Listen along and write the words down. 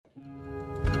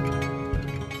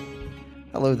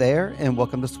Hello there, and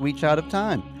welcome to Sweet Child of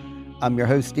Time. I'm your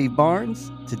host, Steve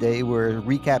Barnes. Today we're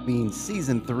recapping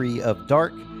Season 3 of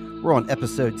Dark. We're on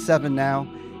Episode 7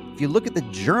 now. If you look at the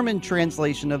German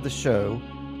translation of the show,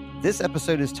 this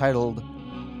episode is titled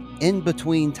In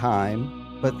Between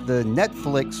Time, but the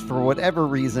Netflix, for whatever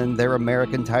reason, their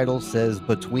American title says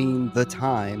Between the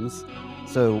Times.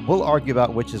 So we'll argue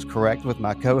about which is correct with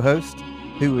my co-host,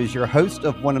 who is your host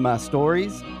of one of my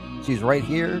stories. She's right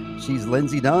here. She's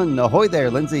Lindsey Dunn. Ahoy there,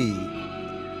 Lindsey.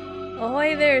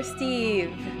 Ahoy there,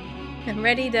 Steve. I'm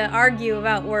ready to argue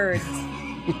about words.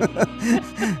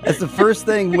 That's the first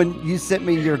thing when you sent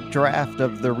me your draft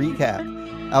of the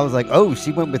recap. I was like, oh,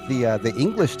 she went with the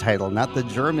English title, not the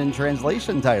German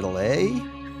translation title, eh?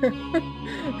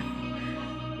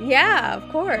 Yeah, of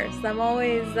course. I'm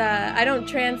always, I don't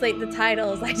translate the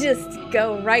titles. I just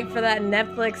go right for that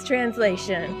Netflix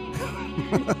translation.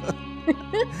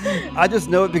 I just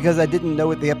know it because I didn't know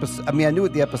what the episode, I knew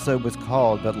what the episode was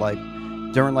called, but like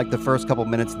during like the first couple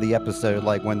minutes of the episode,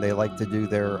 like when they like to do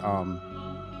their,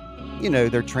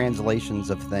 their translations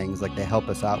of things, like they help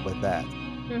us out with that.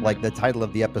 Mm-hmm. Like the title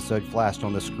of the episode flashed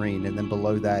on the screen, and then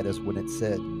below that is when it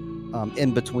said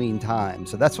In Between Time.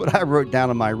 So that's what I wrote down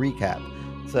in my recap.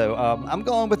 So I'm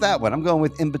going with that one. I'm going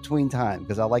with In Between Time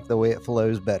because I like the way it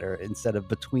flows better instead of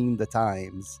Between the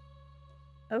Times.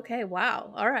 Okay,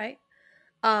 wow. All right.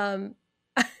 I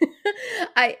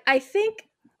think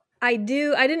I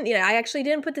do. I actually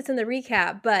didn't put this in the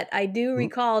recap, but I do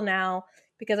recall now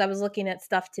because I was looking at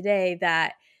stuff today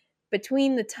that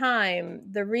Between the Time,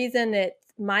 the reason it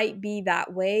might be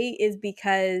that way is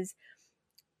because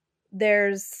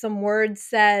there's some words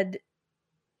said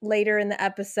later in the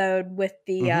episode with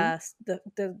the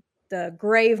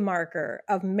grave marker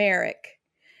of Merrick.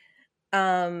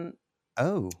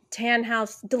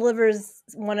 Tannhaus delivers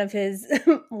one of his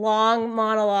long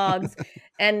monologues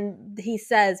and he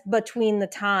says Between the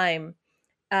Time,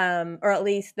 or at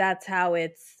least that's how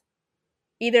it's,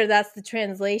 either that's the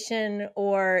translation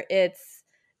or it's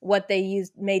what they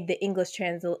made the English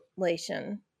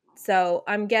translation. So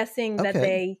I'm guessing that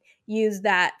they use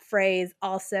that phrase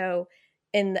also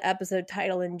in the episode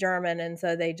title in German, and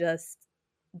so they just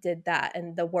did that,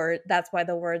 and that's why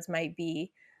the words might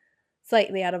be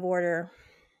slightly out of order.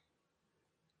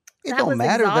 That was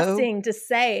exhausting to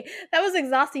say. That was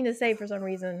exhausting to say for some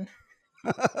reason.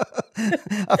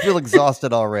 I feel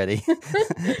exhausted already.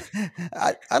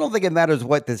 I don't think it matters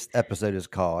what this episode is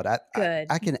called. Good.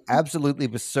 I can absolutely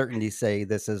with certainty say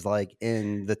this is like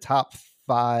in the top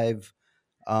 5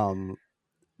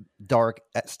 Dark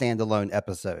standalone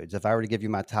episodes. If I were to give you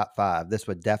my top 5, this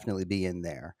would definitely be in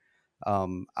there. I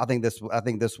think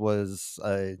this was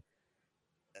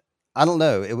I don't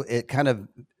know. It kind of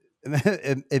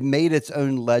it made its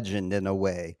own legend in a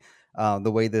way.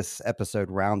 The way this episode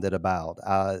rounded about,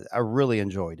 I really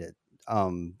enjoyed it.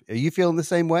 Are you feeling the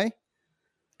same way?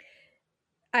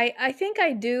 I think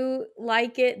I do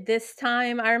like it this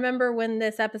time. I remember when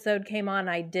this episode came on,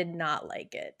 I did not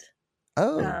like it.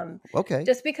 Oh, okay.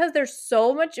 Just because there's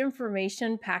so much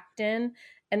information packed in,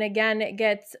 and again,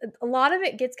 a lot of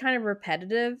it gets kind of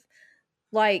repetitive,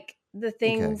 like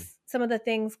some of the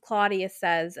things Claudia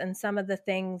says and some of the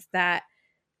things that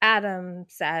Adam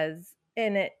says,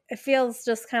 and it feels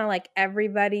just kind of like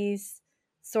everybody's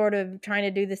sort of trying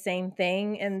to do the same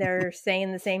thing and they're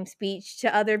saying the same speech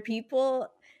to other people,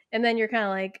 and then you're kind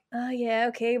of like, oh yeah,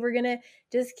 okay, we're gonna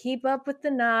just keep up with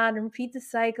the nod and repeat the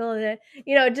cycle, and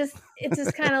it's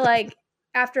just kind of like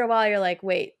after a while you're like,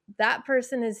 wait, that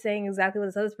person is saying exactly what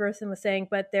this other person was saying,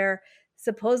 but they're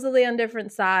supposedly on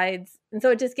different sides, and so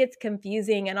it just gets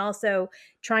confusing. And also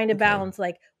trying to balance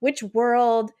like which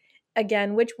world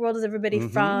is everybody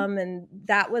from, and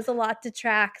that was a lot to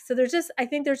track. So I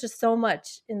think there's just so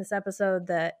much in this episode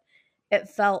that it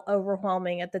felt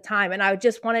overwhelming at the time, and I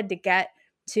just wanted to get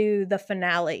to the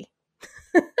finale.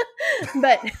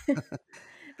 but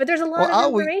there's a lot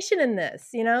of information in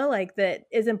this, like that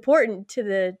is important to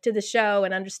the show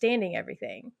and understanding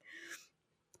everything.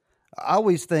 I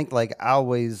always think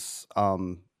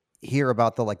hear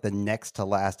about the next to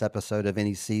last episode of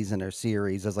any season or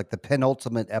series as like the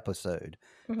penultimate episode,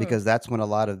 because that's when a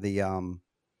lot of the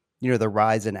the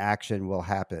rise in action will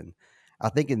happen. I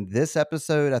think in this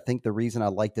episode, I think the reason I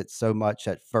liked it so much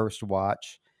at first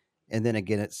watch and then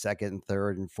again at second and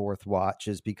third and fourth watch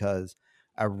is because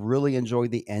I really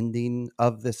enjoyed the ending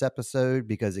of this episode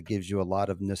because it gives you a lot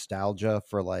of nostalgia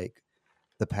for like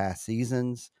the past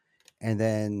seasons. And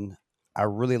then I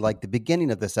really like the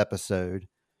beginning of this episode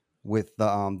with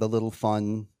the little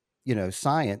fun,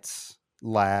 science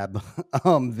lab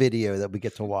video that we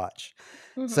get to watch.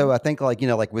 Mm-hmm. So I think like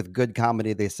with good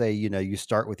comedy, they say, you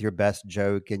start with your best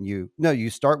joke and you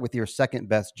start with your second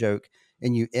best joke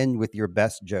and you end with your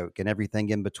best joke, and everything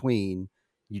in between,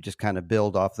 you just kind of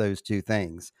build off those two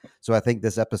things. So I think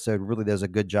this episode really does a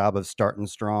good job of starting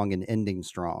strong and ending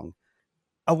strong.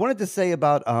 I wanted to say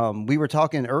about we were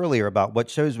talking earlier about what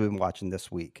shows we've been watching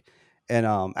this week. And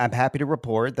I'm happy to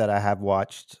report that I have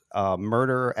watched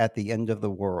Murder at the End of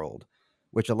the World,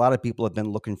 which a lot of people have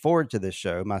been looking forward to this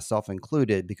show, myself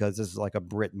included, because this is like a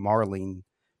Britt Marling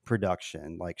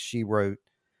production. Like she wrote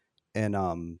and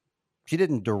she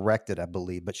didn't direct it, I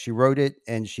believe, but she wrote it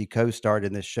and she co-starred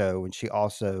in this show, and she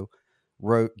also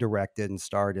wrote, directed, and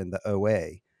starred in the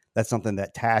OA. That's something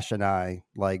that Tash and I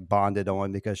like bonded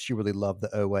on because she really loved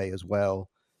the OA as well.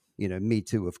 Me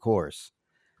too, of course.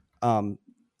 Um,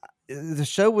 the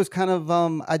show was kind of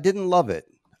I didn't love it.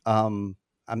 I'm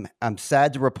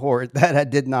sad to report that I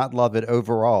did not love it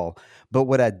overall. But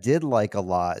what I did like a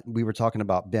lot, we were talking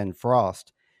about Ben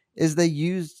Frost, is they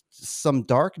used some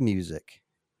dark music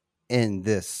in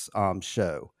this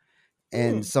show,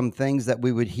 and Hmm. some things that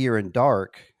we would hear in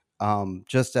dark,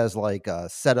 just as like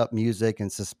setup music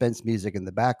and suspense music in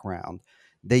the background.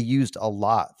 They used a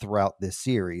lot throughout this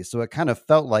series, so it kind of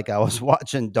felt like I was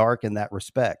watching dark in that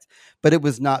respect. But it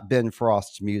was not Ben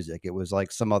Frost's music; it was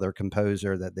like some other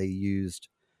composer that they used.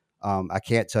 I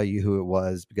can't tell you who it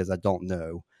was because I don't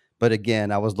know. But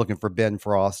again, I was looking for Ben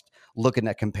Frost, looking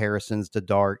at comparisons to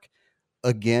Dark,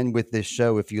 again with this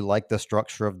show. If you like the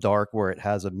structure of Dark where it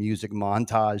has a music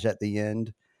montage at the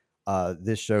end,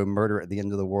 this show Murder at the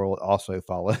End of the World also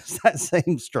follows that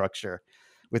same structure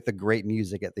with the great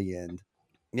music at the end.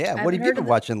 Yeah, I what haven't have you heard been of the.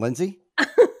 watching, Lindsay?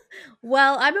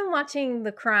 Well, I've been watching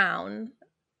The Crown,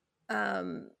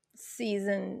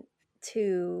 season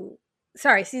 2.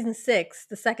 Sorry, season 6,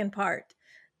 the second part.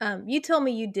 You told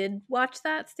me you did watch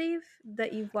that, Steve.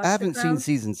 That you've I watched The haven't seen Crown.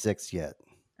 season 6 yet,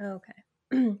 Okay.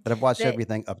 but I've watched that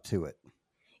everything up to it.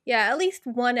 Yeah, at least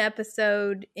one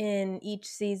episode in each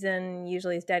season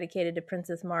usually is dedicated to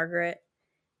Princess Margaret,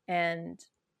 and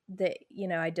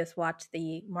I just watched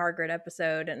the Margaret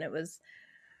episode and it was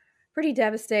pretty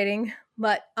devastating.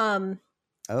 But Oh,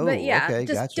 yeah, okay,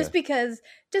 just gotcha.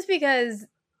 just because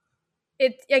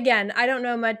it, again, I don't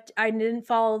know much. I didn't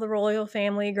follow the royal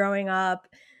family growing up,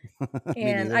 Me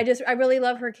and neither. I really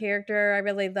love her character. I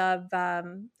really love,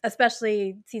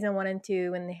 especially season 1 and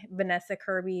 2 when Vanessa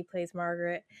Kirby plays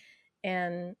Margaret,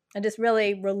 and I just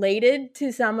really related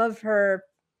to some of her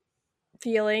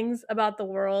feelings about the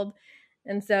world.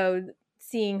 And so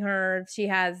seeing her, she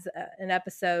has an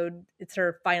episode. It's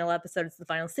her final episode. It's the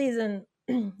final season.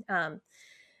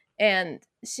 And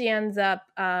she ends up,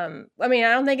 I mean,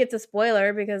 I don't think it's a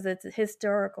spoiler because it's a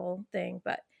historical thing,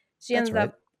 but she That's ends right.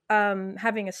 up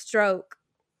having a stroke,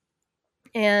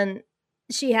 and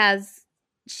she has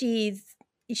she's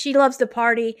she loves to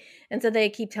party, and so they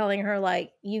keep telling her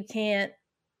like, you can't,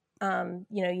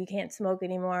 you can't smoke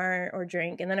anymore or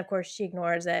drink, and then of course she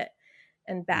ignores it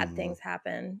and bad Hmm. things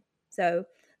happen. So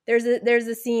there's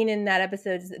a scene in that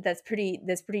episode that's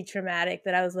pretty traumatic,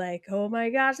 that I was like, oh my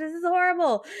gosh, this is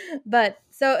horrible. But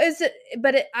so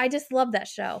I just love that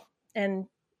show, and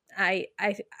I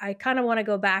kind of want to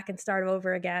go back and start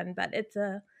over again, but it's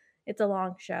a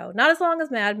long show, not as long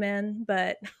as Mad Men,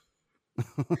 but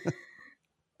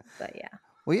yeah.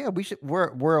 Well, yeah, we should.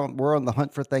 We're on the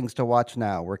hunt for things to watch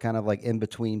now. We're kind of like in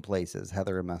between places,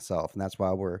 Heather and myself, and that's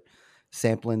why we're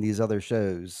sampling these other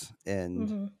shows. And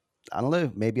Mm-hmm. I don't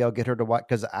know, maybe I'll get her to watch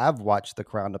because I've watched The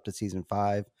Crown up to season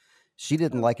 5. She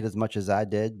didn't Oh. like it as much as I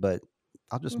did, but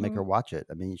I'll just make Mm-hmm. her watch it.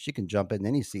 I mean, she can jump in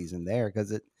any season there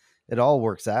because it all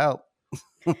works out.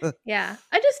 Yeah,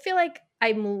 I just feel like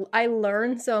I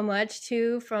learn so much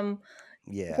too from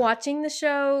Yeah. watching the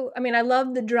show. I mean, I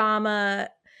love the drama,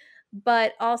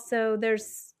 but also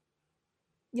these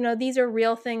are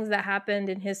real things that happened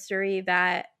in history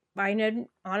that I didn't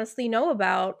honestly know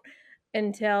about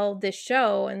until this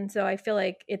show, and so I feel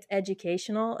like it's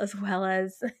educational as well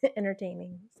as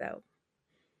entertaining. So,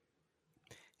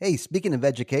 Hey, speaking of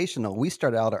educational, we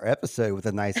started out our episode with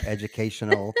a nice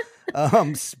educational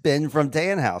spin from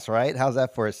Tannhaus, right? How's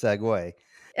that for a segue?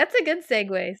 that's a good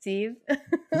segue, Steve.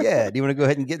 Yeah. Do you want to go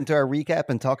ahead and get into our recap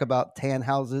and talk about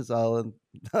Tannhaus's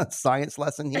science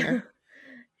lesson here?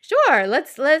 Sure,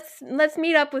 let's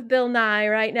meet up with Bill Nye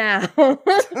right now.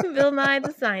 Bill Nye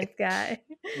the science guy.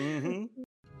 Hmm.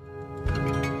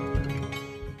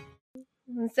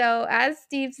 So, as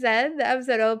Steve said, the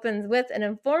episode opens with an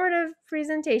informative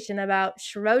presentation about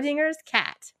Schrodinger's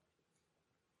cat.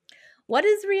 What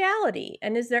is reality,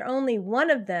 and is there only one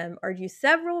of them, or do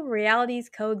several realities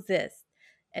coexist?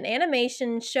 An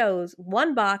animation shows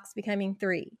one box becoming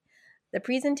 3. The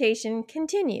presentation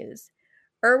continues.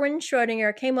 Erwin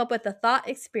Schrodinger came up with a thought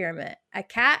experiment. A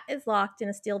cat is locked in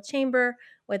a steel chamber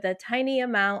with a tiny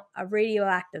amount of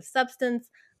radioactive substance,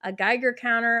 a Geiger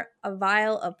counter, a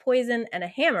vial of poison, and a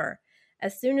hammer.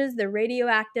 As soon as the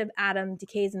radioactive atom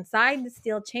decays inside the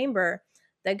steel chamber,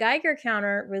 the Geiger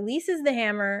counter releases the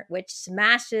hammer, which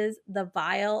smashes the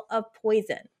vial of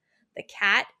poison. The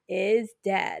cat is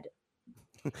dead.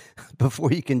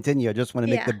 Before you continue, I just want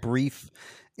to make the brief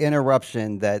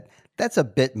interruption that's a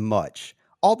bit much.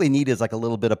 All they need is like a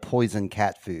little bit of poison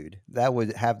cat food. That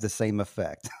would have the same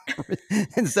effect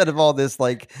instead of all this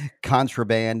like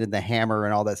contraband and the hammer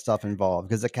and all that stuff involved.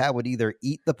 Because the cat would either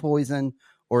eat the poison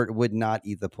or it would not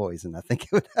eat the poison. I think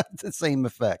it would have the same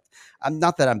effect. I'm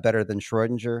not that I'm better than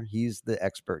Schrodinger. He's the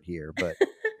expert here, but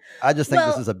I just think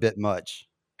this is a bit much.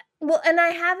 Well, and I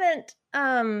haven't,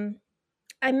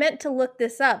 I meant to look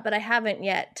this up, but I haven't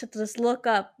yet, to just look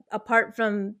up, apart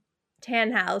from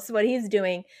Tannhaus, what he's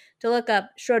doing, to look up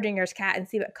Schrodinger's cat and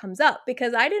see what comes up,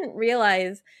 because I didn't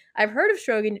realize, I've heard of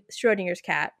Schrodinger's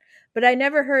cat, but I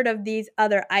never heard of these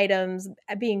other items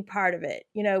being part of it,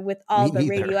 with all the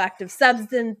radioactive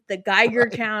substance, the Geiger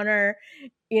counter,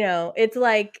 it's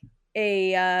like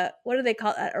what do they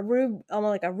call it?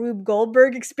 Almost like a Rube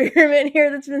Goldberg experiment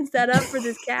here that's been set up for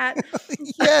this cat.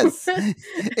 Yes.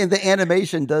 And the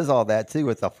animation does all that too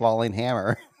with the falling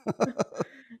hammer.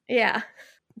 Yeah.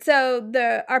 So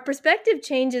our perspective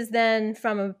changes then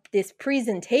from this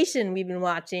presentation we've been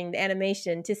watching, the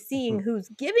animation, to seeing who's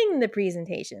giving the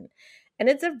presentation. And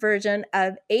it's a version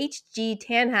of HG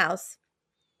Tannhaus.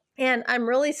 And I'm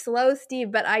really slow,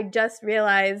 Steve, but I just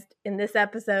realized in this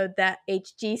episode that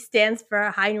HG stands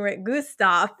for Heinrich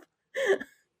Gustav,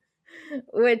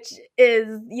 which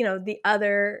is, the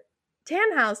other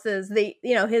Tannhauses,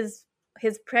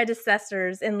 his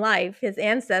predecessors in life, his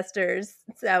ancestors.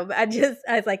 So I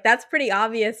was like, that's pretty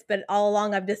obvious, but all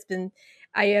along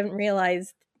I haven't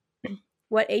realized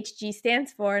what HG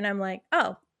stands for. And I'm like,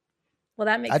 oh, well,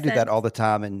 that makes sense. I do that all the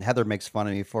time, and Heather makes fun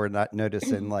of me for not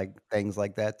noticing like things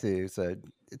like that too. So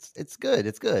it's good.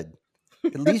 It's good.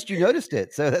 At least you noticed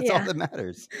it. So that's all that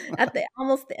matters. At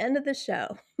almost the end of the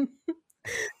show.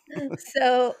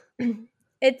 So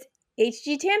it's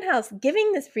HG Tannhaus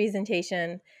giving this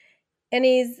presentation, and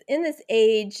he's in this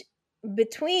age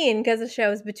between, because the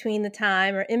show is between the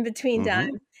time, or in between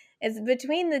time. It's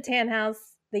between the Tannhaus,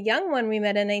 the young one we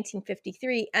met in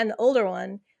 1953, and the older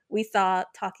one we saw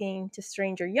talking to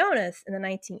stranger Jonas in the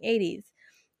 1980s.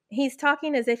 He's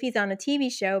talking as if he's on a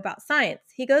TV show about science.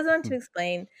 He goes on to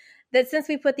explain that since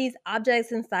we put these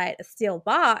objects inside a steel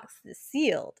box that's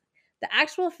sealed, the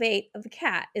actual fate of the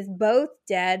cat is both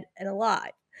dead and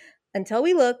alive. Until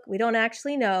we look, we don't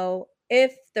actually know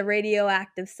if the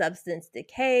radioactive substance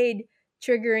decayed,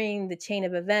 triggering the chain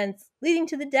of events leading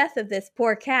to the death of this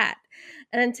poor cat.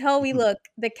 And until we look,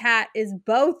 the cat is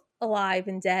both alive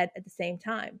and dead at the same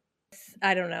time.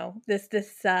 I don't know. This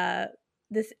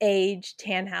age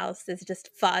Tannhaus is just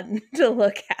fun to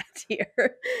look at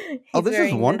here. This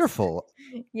is wonderful.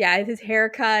 His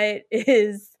haircut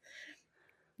is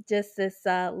just this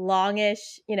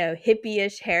longish,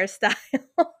 hippie-ish hairstyle.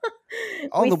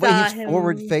 The way he's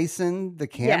forward facing the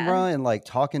camera and like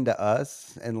talking to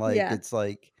us, and like it's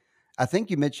like, I think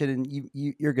you mentioned, and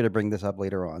you're going to bring this up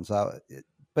later on. So,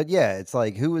 but yeah, it's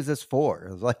like, who is this for?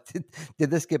 It was like,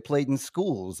 did this get played in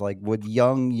schools? Like, would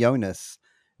young Jonas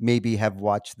maybe have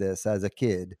watched this as a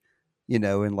kid,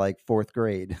 in like 4th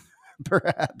grade,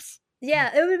 perhaps?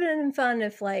 Yeah, it would have been fun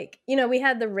if, like, we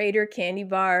had the Raider candy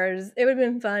bars. It would have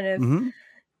been fun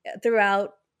if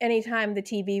throughout, anytime the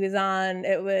TV was on,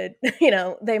 it would,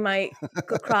 they might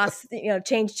cross,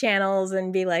 change channels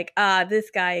and be like,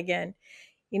 this guy again,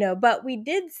 but we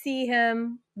did see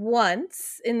him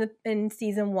once in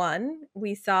season 1.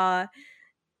 We saw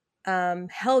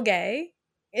Helge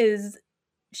is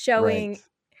showing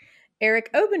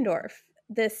Eric Obendorf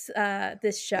this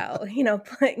show,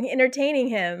 entertaining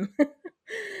him.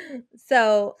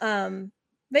 So,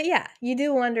 but yeah, you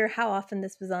do wonder how often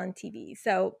this was on TV.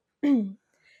 So, and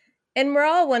we're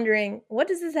all wondering, what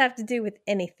does this have to do with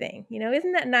anything?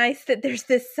 Isn't that nice that there's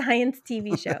this science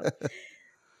TV show?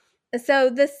 So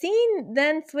the scene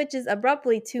then switches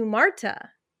abruptly to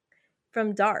Marta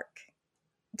from Dark.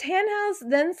 Tannhaus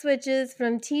then switches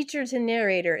from teacher to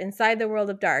narrator inside the world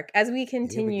of Dark as we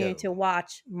continue to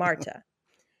watch Marta.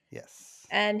 Yes.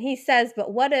 And he says,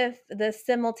 but what if the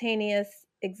simultaneous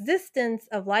existence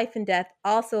of life and death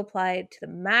also applied to the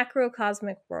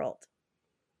macrocosmic world?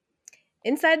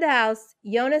 Inside the house,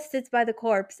 Jonas sits by the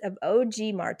corpse of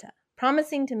OG Marta,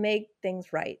 promising to make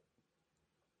things right.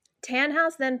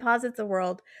 Tannhaus then posits a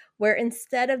world where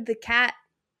instead of the cat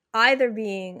either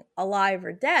being alive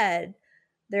or dead,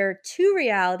 there are two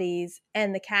realities,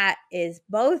 and the cat is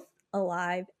both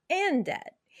alive and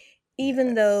dead, even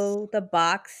Yes. though the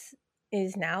box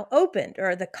is now opened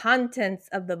or the contents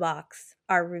of the box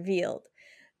are revealed.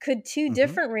 Could two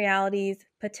different realities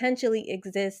potentially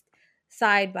exist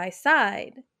side by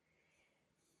side?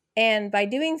 And by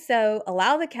doing so,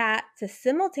 allow the cat to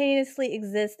simultaneously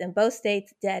exist in both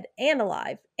states, dead and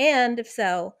alive? And if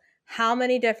so, how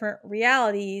many different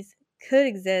realities could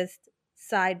exist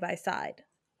side by side?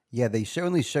 Yeah, they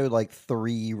only show like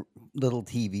 3 little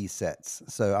TV sets.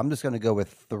 So I'm just going to go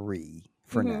with 3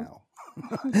 for Mm-hmm. now.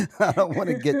 I don't want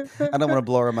to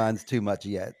blow our minds too much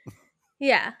yet.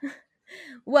 Yeah.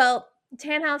 Well,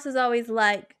 Tannhaus is always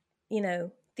like,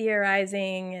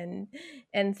 theorizing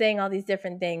and saying all these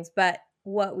different things, but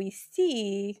what we've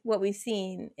seen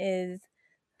is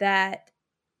that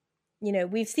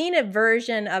we've seen a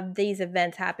version of these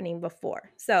events happening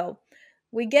before. So,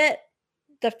 we get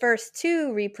the first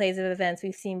 2 replays of events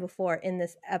we've seen before in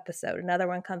this episode. Another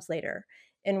one comes later.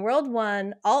 In World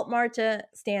 1, Alt Marta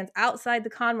stands outside the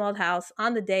Conwald house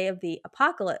on the day of the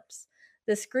apocalypse.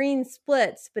 The screen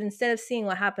splits, but instead of seeing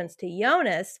what happens to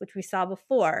Jonas, which we saw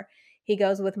before, he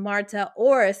goes with Marta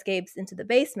or escapes into the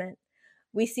basement.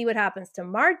 We see what happens to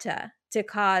Marta to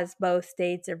cause both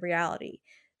states of reality.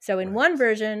 So in one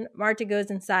version, Marta goes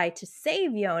inside to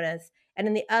save Jonas, and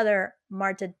in the other,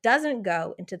 Marta doesn't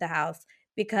go into the house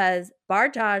because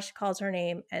Bartosz calls her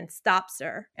name and stops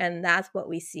her. And that's what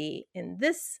we see in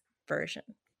this version.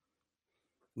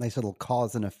 Nice little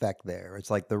cause and effect there. It's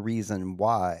like the reason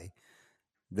why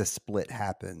the split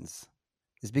happens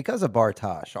is because of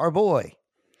Bartosz, our boy.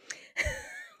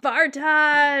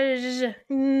 Bartosz!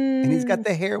 And he's got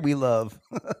the hair we love.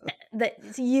 That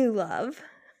you love.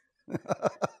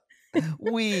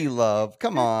 We love.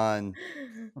 Come on.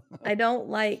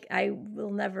 I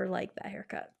will never like that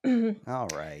haircut. All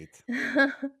right.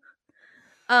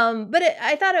 But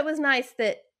I thought it was nice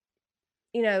that,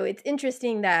 it's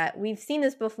interesting that we've seen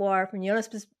this before from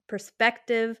Jonas'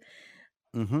 perspective,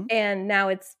 and now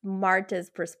it's Marta's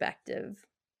perspective.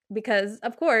 Because,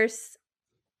 of course,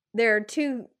 there are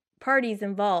 2 parties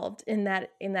involved in that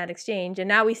exchange, and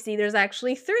now we see there's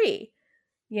actually 3.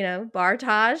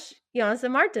 Bartosz, Jonas,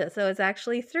 and Marta. So it's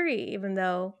actually 3, even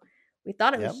though we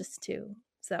thought it was just 2.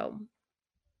 So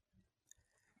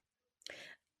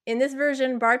in this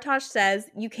version, Bartosz says,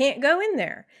 "You can't go in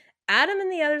there. Adam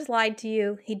and the others lied to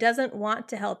you. He doesn't want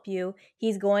to help you.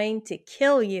 He's going to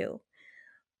kill you."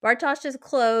 Bartosz's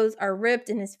clothes are ripped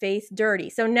and his face dirty.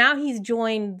 So now he's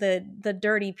joined the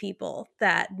dirty people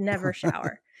that never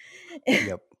shower.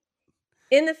 Yep.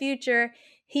 In the future,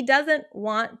 he doesn't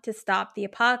want to stop the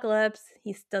apocalypse.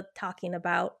 He's still talking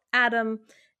about Adam.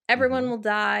 Everyone will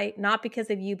die, not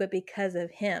because of you, but because of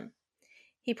him.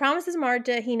 He promises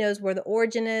Marta he knows where the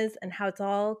origin is and how it's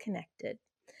all connected.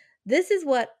 This is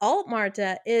what Alt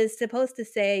Marta is supposed to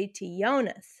say to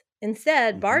Jonas.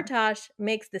 Instead, Bartosz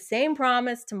makes the same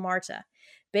promise to Marta,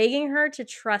 begging her to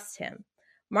trust him.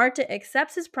 Marta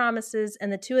accepts his promises,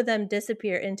 and the 2 of them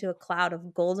disappear into a cloud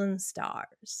of golden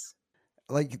stars.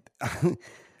 Like,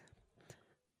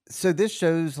 so this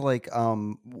shows like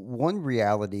one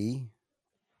reality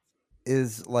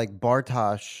is like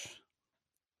Bartosz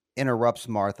interrupts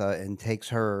Martha and takes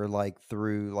her like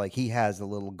through, like he has a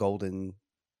little golden,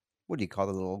 what do you call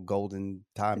the little golden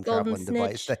time traveling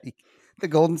device that the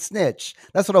golden snitch.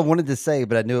 That's what I wanted to say,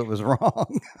 but I knew it was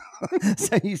wrong.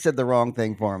 So you said the wrong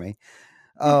thing for me.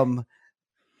 And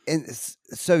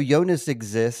so Jonas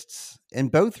exists in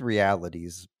both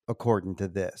realities according to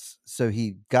this. So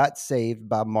he got saved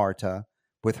by Marta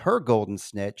with her golden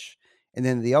snitch, and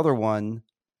then the other one,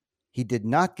 he did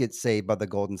not get saved by the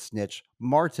golden snitch.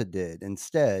 Marta did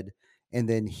instead, and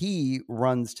then he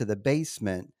runs to the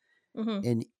basement.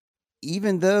 And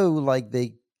even though like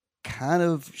they kind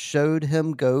of showed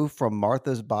him go from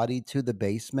Martha's body to the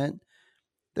basement,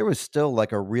 there was still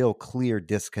like a real clear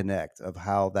disconnect of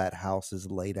how that house is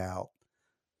laid out.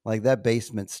 Like that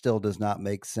basement still does not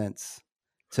make sense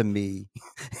to me.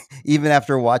 Even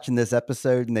after watching this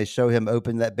episode and they show him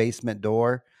open that basement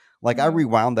door, like I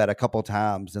rewound that a couple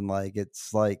times, and like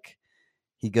it's like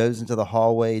he goes into the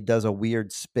hallway, does a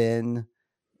weird spin,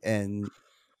 and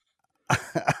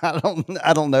I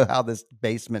don't know how this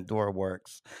basement door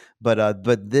works, but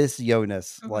this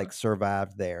Jonas like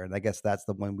survived there, and I guess that's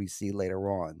the one we see later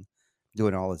on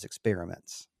doing all his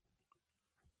experiments.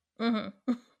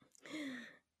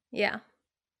 Yeah.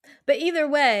 But either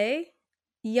way,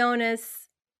 Jonas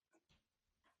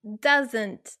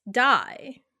doesn't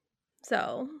die.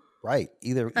 So Right.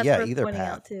 That's worth Either pointing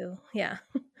out path. too. Yeah.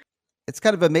 It's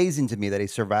kind of amazing to me that he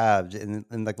survived in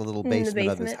like the little In the basement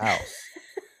of his basement. house.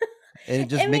 And it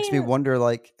just I makes me mean, wonder,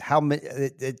 like,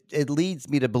 it leads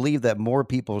me to believe that more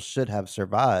people should have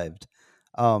survived,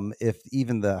 if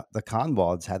even the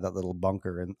Conwads had that little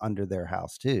bunker under their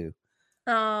house too.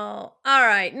 oh, all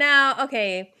right. Now,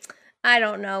 okay. I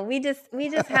don't know. We just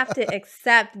have to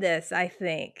accept this, I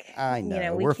think. I You know,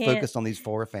 know we we're can't focused on these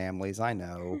four families. I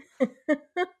know.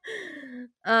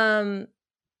 um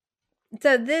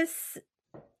so this,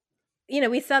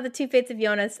 we saw the two fates of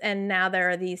Jonas, and now there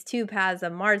are these two paths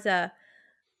of Martha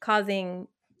causing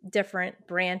different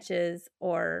branches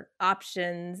or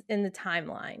options in the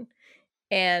timeline.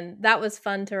 And that was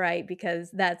fun to write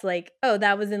because that's like, oh,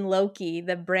 that was in Loki.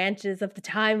 The branches of the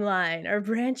timeline are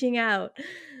branching out.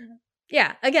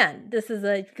 Yeah, again, this is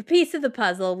a piece of the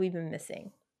puzzle we've been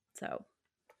missing. So,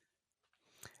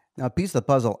 Now, a piece of the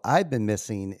puzzle I've been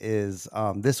missing is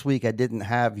this week I didn't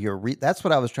have that's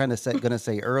what I was going to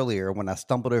say earlier when I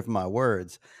stumbled over my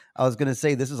words. I was going to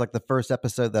say this is like the first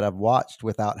episode that I've watched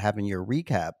without having your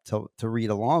recap to read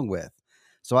along with.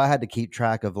 So I had to keep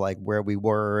track of like where we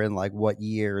were and like what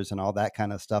years and all that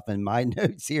kind of stuff in my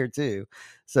notes here too.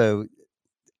 So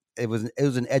it was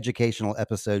an educational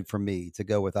episode for me to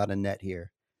go without a net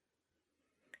here.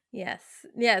 yes.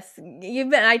 Yes,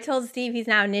 I told Steve he's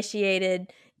now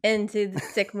initiated into the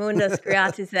Sic Mundus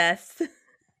Creatus Est.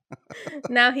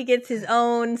 Now he gets his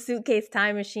own suitcase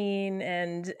time machine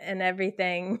and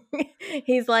everything.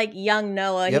 He's like young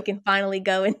Noah. He Yep. can finally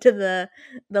go into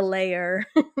the layer.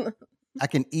 I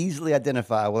can easily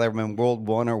identify whether I'm in World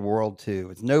 1 or World 2.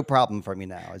 It's no problem for me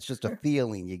now. It's just a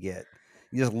feeling you get.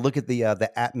 You just look at the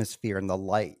atmosphere and the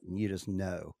light, and you just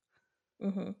know.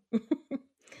 Mhm.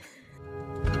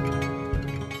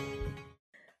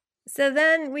 So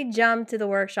then we jump to the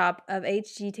workshop of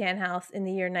HG Tannhaus in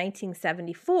the year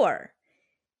 1974.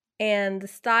 And the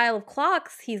style of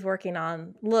clocks he's working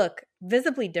on look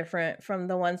visibly different from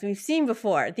the ones we've seen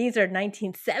before. These are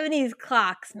 1970s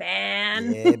clocks,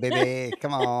 man. Yeah, baby.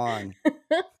 Come on.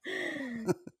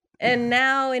 And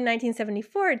now in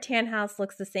 1974, Tannhaus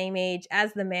looks the same age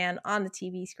as the man on the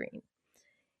TV screen.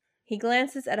 He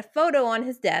glances at a photo on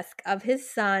his desk of his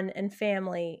son and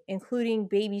family, including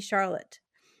baby Charlotte.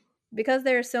 Because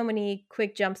there are so many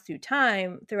quick jumps through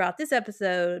time throughout this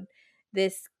episode,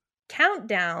 this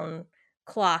countdown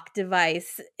clock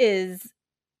device is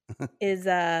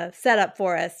set up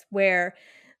for us, where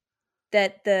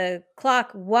that the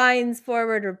clock winds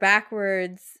forward or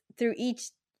backwards through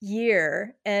each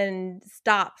year and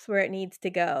stops where it needs to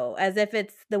go, as if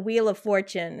it's the wheel of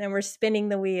fortune and we're spinning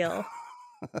the wheel.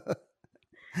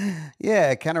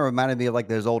 Yeah, it kind of reminded me of like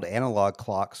those old analog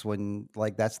clocks when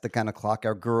like that's the kind of clock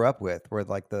I grew up with, where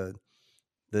like the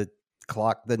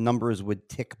clock, the numbers would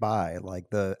tick by, like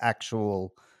the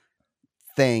actual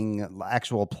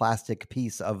plastic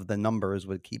piece of the numbers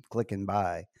would keep clicking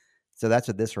by. So that's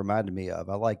what this reminded me of.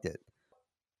 I liked it.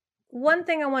 One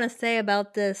thing I want to say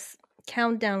about this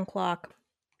countdown clock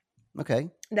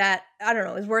Okay. that I don't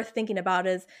know is worth thinking about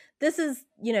is this is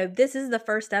the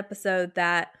first episode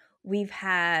that we've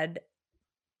had.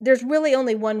 There's really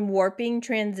only one warping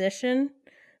transition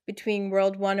between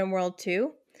World 1 and World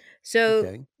 2. So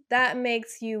Okay. that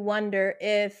makes you wonder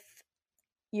if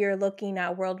you're looking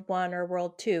at World 1 or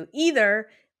World 2. Either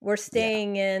we're Yeah.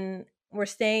 staying in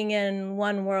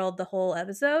one world the whole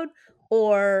episode,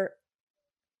 or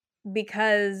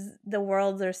because the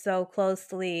worlds are so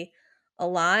closely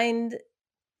aligned,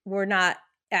 they're not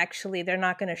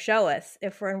going to show us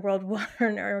if we're in World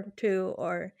 1 or 2,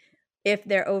 or if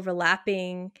they're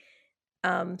overlapping.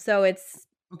 So it's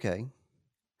Okay.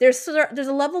 there's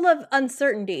a level of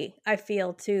uncertainty, I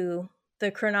feel, to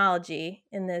the chronology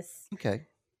in this Okay.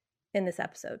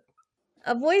 episode.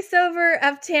 A voiceover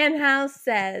of Tannhaus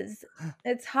says,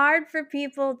 "It's hard for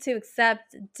people to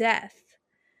accept death.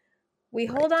 We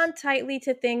hold Right. on tightly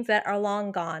to things that are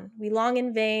long gone. We long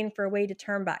in vain for a way to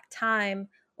turn back time,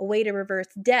 a way to reverse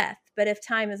death. But if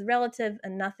time is relative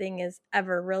and nothing is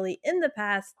ever really in the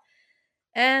past,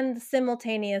 and the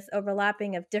simultaneous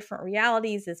overlapping of different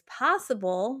realities is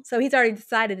possible." So he's already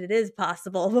decided it is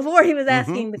possible before he was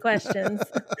asking the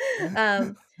questions.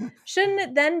 um, shouldn't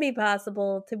it then be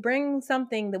possible to bring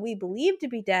something that we believe to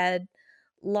be dead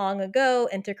long ago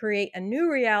and to create a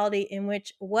new reality in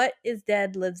which what is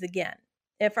dead lives again?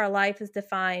 If our life is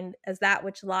defined as that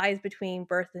which lies between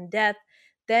birth and death,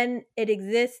 then it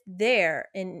exists there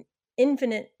in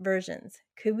infinite versions.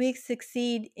 Could we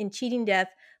succeed in cheating death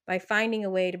by finding a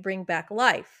way to bring back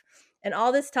life? And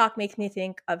all this talk makes me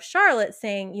think of Charlotte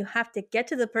saying you have to get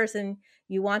to the person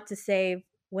you want to save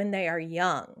when they are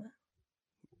young.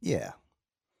 Yeah,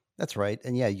 that's right.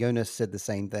 And yeah, Jonas said the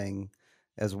same thing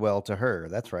as well to her.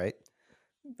 That's right.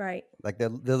 Right. Like the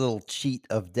little cheat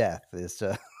of death is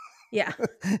to Yeah.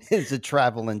 is to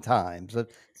travel in time. So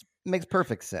it makes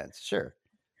perfect sense. Sure.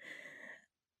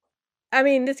 I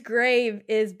mean, this grave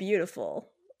is beautiful.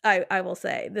 I will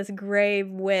say. This grave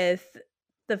with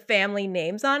the family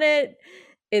names on it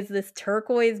is this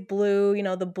turquoise blue,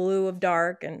 the blue of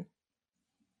dark, and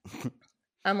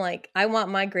I'm like, I want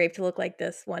my grave to look like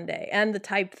this one day. And the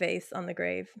typeface on the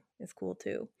grave is cool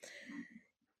too.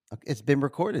 It's been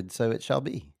recorded, so it shall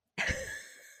be.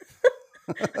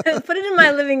 Put it in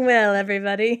my living will,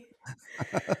 everybody.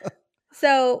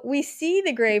 So we see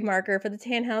the grave marker for the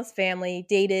Tannhaus family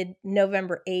dated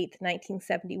November 8th,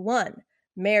 1971.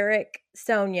 Merrick,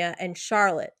 Sonia, and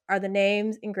Charlotte are the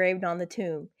names engraved on the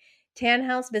tomb.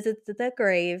 Tannhaus visits the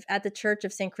grave at the Church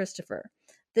of St. Christopher.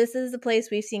 This is the place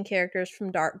we've seen characters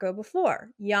from Dark go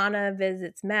before. Jana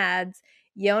visits Mads.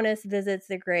 Jonas visits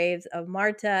the graves of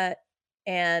Marta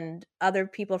and other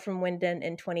people from Winden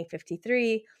in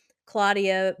 2053.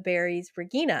 Claudia buries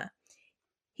Regina.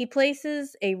 He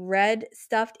places a red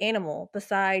stuffed animal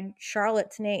beside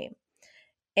Charlotte's name.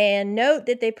 And note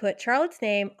that they put Charlotte's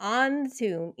name on the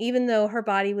tomb, even though her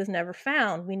body was never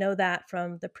found. We know that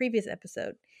from the previous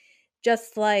episode.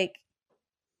 Just like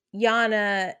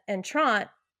Jana and Trant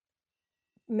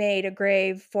made a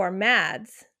grave for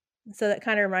Mads. So that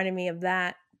kind of reminded me of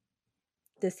that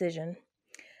decision.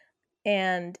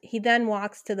 And he then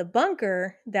walks to the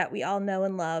bunker that we all know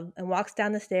and love and walks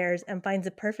down the stairs and finds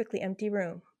a perfectly empty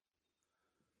room.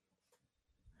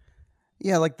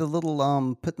 Yeah, like the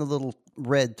little putting the little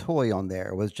red toy on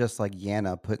there was just like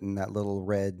Yana putting that little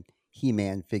red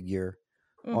He-Man figure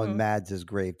on Mm-hmm. Mads's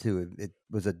grave too. It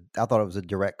was I thought it was a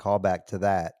direct callback to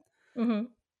that. Mm-hmm.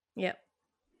 Yep.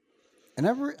 And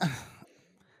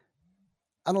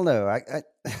I don't know. I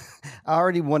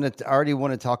already want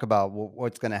to talk about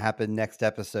what's going to happen next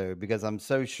episode because I'm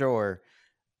so sure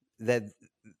that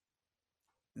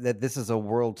this is a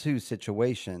World 2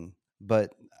 situation,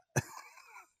 but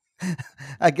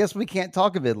I guess we can't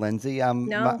talk of it, Lindsay.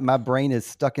 No. My brain is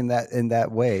stuck in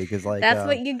that way because like That's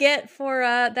what you get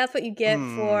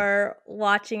hmm. for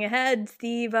watching ahead,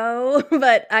 Steve-O.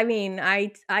 But I mean,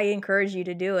 I encourage you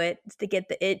to do it to get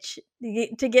the itch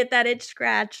to get that itch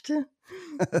scratched.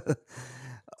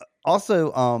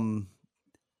 Also,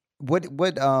 what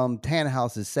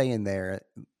Tannhaus is saying there,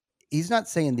 he's not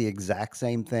saying the exact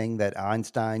same thing that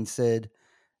Einstein said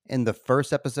in the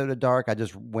first episode of Dark. I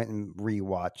just went and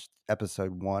rewatched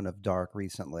episode 1 of Dark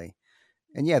recently.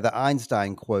 And yeah, the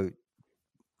Einstein quote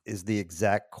is the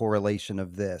exact correlation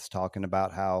of this, talking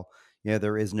about how,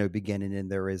 there is no beginning and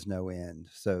there is no end.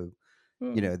 So,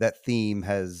 Hmm. that theme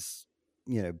has,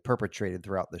 perpetrated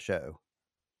throughout the show.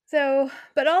 So,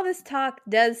 but all this talk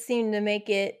does seem to make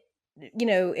it,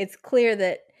 it's clear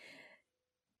that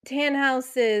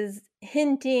Tannhaus is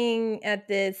hinting at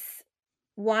this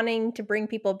wanting to bring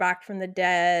people back from the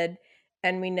dead,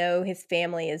 and we know his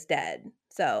family is dead.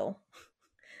 So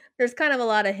there's kind of a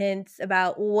lot of hints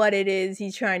about what it is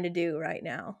he's trying to do right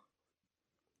now.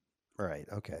 Right.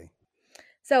 Okay.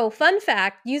 So, fun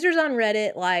fact, users on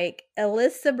Reddit like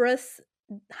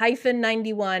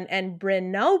Elisabris-91 and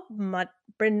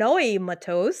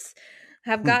Brenoimatos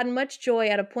have gotten much joy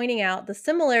out of pointing out the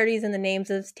similarities in the names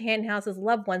of Tannhaus's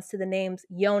loved ones to the names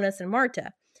Jonas and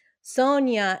Marta.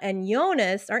 Sonia and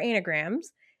Jonas are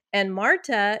anagrams, and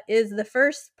Marta is the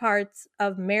first parts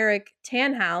of Merrick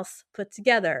Tannhaus put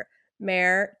together.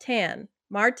 Mer Tan,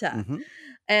 Marta. Mm-hmm.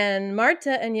 And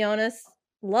Marta and Jonas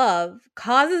love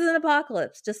causes an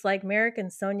apocalypse, just like Merrick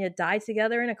and Sonia died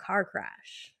together in a car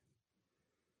crash.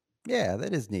 Yeah,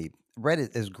 that is neat.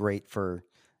 Reddit is great for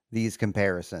these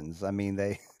comparisons. I mean,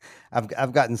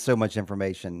 I've gotten so much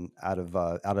information out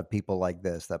of people like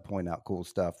this that point out cool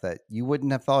stuff that you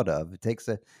wouldn't have thought of. It takes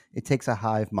a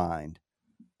hive mind.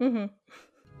 Mm-hmm.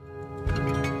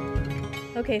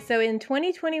 Okay, so in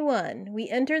 2021, we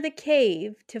enter the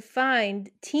cave to find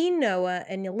teen Noah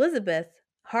and Elizabeth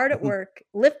hard at work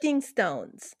lifting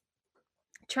stones,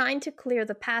 trying to clear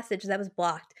the passage that was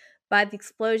blocked by the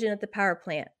explosion at the power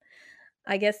plant.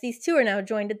 I guess these two are now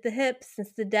joined at the hip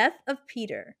since the death of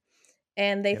Peter,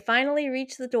 and they Yep. finally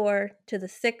reach the door to the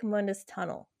Sic Mundus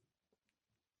tunnel.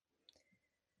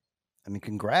 I mean,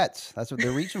 congrats. That's what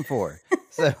they're reaching for.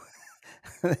 So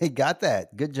they got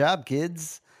that. Good job,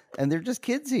 kids. And they're just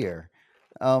kids here.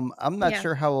 I'm not Yeah.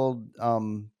 sure how old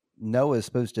Noah is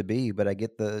supposed to be, but I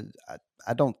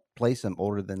don't place him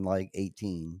older than like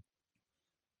 18.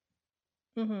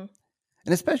 Mm-hmm. And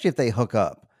especially if they hook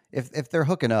up. If they're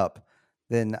hooking up,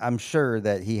 then I'm sure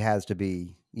that he has to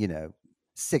be,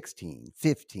 16,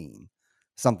 15,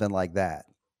 something like that.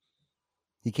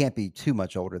 He can't be too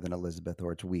much older than Elizabeth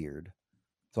or it's weird.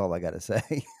 That's all I got to say.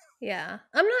 Yeah.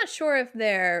 I'm not sure if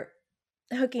they're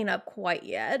hooking up quite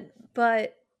yet,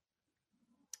 but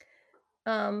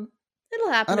it'll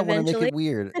I happen don't want to make eventually. it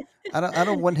weird. I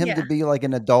don't want him to Yeah. be like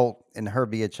an adult and her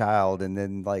be a child and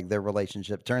then like their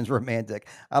relationship turns romantic.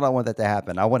 I don't want that to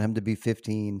happen. I want him to be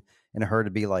 15 and her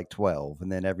to be like 12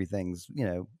 and then everything's,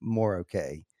 more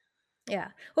okay. Yeah.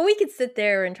 Well, we could sit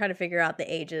there and try to figure out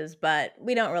the ages, but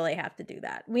we don't really have to do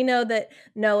that. We know that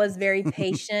Noah's very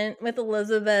patient with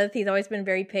Elizabeth. He's always been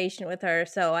very patient with her.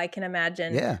 So I can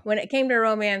imagine Yeah. when it came to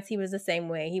romance, he was the same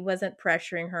way. He wasn't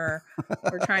pressuring her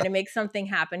or trying to make something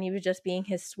happen. He was just being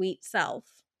his sweet self.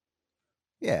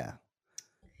 Yeah.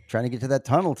 Trying to get to that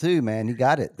tunnel too, man. He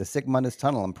got it. The Sigmundus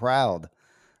tunnel. I'm proud.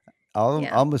 I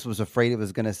Yeah. almost was afraid it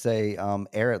was going to say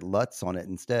Eric Lutz on it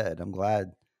instead. I'm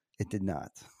glad it did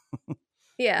not. That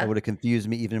Yeah. would have confused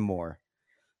me even more.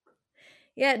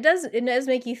 Yeah, it does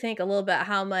make you think a little bit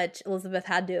how much Elizabeth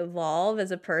had to evolve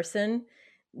as a person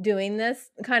doing this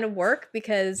kind of work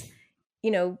because,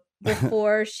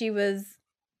 before she was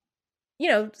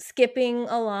skipping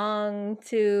along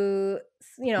to,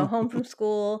 home from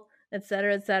school, et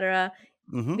cetera,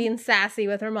 Hmm. being sassy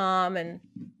with her mom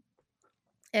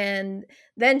and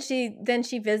then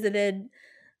she visited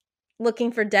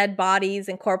looking for dead bodies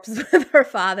and corpses with her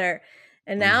father.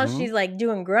 And now Hmm. she's like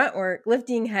doing grunt work,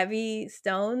 lifting heavy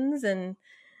stones and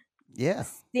Yeah.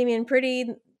 seeming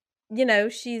pretty,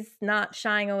 she's not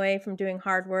shying away from doing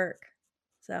hard work.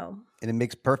 So, And it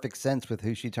makes perfect sense with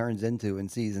who she turns into in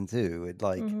season 2.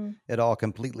 mhm, It all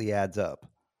completely adds up.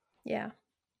 yeah.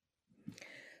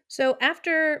 So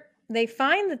after they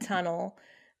find the tunnel,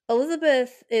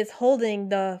 Elizabeth is holding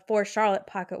the For Charlotte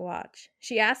pocket watch.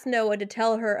 She asks Noah to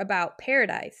tell her about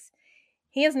paradise.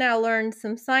 He has now learned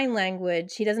some sign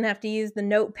language. He doesn't have to use the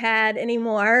notepad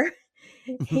anymore.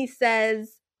 He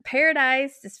says,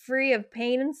 Paradise is free of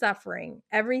pain and suffering.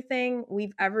 Everything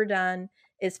we've ever done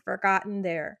is forgotten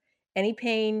there. Any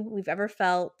pain we've ever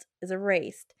felt is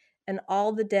erased, and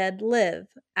all the dead live.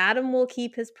 Adam will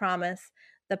keep his promise.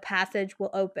 The passage will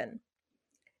open.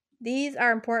 These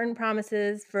are important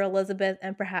promises for Elizabeth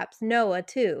and perhaps Noah,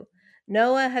 too.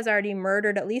 Noah has already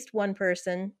murdered at least one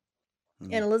person,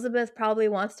 and Mm. Elizabeth probably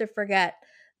wants to forget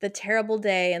the terrible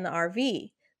day in the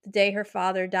RV, the day her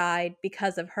father died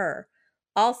because of her.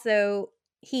 Also,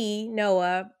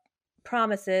 Noah,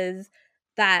 promises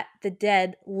that the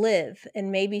dead live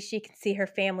and maybe she can see her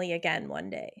family again one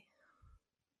day.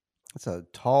 That's a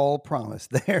tall promise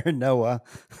there, Noah.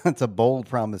 That's a bold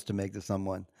promise to make to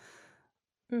someone.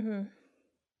 Mm-hmm.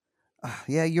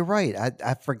 Yeah, you're right.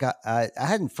 I forgot. I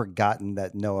hadn't forgotten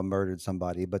that Noah murdered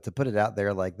somebody, but to put it out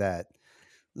there like that,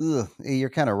 you're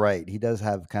kind of right. He does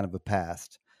have kind of a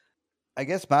past. I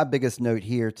guess my biggest note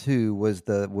here too was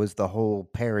the whole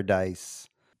paradise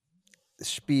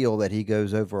spiel that he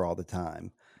goes over all the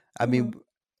time. I Mm-hmm. mean,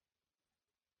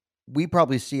 we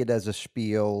probably see it as a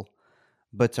spiel,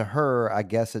 but to her, I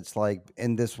guess it's like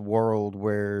in this world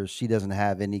where she doesn't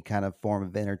have any kind of form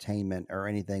of entertainment or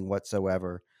anything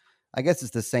whatsoever. I guess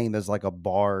it's the same as like a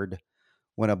bard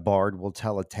when a bard will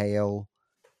tell a tale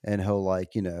and he'll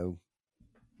like, you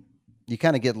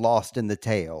kind of get lost in the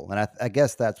tale. And I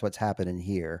guess that's what's happening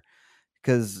here.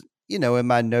 Because, in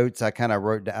my notes, I kind of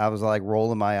I was like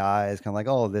rolling my eyes, kind of like,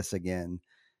 oh, this again,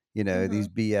 Mm-hmm. these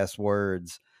BS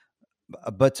words.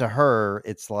 But to her,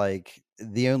 it's like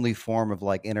the only form of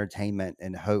like entertainment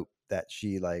and hope that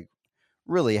she like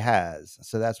really has.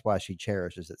 So that's why she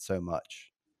cherishes it so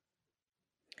much.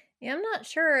 Yeah, I'm not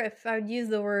sure if I would use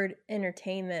the word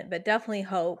entertainment, but definitely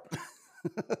hope.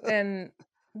 And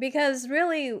because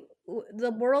really,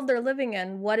 the world they're living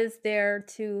in, what is there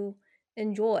to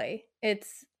enjoy?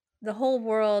 It's the whole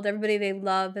world, everybody they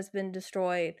love has been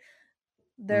destroyed.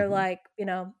 They're Hmm. like,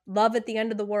 love at the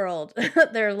end of the world.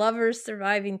 They're lovers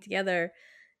surviving together,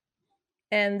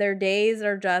 and their days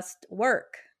are just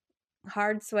work,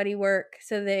 hard, sweaty work.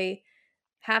 So they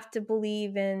have to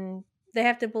believe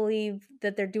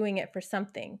that they're doing it for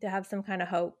something, to have some kind of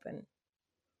hope. And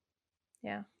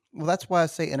yeah. Well, that's why I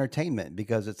say entertainment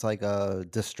because it's like a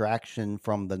distraction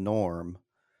from the norm,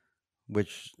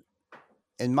 which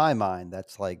in my mind,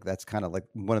 that's kind of like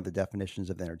one of the definitions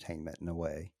of entertainment in a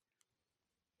way.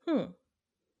 Hmm.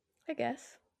 I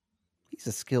guess. He's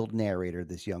a skilled narrator,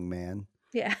 this young man.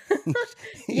 Yeah.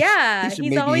 He Yeah, should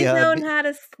he's maybe always known how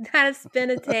to spin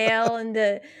a tale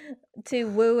and to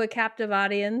woo a captive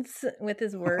audience with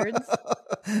his words.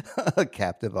 a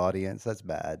captive audience. That's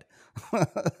bad.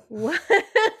 What?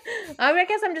 I mean, I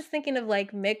guess I'm just thinking of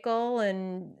like Mickle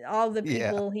and all the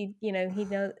Yeah. people he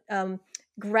knows.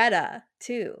 Greta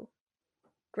too.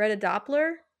 Greta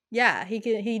Doppler? Yeah,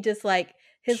 he just like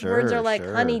his words are like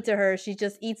honey Sure. to her. She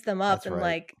just eats them up That's and right.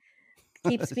 like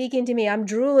keeps speaking to me. I'm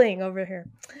drooling over here.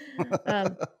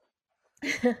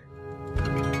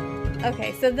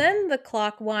 Okay, so then the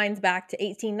clock winds back to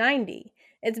 1890.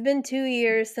 It's been 2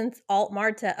 years since Alt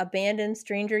Marta abandoned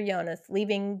stranger Jonas,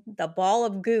 leaving the ball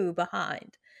of goo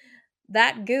behind.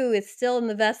 That goo is still in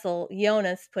the vessel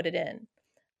Jonas put it in.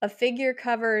 A figure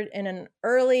covered in an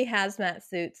early hazmat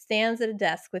suit stands at a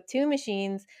desk with 2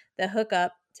 machines that hook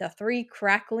up to 3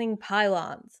 crackling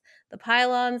pylons. The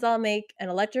pylons all make an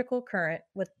electrical current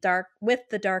with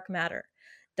the dark matter.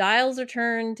 Dials are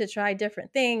turned to try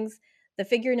different things. The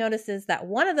figure notices that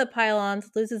one of the pylons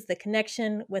loses the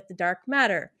connection with the dark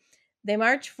matter. They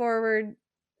march forward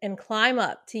and climb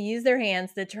up to use their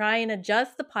hands to try and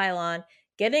adjust the pylon,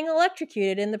 getting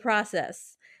electrocuted in the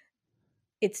process.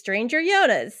 It's Stranger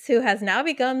Jonas, who has now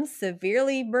become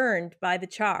severely burned by the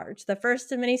charge, the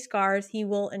first of many scars he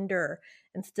will endure,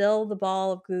 and still the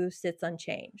ball of goo sits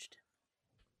unchanged.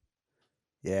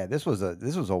 Yeah, this was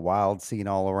a wild scene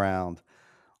all around.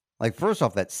 Like, first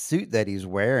off, that suit that he's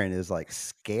wearing is like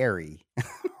scary,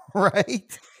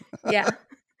 right? Yeah.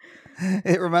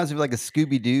 It reminds me of like a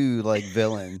Scooby Doo like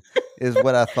villain is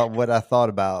what I thought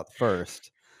about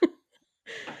first.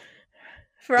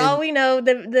 For all And we know,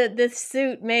 the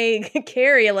suit may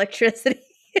carry electricity.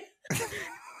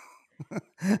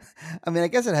 I mean, I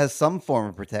guess it has some form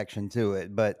of protection to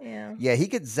it, but Yeah. yeah, he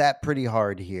gets zapped pretty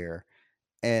hard here,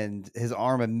 and his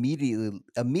arm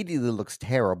immediately looks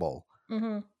terrible.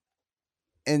 Mm-hmm.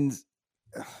 And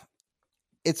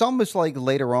it's almost like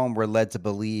later on we're led to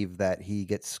believe that he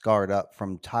gets scarred up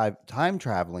from time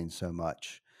traveling so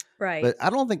much. Right. But I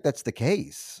don't think that's the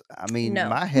case. I mean, No.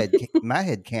 my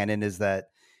head canon is that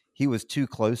he was too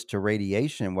close to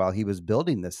radiation while he was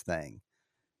building this thing,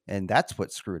 and that's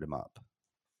what screwed him up.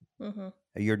 Mm-hmm.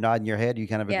 You're nodding your head. You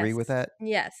kind of agree Yes. with that?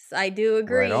 Yes, I do Right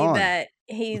agree on. that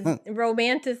he's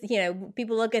romantic.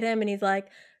 People look at him and he's like,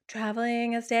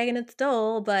 traveling has taken its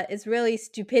toll, but it's really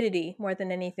stupidity more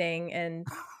than anything, and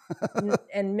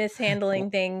mishandling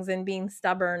things and being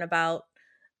stubborn about,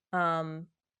 um,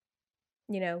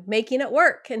 making it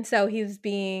work. And so he's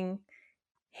being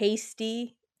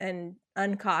hasty and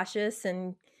uncautious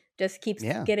and just keeps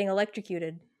Yeah. getting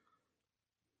electrocuted.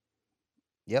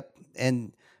 Yep.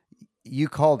 And you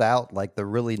called out like the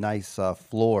really nice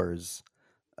floors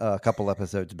a couple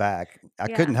episodes back. I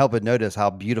couldn't Yeah. help but notice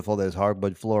how beautiful those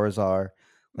hardwood floors are,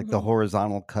 like the Hmm.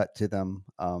 horizontal cut to them.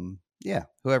 Yeah,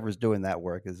 whoever's doing that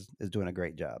work is doing a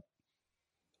great job.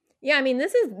 Yeah, I mean,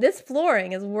 this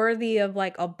flooring is worthy of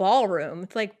like a ballroom.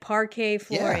 It's like parquet Yeah,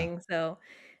 flooring, so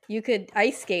you could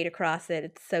ice skate across it.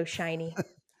 It's so shiny.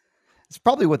 it's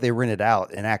probably what they rented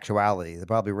out. In actuality, they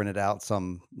probably rented out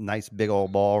some nice big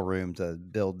old ballroom to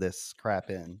build this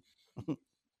crap in.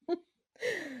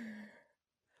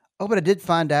 Oh, but I did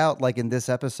find out, like in this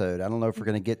episode, I don't know if we're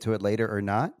going to get to it later or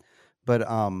not, but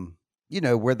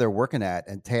where they're working at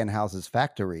Tannhaus's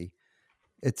factory,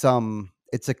 it's a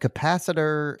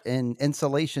capacitor and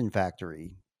insulation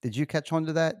factory. Did you catch on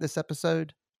to that this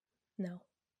episode? No.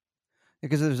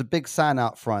 Because there's a big sign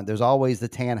out front. There's always the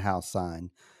Tannhaus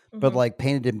sign, but Mhm. like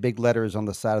painted in big letters on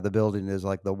the side of the building is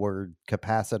like the word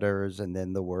capacitors and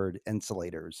then the word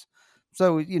insulators.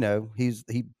 So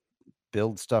he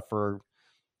builds stuff for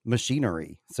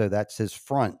machinery. So that's his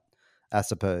front, I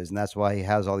suppose, and that's why he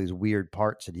has all these weird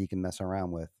parts that he can mess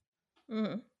around with.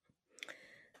 Mhm.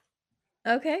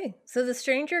 Okay, so the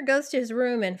stranger goes to his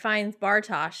room and finds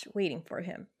Bartosz waiting for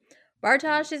him.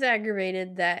 Bartosz is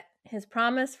aggravated that his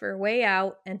promise for a way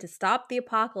out and to stop the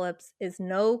apocalypse is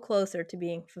no closer to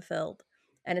being fulfilled,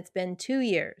 and it's been 2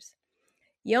 years.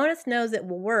 Jonas knows it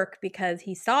will work because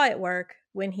he saw it work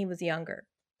when he was younger.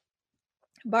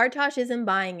 Bartosz isn't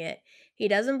buying it. He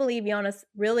doesn't believe Jonas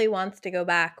really wants to go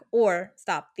back or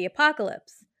stop the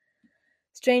apocalypse.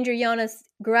 Stranger Jonas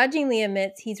grudgingly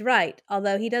admits he's right,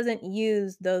 although he doesn't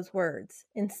use those words.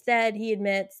 Instead, he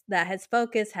admits that his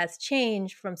focus has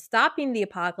changed from stopping the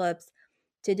apocalypse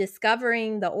to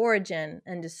discovering the origin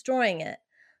and destroying it,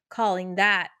 calling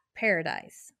that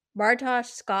paradise.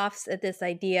 Bartosz scoffs at this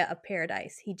idea of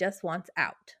paradise. He just wants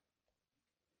out.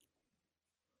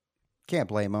 Can't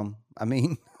blame him. I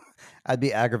mean, I'd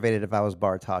be aggravated if I was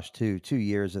Bartosz too. 2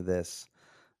 years of this.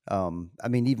 I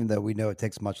mean, even though we know it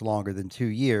takes much longer than 2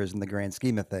 years in the grand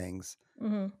scheme of things.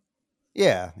 Mm-hmm.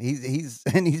 Yeah, he's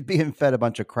and he's being fed a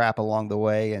bunch of crap along the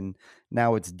way, and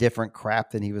now it's different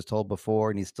crap than he was told before,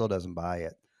 and he still doesn't buy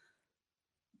it.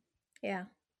 Yeah.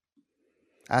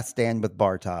 I stand with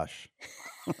Bartosz.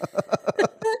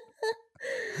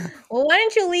 Well, why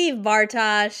don't you leave,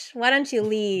 Bartosz? Why don't you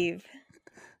leave?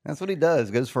 That's what he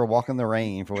does. Goes for a walk in the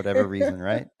rain for whatever reason,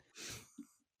 right?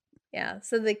 Yeah,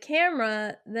 so the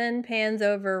camera then pans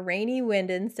over rainy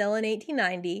Winden, still in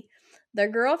 1890. The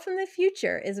girl from the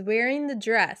future is wearing the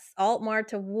dress Alt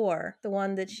Marta wore, the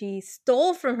one that she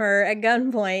stole from her at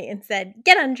gunpoint and said,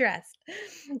 "Get undressed."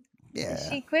 Yeah.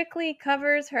 She quickly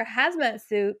covers her hazmat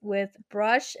suit with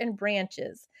brush and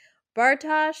branches.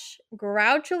 Bartosz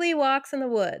grouchily walks in the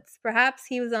woods. Perhaps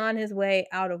he was on his way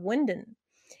out of Winden.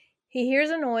 He hears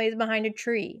a noise behind a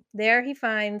tree. There he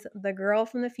finds the girl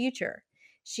from the future.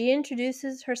 She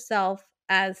introduces herself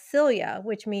as Celia,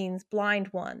 which means blind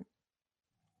one.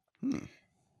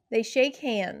 They shake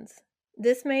hands.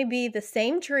 This may be the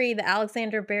same tree that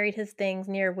Alexander buried his things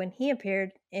near when he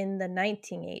appeared in the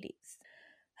 1980s.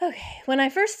 Okay, when I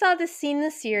first saw this scene in the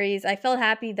series, I felt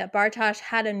happy that Bartosz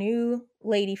had a new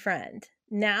lady friend.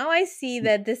 Now I see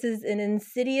that this is an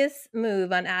insidious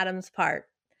move on Adam's part,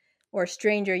 or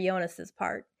stranger Jonas's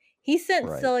part. He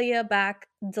sent Celia back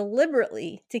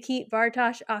deliberately to keep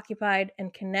Bartosz occupied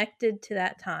and connected to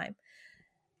that time.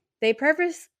 They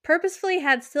purposefully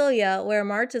had Celia wear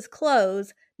Marta's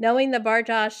clothes, knowing that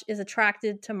Bartosz is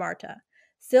attracted to Marta.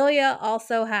 Celia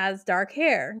also has dark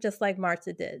hair, just like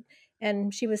Marta did,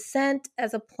 and she was sent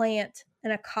as a plant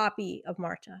and a copy of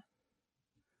Marta.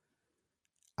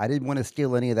 I didn't want to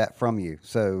steal any of that from you,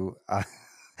 so I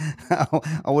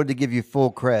wanted to give you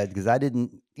full cred because I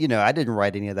didn't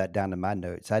write any of that down in my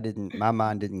notes. My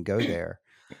mind didn't go there.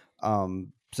 So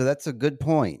that's a good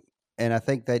point. And I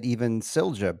think that even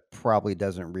Silja probably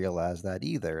doesn't realize that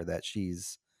either, that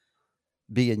she's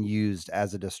being used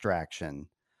as a distraction.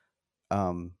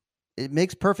 It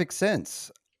makes perfect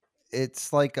sense.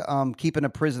 It's like keeping a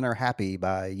prisoner happy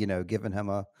by, giving him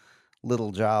a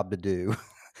little job to do.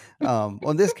 Well,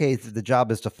 in this case, the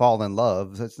job is to fall in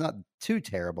love, so it's not too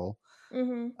terrible.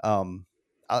 Mm-hmm.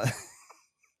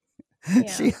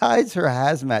 She hides her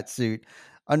hazmat suit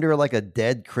under like a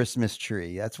dead Christmas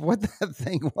tree. That's what that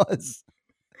thing was.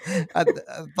 I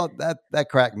thought that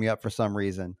cracked me up for some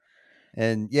reason.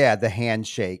 And yeah, the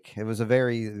handshake. It was a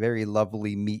very, very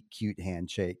lovely, meet cute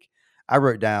handshake. I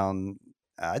wrote down,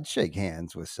 I'd shake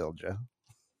hands with Silja.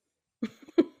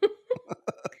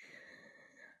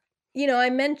 I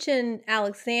mentioned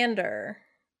Alexander,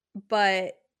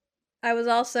 but I was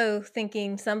also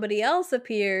thinking somebody else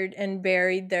appeared and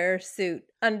buried their suit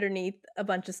underneath a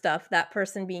bunch of stuff. That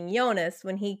person being Jonas,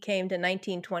 when he came to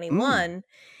 1921,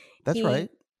 That's right.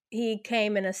 He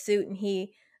came in a suit and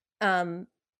he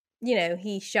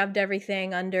shoved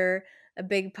everything under a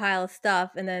big pile of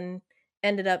stuff and then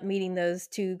ended up meeting those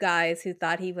two guys who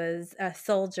thought he was a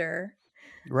soldier.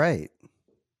 Right.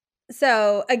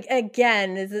 So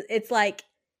again, it's like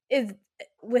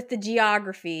with the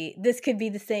geography, this could be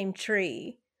the same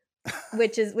tree,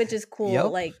 which is cool. Yep.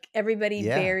 Like everybody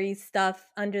buries stuff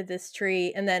under this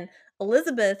tree, and then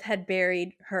Elizabeth had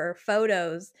buried her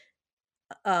photos.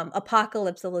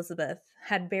 Apocalypse Elizabeth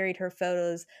had buried her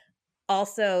photos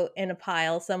also in a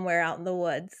pile somewhere out in the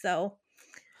woods. So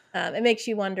it makes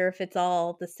you wonder if it's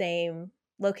all the same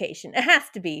location. It has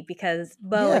to be because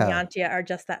Bo and Yantia are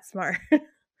just that smart.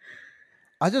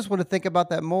 I just want to think about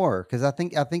that more because I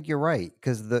think you're right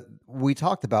because we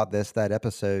talked about that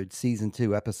episode, season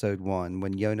 2, episode 1,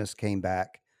 when Jonas came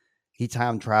back. He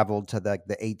time traveled to the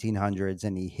 1800s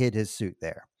and he hid his suit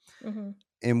there. Mm-hmm.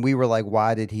 And we were like,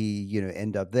 why did he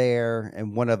end up there?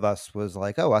 And one of us was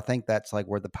like, oh, I think that's like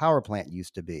where the power plant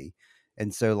used to be.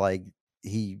 And so like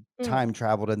he time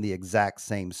traveled in the exact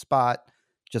same spot,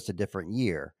 just a different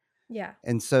year. Yeah.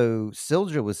 And so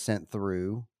Silja was sent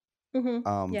through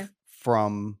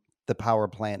from the power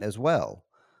plant as well.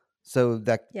 So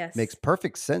that makes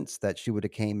perfect sense that she would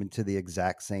have came into the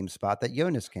exact same spot that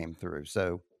Jonas came through.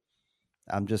 So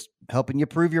I'm just helping you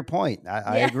prove your point.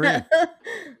 I agree.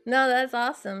 No, that's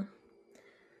awesome.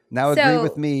 Now agree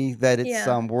with me that it's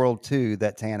World 2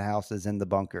 that Tannhaus is in the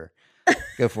bunker.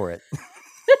 Go for it.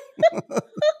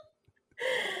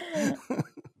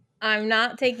 I'm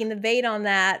not taking the bait on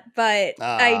that, but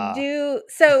I do.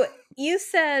 So you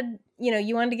said,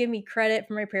 you wanted to give me credit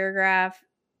for my paragraph.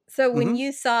 So when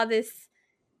you saw this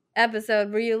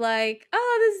episode, were you like,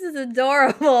 oh, this is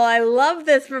adorable. I love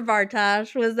this for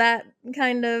Bartosz. Was that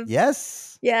kind of...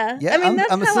 Yes. Yeah. I mean,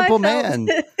 I'm a simple man.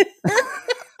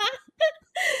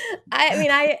 I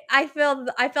mean, I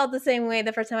felt the same way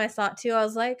the first time I saw it too. I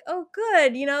was like, oh,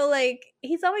 good. Like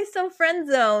he's always so friend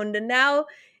zoned, and now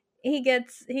he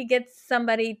gets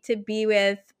somebody to be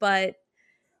with. But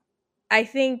I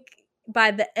think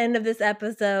by the end of this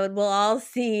episode, we'll all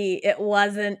see it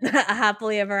wasn't a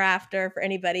happily ever after for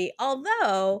anybody.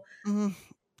 Although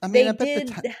I mean,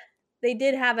 they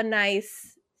did have a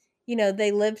nice,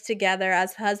 they lived together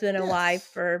as husband and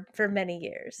wife Yes. for many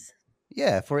years.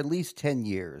 Yeah, for at least 10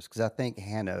 years, because I think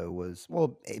Hannah was,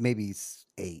 well, maybe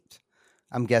 8.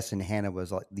 I'm guessing Hannah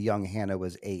was like, the young Hannah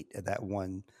was 8 at that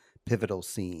one pivotal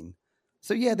scene.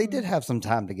 So yeah, they did Mhm. have some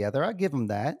time together. I give them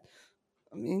that.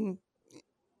 I mean,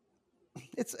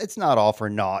 it's not all for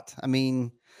naught. I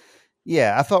mean,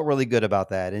 yeah, I felt really good about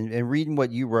that. And reading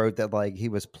what you wrote, that like he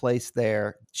was placed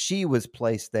there, she was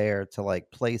placed there to like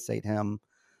placate him.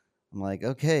 I'm like,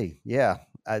 okay, yeah.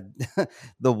 I,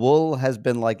 the wool has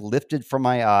been like lifted from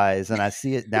my eyes, and I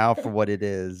see it now for what it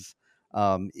is.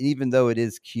 Even though it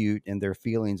is cute and their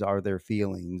feelings are their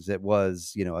feelings, it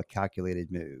was, a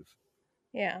calculated move.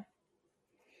 Yeah.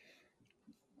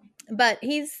 But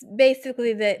he's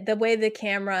basically the way the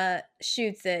camera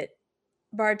shoots it.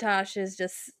 Bartosz is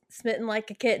just smitten like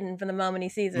a kitten from the moment he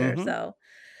sees her. Mm-hmm. So,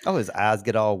 Oh, his eyes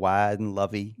get all wide and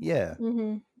lovey. Yeah.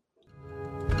 mhm.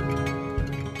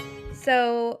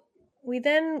 So we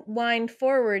then wind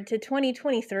forward to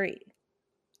 2023.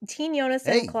 Teen Jonas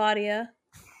and Hey, Claudia.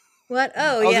 What?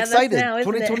 Oh, I was yeah, that's excited. now,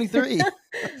 isn't it? 2023. I mean,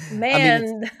 it's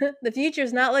Man, the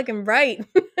future's not looking bright.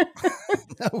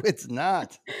 no, it's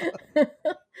not.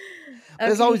 But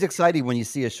it's always Okay. exciting when you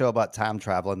see a show about time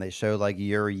travel and they show like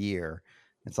year a year.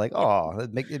 It's like, Yeah. oh,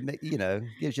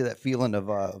 gives you that feeling of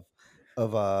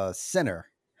a sinner.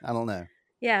 I don't know.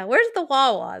 Yeah. Where's the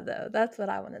Wawa, though? That's what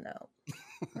I want to know.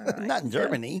 All right. Not in So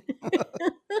Germany.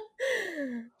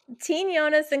 Teen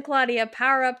Jonas and Claudia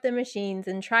power up the machines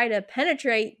and try to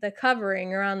penetrate the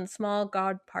covering around the small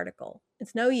God particle.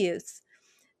 It's no use.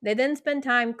 They then spend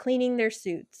time cleaning their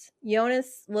suits.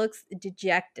 Jonas looks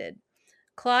dejected.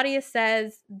 Claudia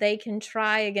says they can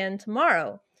try again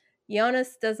tomorrow.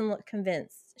 Jonas doesn't look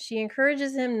convinced. She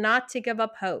encourages him not to give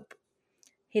up hope.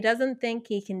 He doesn't think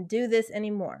he can do this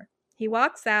anymore. He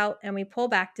walks out, and we pull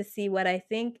back to see what I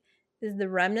think is the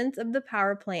remnants of the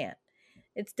power plant.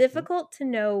 It's difficult to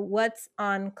know what's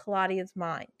on Claudia's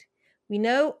mind. We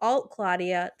know Alt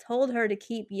Claudia told her to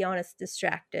keep Jonas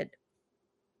distracted.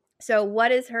 So,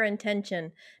 what is her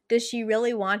intention? Does she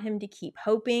really want him to keep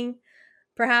hoping?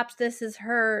 Perhaps this is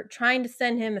her trying to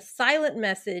send him a silent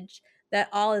message that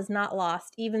all is not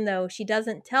lost, even though she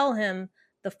doesn't tell him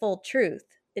the full truth.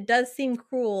 It does seem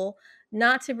cruel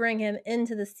not to bring him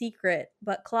into the secret,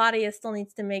 but Claudia still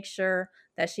needs to make sure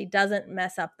that she doesn't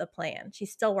mess up the plan.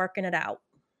 She's still working it out.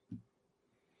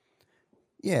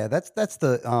 Yeah, that's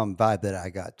the vibe that I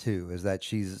got too, is that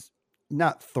she's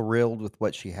not thrilled with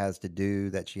what she has to do,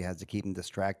 that she has to keep him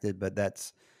distracted, but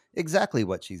that's exactly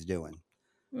what she's doing.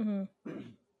 Mm-hmm.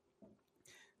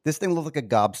 This thing looked like a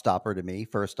gobstopper to me,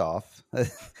 first off.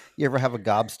 You ever have a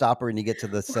gobstopper and you get to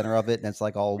the center of it and it's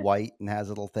like all white and has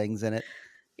little things in it?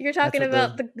 You're That's talking what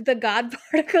about the God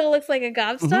particle looks like a Mhm.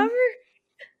 gobstopper?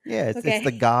 Yeah, it's the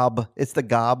Okay.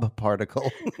 gob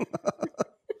particle.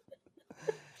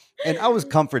 And I was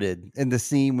comforted in the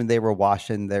scene when they were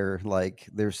washing their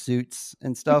suits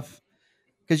and stuff.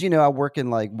 Because I work in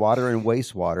like water and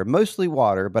wastewater, mostly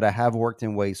water, but I have worked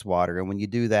in wastewater. And when you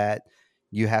do that,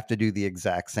 you have to do the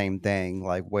exact same thing,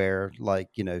 like wear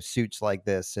suits like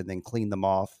this and then clean them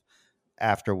off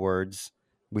afterwards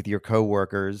with your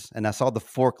coworkers. And I saw the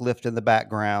forklift in the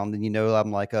background, and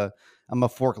I'm a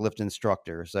forklift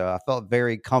instructor, so I felt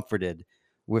very comforted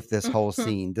with this whole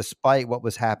scene, despite what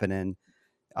was happening.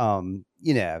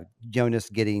 Jonas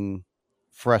getting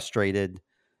frustrated,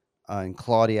 and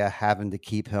Claudia having to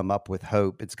keep him up with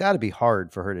hope. It's got to be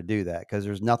hard for her to do that because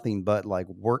there's nothing but like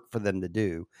work for them to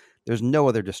do. There's no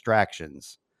other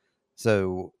distractions.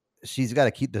 So she's got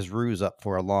to keep this ruse up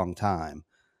for a long time.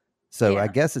 So I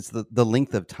Yeah. guess it's the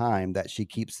length of time that she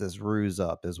keeps this ruse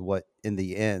up is what in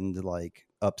the end like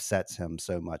upsets him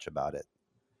so much about it.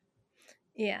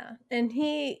 Yeah. And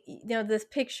this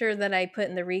picture that I put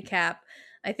in the recap,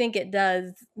 I think it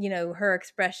does, her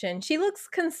expression. She looks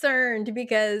concerned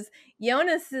because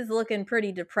Jonas is looking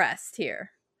pretty depressed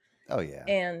here. Oh yeah.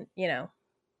 And,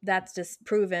 that's just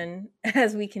proven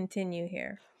as we continue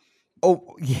here.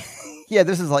 Oh yeah, yeah.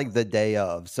 This is like the day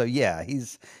of. So yeah,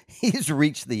 he's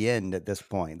reached the end at this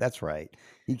point. That's right.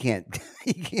 He can't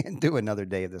he can't do another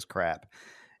day of this crap.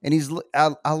 And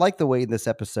I like the way in this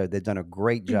episode they've done a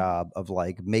great job of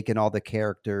like making all the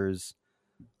characters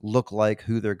look like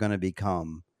who they're going to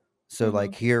become. So Mm-hmm.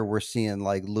 like here we're seeing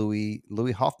like Louis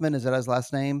Hoffman, is that his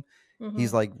last name? Mm-hmm.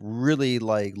 He's like really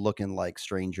like looking like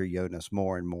Stranger Jonas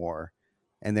more and more.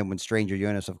 And then when Stranger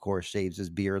Jonas, of course, shaves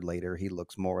his beard later, he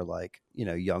looks more like,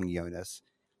 young Jonas.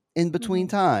 In between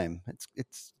Mm-hmm. time.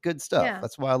 It's good stuff. Yeah.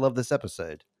 That's why I love this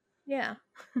episode. Yeah.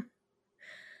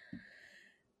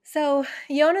 So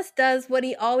Jonas does what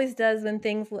he always does when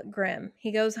things look grim.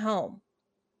 He goes home,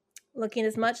 looking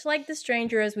as much like the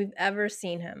stranger as we've ever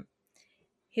seen him.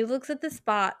 He looks at the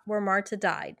spot where Marta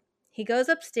died. He goes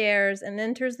upstairs and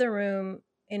enters the room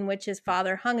in which his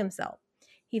father hung himself.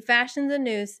 He fashions a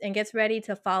noose and gets ready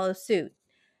to follow suit.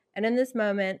 And in this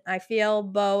moment, I feel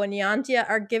Bo and Yantia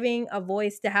are giving a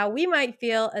voice to how we might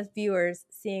feel as viewers,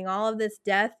 seeing all of this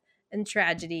death and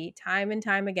tragedy time and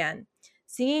time again.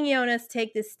 Seeing Jonas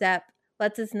take this step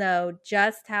lets us know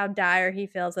just how dire he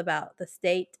feels about the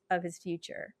state of his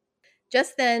future.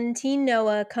 Just then, teen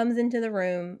Noah comes into the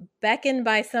room, beckoned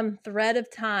by some thread of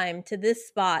time to this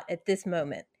spot at this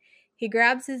moment. He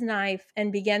grabs his knife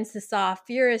and begins to saw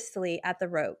furiously at the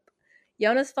rope.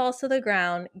 Jonas falls to the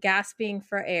ground, gasping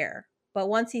for air. But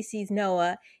once he sees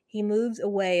Noah, he moves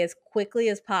away as quickly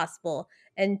as possible,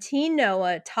 and teen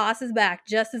Noah tosses back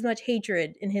just as much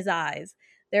hatred in his eyes.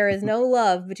 There is no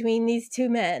love between these two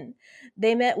men.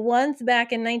 They met once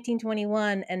back in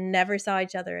 1921 and never saw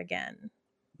each other again.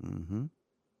 Mm-hmm.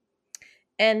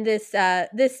 And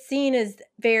this scene is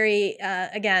very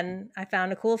again, I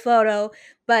found a cool photo,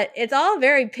 but it's all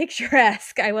very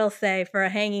picturesque, I will say, for a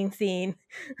hanging scene.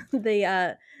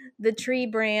 The tree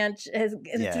branch has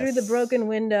through the broken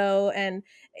window, and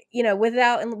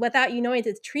without you knowing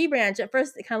it's a tree branch, at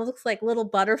first it kind of looks like little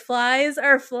butterflies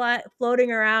are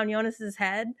floating around Jonas's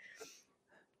head.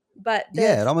 But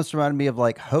it almost reminded me of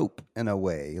like Hope in a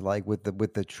way, like with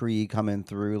the tree coming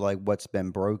through, like what's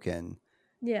been broken.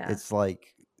 Yeah, It's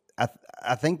like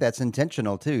I think that's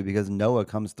intentional too, because Noah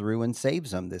comes through and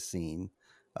saves him this scene.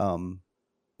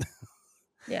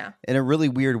 Yeah. In a really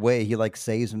weird way, he like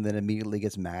saves him, then immediately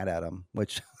gets mad at him,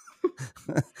 which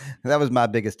that was my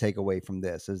biggest takeaway from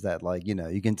this, is that like,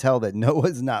 you can tell that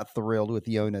Noah's not thrilled with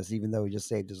Jonas, even though he just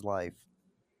saved his life.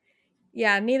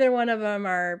 Yeah, neither one of them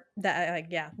are that like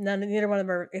neither one of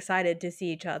them are excited to see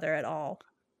each other at all.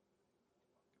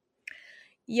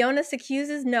 Jonas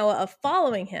accuses Noah of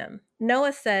following him.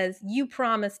 Noah says, "You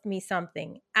promised me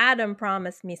something. Adam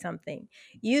promised me something.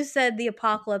 You said the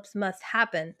apocalypse must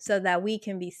happen so that we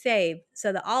can be saved,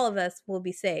 so that all of us will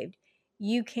be saved.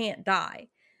 You can't die."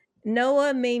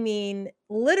 Noah may mean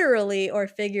literally or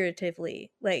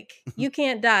figuratively. Like, you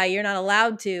can't die, you're not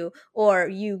allowed to, or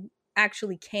you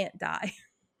actually can't die.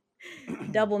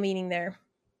 Double meaning there.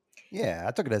 Yeah,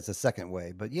 I took it as a second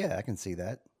way, but yeah, I can see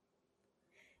that.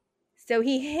 So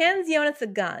he hands Jonas a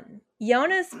gun.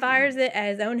 Jonas fires it at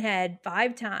his own head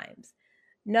 5 times.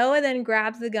 Noah then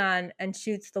grabs the gun and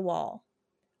shoots the wall.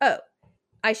 Oh,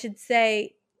 I should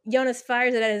say Jonas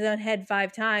fires it at his own head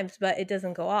 5 times, but it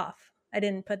doesn't go off. I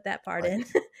didn't put that part in.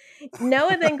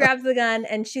 Noah then grabs the gun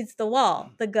and shoots the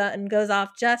wall. The gun goes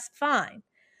off just fine.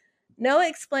 Noah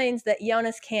explains that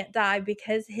Jonas can't die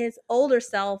because his older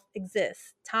self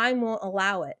exists. Time won't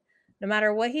allow it. No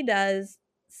matter what he does,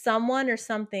 someone or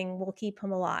something will keep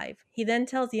him alive. He then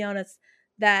tells Jonas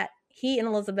that he and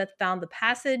Elizabeth found the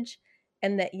passage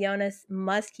and that Jonas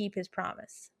must keep his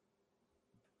promise.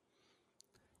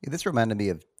 Yeah, this reminded me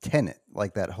of Tenet,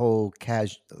 like that whole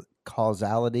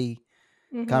causality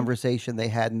conversation they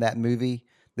had in that movie.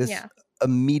 This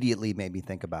immediately made me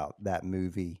think about that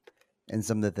movie and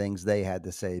some of the things they had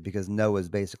to say, because Noah's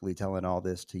basically telling all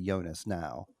this to Jonas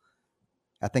now.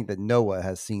 I think that Noah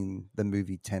has seen the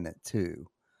movie Tenet too.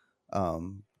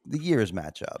 The years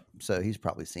match up, so he's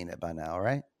probably seen it by now,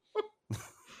 right?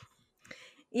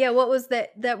 Yeah, what was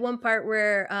that one part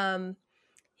where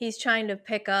he's trying to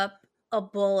pick up a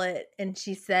bullet and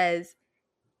she says,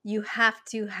 "You have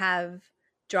to have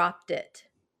dropped it."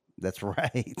 That's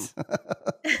right.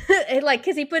 Like,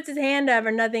 because he puts his hand up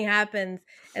and nothing happens,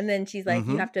 and then she's like,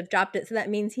 "You have to have dropped it." So that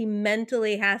means he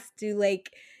mentally has to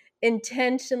like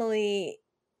intentionally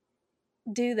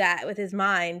do that with his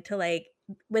mind to like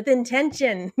with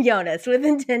intention, Jonas, with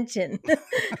intention.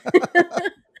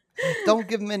 Don't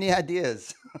give him any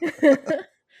ideas.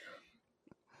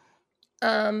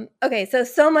 Okay,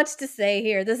 so much to say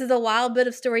here. This is a wild bit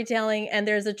of storytelling, and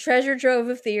there's a treasure trove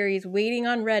of theories waiting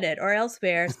on Reddit or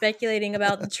elsewhere speculating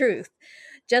about the truth.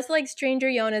 Just like Stranger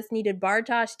Jonas needed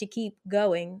Bartosz to keep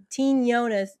going, Teen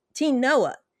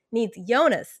Noah needs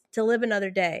Jonas to live another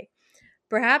day.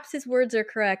 Perhaps his words are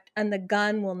correct, and the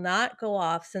gun will not go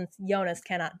off since Jonas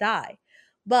cannot die.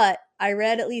 But I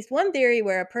read at least one theory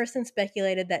where a person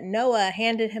speculated that Noah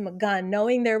handed him a gun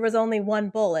knowing there was only one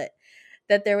bullet,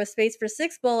 that there was space for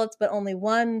 6 bullets, but only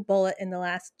 1 bullet in the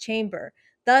last chamber.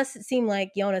 Thus, it seemed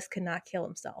like Jonas could not kill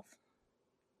himself.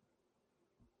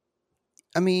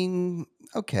 I mean,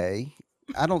 okay.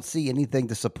 I don't see anything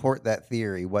to support that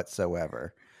theory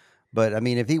whatsoever. But I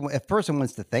mean, if a person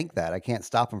wants to think that, I can't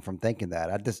stop him from thinking that.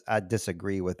 I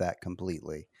disagree with that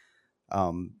completely.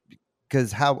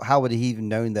 Because how would he even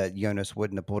known that Jonas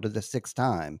wouldn't have pulled it a sixth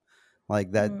time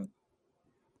like that? Mm.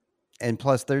 And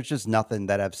plus, there's just nothing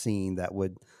that I've seen that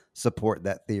would support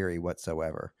that theory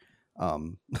whatsoever.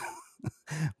 Um,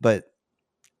 but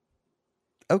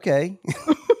okay.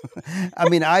 I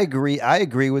mean, I agree. I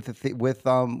agree with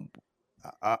I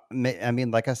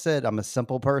mean, like I said, I'm a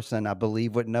simple person. I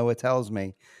believe what Noah tells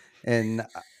me, and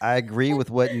I agree with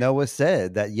what Noah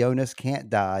said that Jonas can't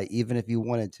die even if he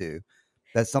wanted to.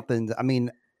 That's something. I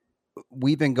mean,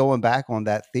 we've been going back on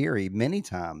that theory many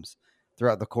times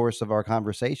throughout the course of our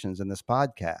conversations in this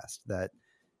podcast. That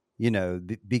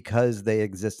because they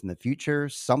exist in the future,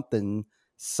 something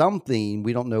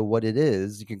we don't know what it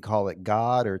is. You can call it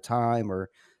God or time or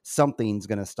something's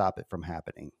going to stop it from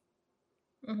happening.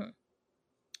 Mm-hmm.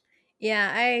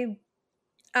 Yeah,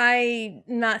 I'm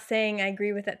not saying I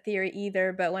agree with that theory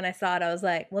either, but when I saw it, I was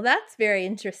like, well, that's very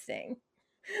interesting.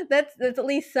 That's at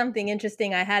least something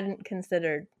interesting I hadn't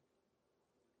considered.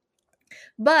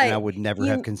 And I But would never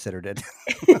have you considered it.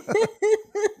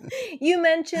 you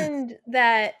mentioned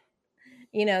that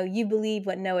you believe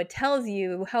what Noah tells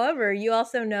you. However, you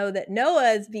also know that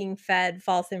Noah is being fed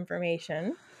false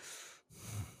information.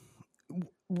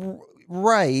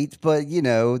 Right, but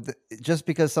just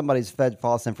because somebody's fed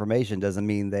false information doesn't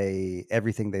mean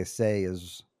everything they say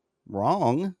is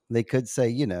wrong. They could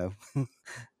say,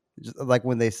 just like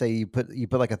when they say you put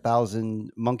like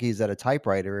 1,000 monkeys at a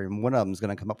typewriter and one of them's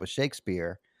going to come up with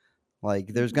Shakespeare. Like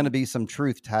there's going to be some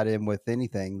truth tied in with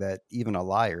anything that even a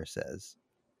liar says.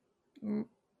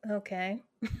 Okay.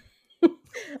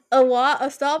 A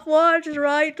stopwatch is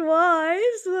right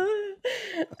twice.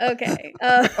 Okay.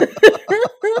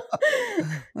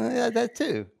 Yeah, that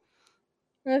too.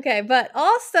 Okay, but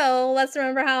also let's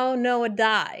remember how Noah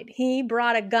died. He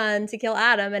brought a gun to kill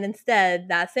Adam, and instead,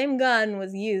 that same gun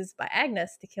was used by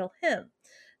Agnes to kill him.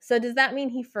 So, does that mean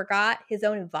he forgot his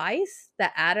own advice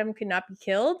that Adam could not be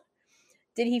killed?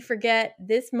 Did he forget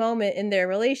this moment in their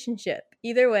relationship?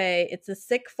 Either way, it's a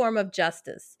sick form of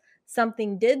justice.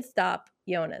 Something did stop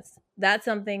Jonas. That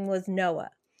something was Noah.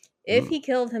 If he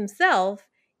killed himself,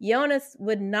 Jonas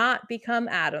would not become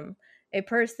Adam, a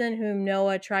person whom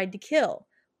Noah tried to kill.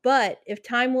 But if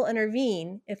time will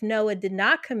intervene, if Noah did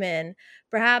not come in,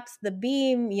 perhaps the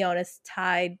beam Jonas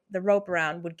tied the rope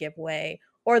around would give way,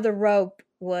 or the rope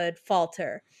would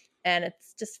falter. And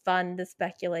it's just fun to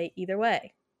speculate either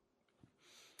way.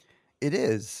 It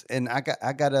is, and I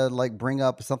gotta like bring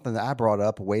up something that I brought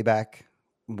up way back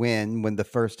when the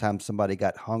first time somebody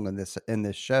got hung on this in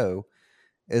this show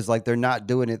is like they're not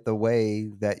doing it the way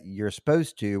that you're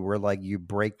supposed to, where like you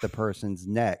break the person's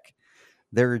neck.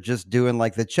 They're just doing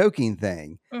like the choking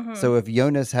thing. Mm-hmm. So if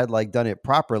Jonas had like done it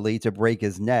properly to break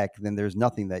his neck, then there's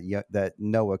nothing that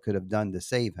Noah could have done to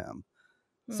save him.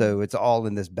 Mm. So it's all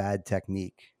in this bad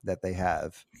technique that they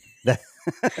have that,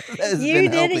 that has been You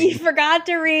did it. You helping. forgot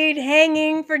to read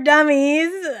Hanging for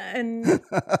Dummies. And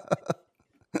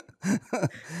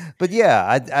But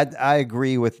yeah, I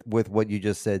agree with what you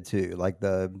just said too. Like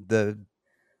the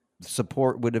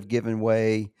support would have given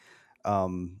way.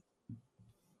 Um,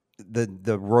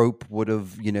 the rope would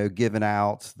have given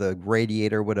out. The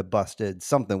radiator would have busted.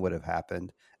 Something would have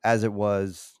happened. As it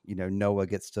was, Noah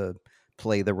gets to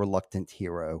play the reluctant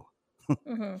hero.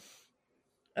 mm-hmm.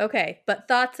 Okay, but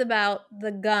thoughts about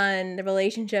the gun, the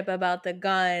relationship about the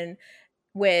gun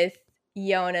with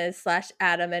Jonas /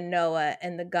 Adam and Noah,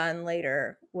 and the gun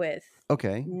later with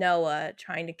Okay. Noah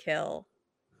trying to kill.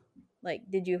 Like,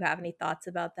 did you have any thoughts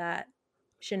about that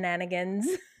shenanigans?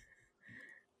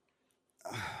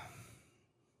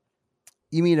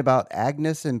 You mean about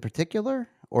Agnes in particular,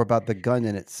 or about the gun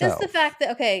in Just the itself? fact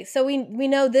that, okay, so we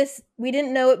know this, we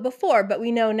didn't know it before, but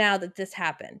we know now that this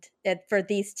happened for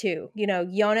these two.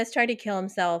 Jonas tried to kill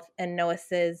himself, and Noah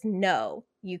says, no,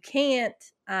 you can't.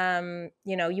 You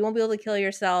won't be able to kill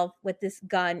yourself with this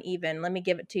gun, even. Let me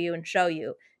give it to you and show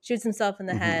you. Shoots himself in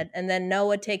the Mm-hmm. head, and then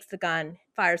Noah takes the gun,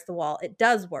 fires the wall. It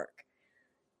does work.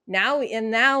 Now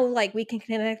like we can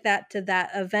connect that to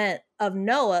that event of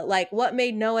Noah. Like, what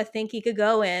made Noah think he could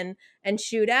go in and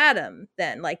shoot Adam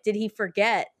then? Like, did he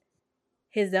forget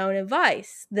his own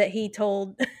advice that he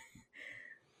told?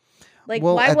 Like,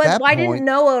 Well, at that why didn't point,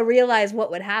 Noah realize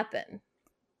what would happen?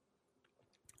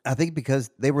 I think because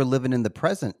they were living in the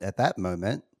present at that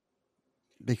moment,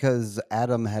 because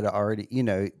Adam had already,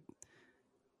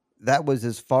 that was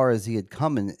as far as he had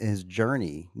come in his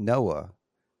journey, Noah,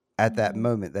 at that Mm-hmm.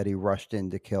 moment that he rushed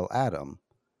in to kill Adam.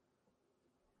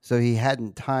 So he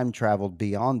hadn't time traveled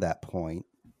beyond that point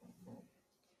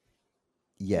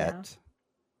Yeah. yet.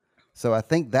 So I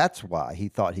think that's why he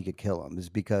thought he could kill him, is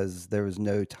because there was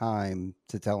no time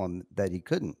to tell him that he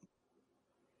couldn't.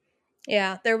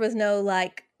 Yeah, there was no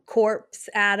like corpse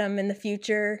Adam in the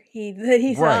future that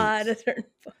he saw Right. at a certain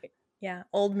point. Yeah,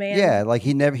 old man. Yeah, like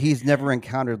he's never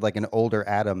encountered like an older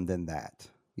Adam than that,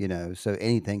 so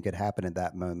anything could happen at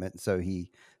that moment. So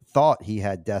he thought he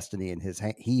had destiny in his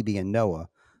hand. He being Noah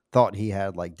thought he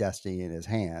had like destiny in his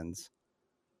hands.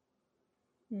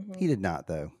 Mm-hmm. He did not,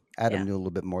 though. Adam Yeah. knew a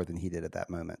little bit more than he did at that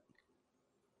moment.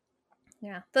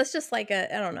 Yeah, that's just like I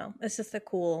don't know. It's just a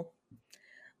cool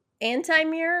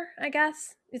anti-mirror, I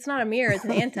guess. It's not a mirror, it's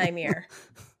an anti-mirror.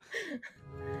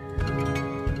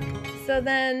 So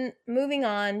then, moving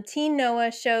on, Teen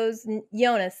Noah shows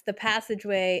Jonas the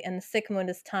passageway and the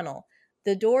Sigmundus tunnel.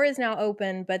 The door is now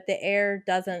open, but the air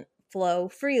doesn't flow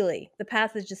freely. The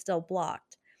passage is still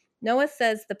blocked. Noah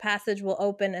says the passage will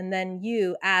open and then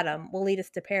you, Adam, will lead us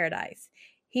to paradise.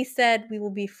 He said we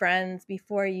will be friends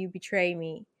before you betray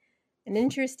me. An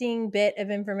interesting bit of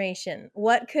information.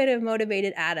 What could have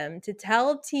motivated Adam to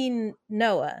tell teen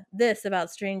Noah this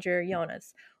about stranger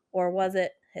Jonas? Or was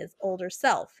it his older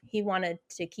self? He wanted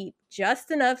to keep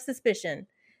just enough suspicion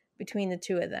between the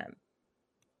two of them.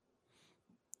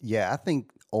 Yeah, I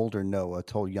think older Noah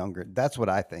told younger. That's what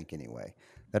I think anyway.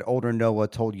 That older Noah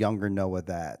told younger Noah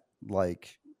that,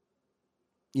 like,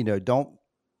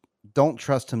 don't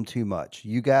trust him too much.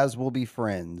 You guys will be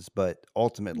friends, but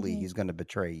ultimately he's going to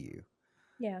betray you.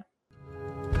 Yeah.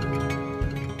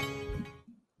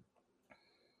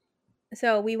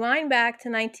 So we wind back to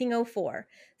 1904.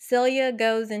 Celia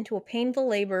goes into a painful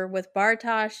labor with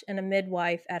Bartosz and a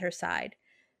midwife at her side.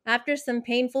 After some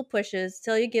painful pushes,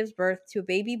 Celia gives birth to a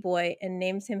baby boy and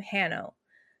names him Hanno.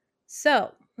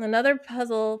 So, another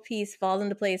puzzle piece falls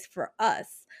into place for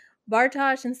us.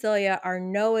 Bartosz and Celia are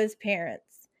Noah's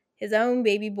parents. His own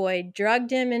baby boy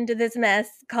drugged him into this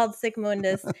mess called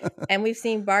Sigmundus, and we've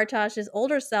seen Bartosz's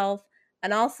older self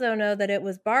and also know that it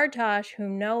was Bartosz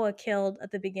whom Noah killed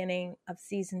at the beginning of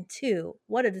season 2.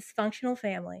 What a dysfunctional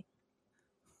family.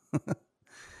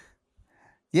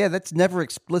 Yeah, that's never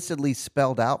explicitly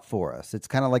spelled out for us. It's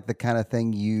kind of like the kind of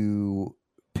thing you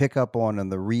pick up on in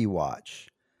the rewatch,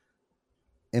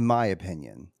 in my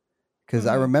opinion. Because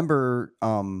I remember,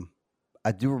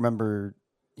 I do remember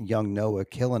young Noah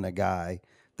killing a guy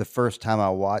the first time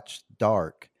I watched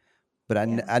Dark, but I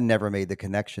never made the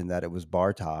connection that it was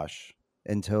Bartosz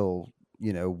until,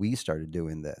 we started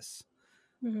doing this.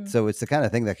 So it's the kind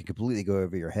of thing that could completely go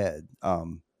over your head.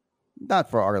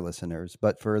 Not for our listeners,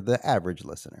 but for the average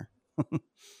listener.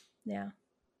 Yeah.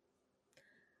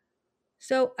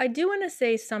 So I do want to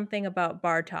say something about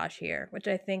Bartosz here, which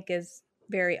I think is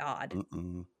very odd.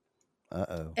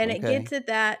 Uh-oh. And Okay.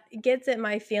 it gets at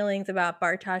my feelings about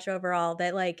Bartosz overall,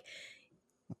 that like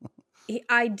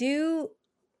I do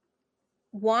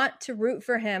want to root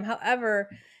for him. However,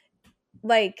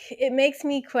 like it makes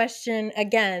me question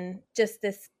again just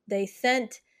this. They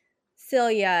sent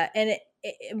Celia, and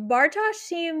Bartosz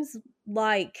seems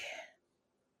like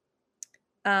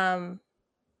a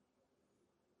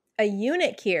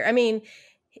eunuch here. I mean,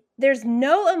 there's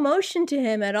no emotion to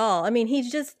him at all. I mean,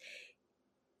 he's just,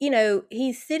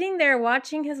 he's sitting there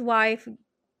watching his wife,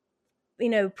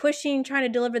 pushing, trying to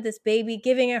deliver this baby,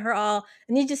 giving it her all,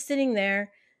 and he's just sitting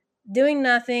there doing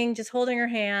nothing, just holding her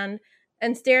hand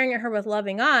and staring at her with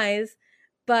loving eyes.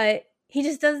 But he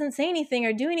just doesn't say anything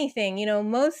or do anything.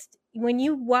 Most when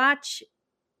you watch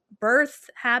births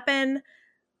happen,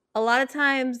 a lot of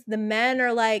times the men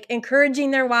are like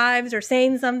encouraging their wives or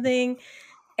saying something,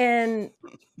 and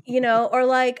or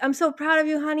like, I'm so proud of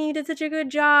you, honey, you did such a good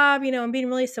job, and being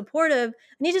really supportive.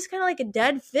 And he's just kind of like a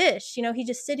dead fish, he's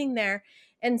just sitting there.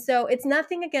 And so it's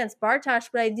nothing against Bartosz,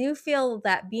 but I do feel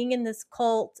that being in this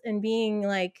cult and being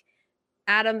like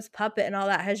Adam's puppet and all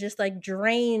that has just like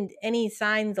drained any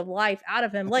signs of life out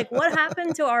of him. Like, what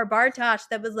happened to our Bartosz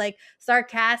that was like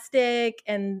sarcastic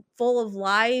and full of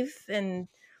life and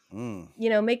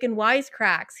making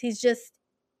wisecracks?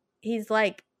 He's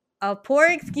like a poor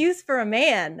excuse for a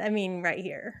man. I mean, right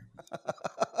here.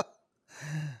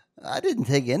 I didn't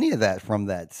take any of that from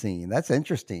that scene. That's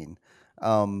interesting.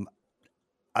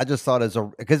 I just thought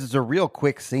because it's a real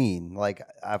quick scene. Like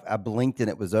I blinked and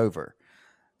it was over.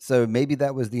 So maybe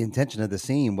that was the intention of the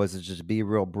scene, was to just be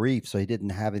real brief, so he didn't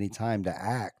have any time to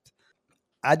act.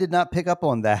 I did not pick up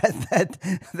on that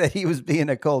that he was being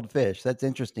a cold fish. That's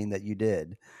interesting that you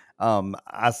did.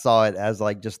 I saw it as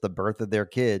like just the birth of their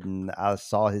kid, and I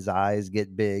saw his eyes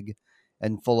get big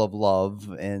and full of love,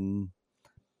 and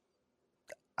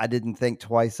I didn't think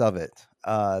twice of it.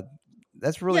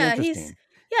 That's really Yeah, interesting.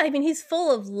 I mean, he's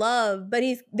full of love, but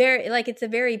he's very like, it's a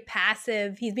very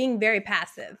passive. He's being very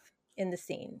passive in the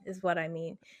scene, is what I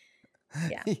mean.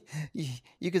 Yeah.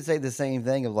 You could say the same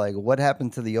thing of like, what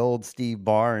happened to the old Steve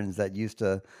Barnes that used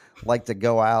to like to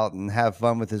go out and have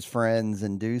fun with his friends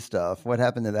and do stuff? What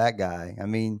happened to that guy? I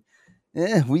mean,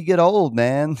 we get old,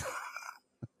 man.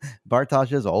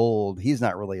 Bartosz is old. He's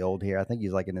not really old here. I think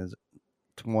he's like in his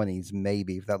 20s,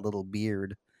 maybe, with that little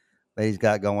beard that he's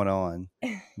got going on.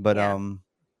 But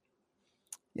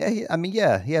Yeah.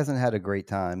 yeah, he hasn't had a great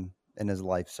time in his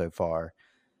life so far.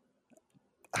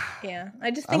 Yeah.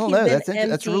 I just I think don't he's know. been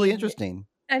That's really emptied. interesting.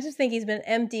 I just think he's been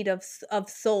emptied of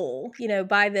soul,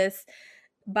 by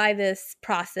this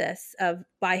process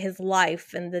by his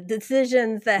life and the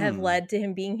decisions that have Hmm. led to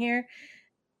him being here,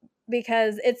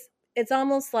 because it's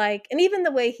almost like, and even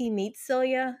the way he meets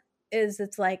Celia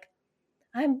it's like,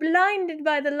 I'm blinded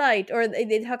by the light. Or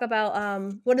they talk about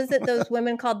what is it, those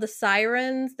women called the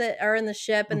sirens that are in the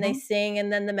ship and they Mm-hmm. sing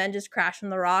and then the men just crash from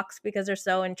the rocks because they're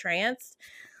so entranced.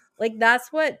 Like,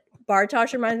 that's what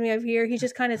Bartosz reminds me of here. He's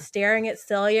just kind of staring at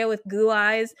Celia with goo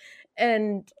eyes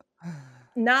and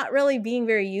not really being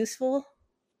very useful,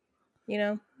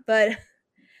 but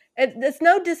it's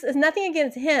nothing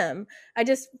against him. I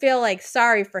just feel like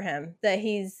sorry for him that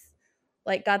he's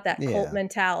like got that cult Yeah.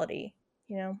 mentality.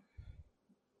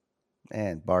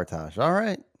 And Bartosz. All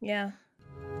right. Yeah.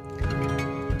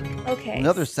 Okay.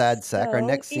 Another sad sack. Our So,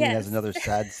 next scene has yes. another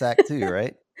sad sack too,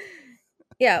 right?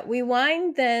 Yeah, we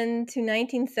wind then to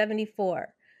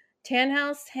 1974.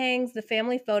 Tannhaus hangs the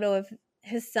family photo of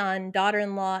his son,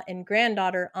 daughter-in-law, and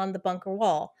granddaughter on the bunker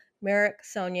wall, Merrick,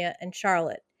 Sonia, and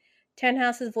Charlotte.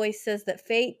 Tannhaus's voice says that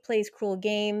fate plays cruel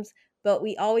games, but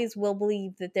we always will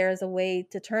believe that there is a way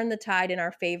to turn the tide in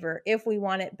our favor if we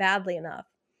want it badly enough.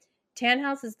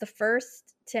 Tannhaus is the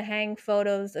first to hang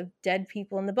photos of dead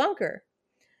people in the bunker.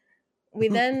 We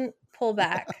then pull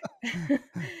back.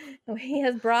 He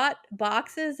has brought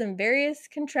boxes and various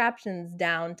contraptions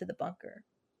down to the bunker.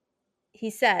 He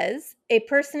says, a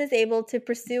person is able to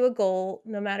pursue a goal,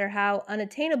 no matter how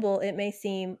unattainable it may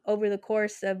seem, over the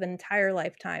course of an entire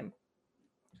lifetime.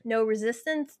 No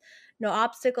resistance, no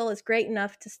obstacle is great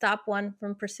enough to stop one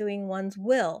from pursuing one's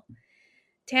will.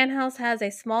 Tannhaus has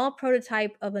a small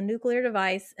prototype of a nuclear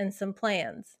device and some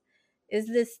plans. Is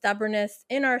this stubbornness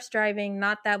in our striving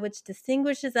not that which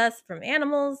distinguishes us from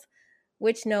animals,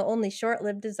 which know only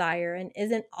short-lived desire, and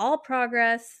isn't all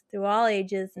progress through all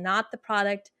ages not the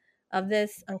product of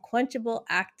this unquenchable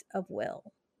act of will?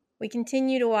 We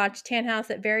continue to watch Tannhaus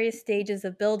at various stages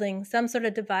of building some sort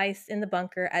of device in the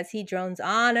bunker as he drones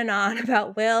on and on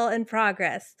about will and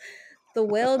progress. The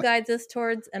will guides us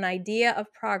towards an idea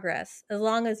of progress. As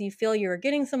long as you feel you are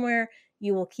getting somewhere,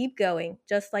 you will keep going,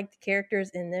 just like the characters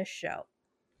in this show.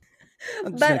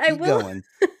 I'm just But gonna keep going.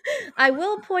 I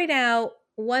will point out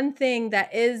one thing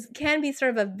that can be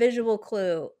sort of a visual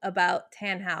clue about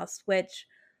Tannhaus,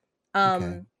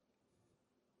 Okay.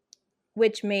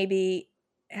 which maybe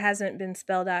hasn't been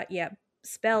spelled out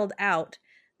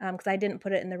because I didn't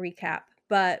put it in the recap.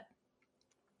 But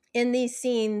in these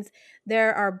scenes,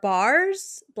 there are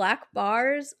black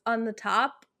bars on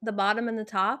the bottom and the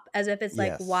top, as if it's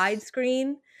like Yes.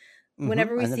 widescreen.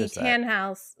 Whenever I we see noticed that.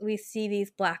 Tannhaus, we see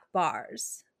these black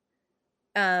bars.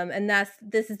 And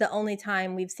this is the only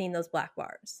time we've seen those black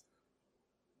bars.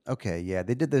 Okay, yeah,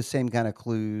 they did those same kind of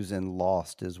clues in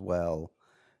Lost as well,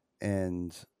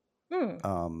 and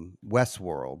Hmm.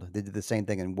 Westworld. They did the same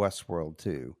thing in Westworld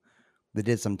too. They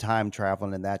did some time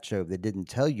traveling in that show. They didn't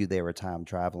tell you they were time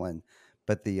traveling,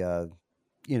 but the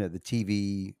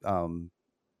TV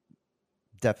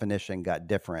definition got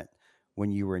different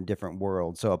when you were in different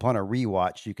worlds. So upon a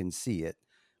rewatch, you can see it,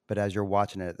 but as you're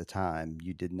watching it at the time,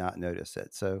 you did not notice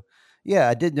it. So yeah,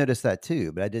 I did notice that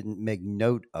too, but I didn't make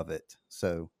note of it.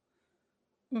 So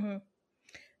Mm-hmm.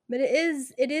 But it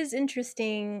is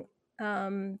interesting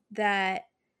that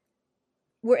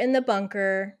we're in the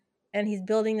bunker and he's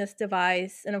building this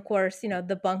device, and of course,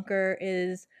 the bunker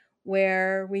is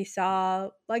where we saw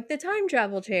like the time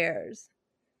travel chairs.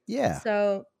 yeah,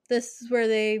 So this is where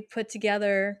they put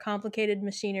together complicated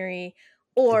machinery,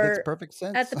 it makes or perfect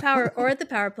at sense. the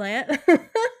power plant,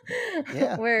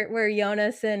 Yeah. where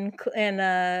Jonas and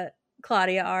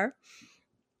Claudia are.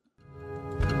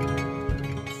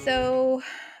 So,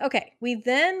 okay, we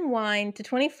then wind to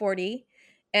 2040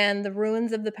 and the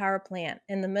ruins of the power plant.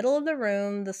 In the middle of the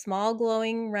room, the small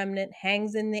glowing remnant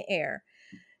hangs in the air.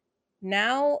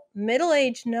 Now,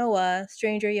 middle-aged Noah,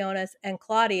 Stranger Jonas, and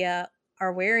Claudia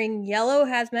are wearing yellow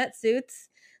hazmat suits.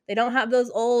 They don't have those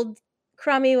old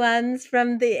crummy ones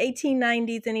from the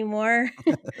 1890s anymore.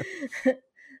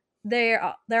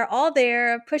 They're all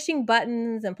there pushing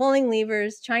buttons and pulling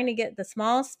levers, trying to get the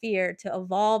small sphere to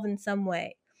evolve in some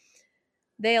way.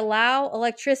 They allow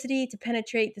electricity to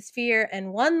penetrate the sphere,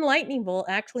 and one lightning bolt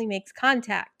actually makes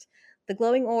contact. The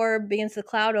glowing orb begins to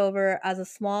cloud over as a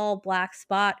small black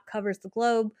spot covers the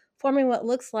globe, forming what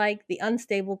looks like the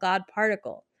unstable God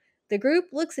particle. The group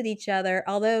looks at each other,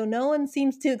 although no one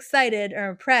seems too excited or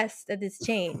impressed at this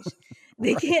change.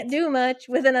 They can't do much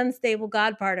with an unstable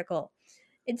God particle.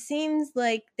 It seems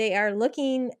like they are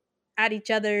looking at each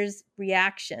other's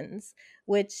reactions,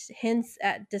 which hints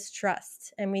at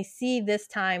distrust. And we see this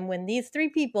time when these three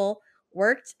people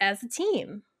worked as a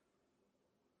team.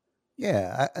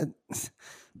 Yeah,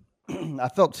 I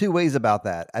felt two ways about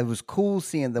that. It was cool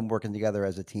seeing them working together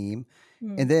as a team.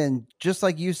 And then, just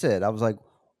like you said, I was like,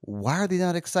 why are they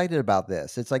not excited about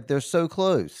this? It's like they're so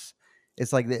close.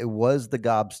 It's like it was the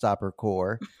Gobstopper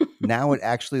core. Now it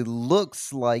actually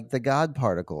looks like the God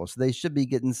particle. So they should be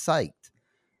getting psyched,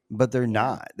 but they're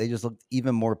not. They just looked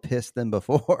even more pissed than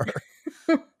before.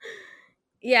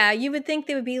 Yeah, you would think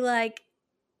they would be like,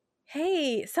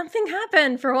 hey, something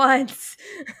happened for once.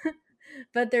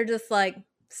 But they're just like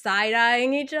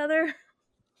side-eyeing each other.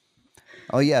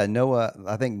 Oh yeah, Noah.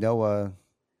 I think Noah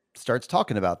starts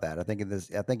talking about that. I think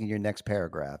in your next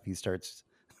paragraph, he starts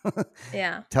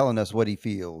telling us what he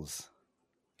feels.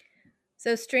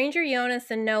 So Stranger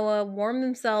Jonas and Noah warm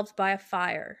themselves by a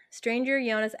fire. Stranger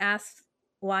Jonas asks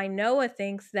why Noah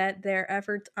thinks that their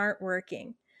efforts aren't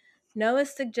working. Noah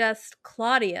suggests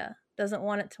Claudia doesn't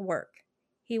want it to work.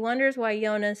 He wonders why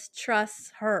Jonas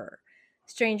trusts her.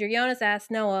 Stranger Jonas asks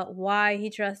Noah why he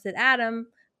trusted Adam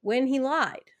when he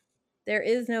lied. There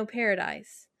is no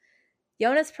paradise.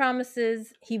 Jonas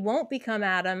promises he won't become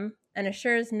Adam and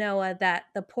assures Noah that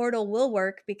the portal will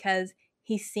work because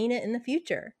he's seen it in the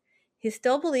future. He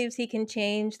still believes he can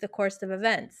change the course of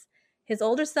events. His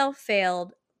older self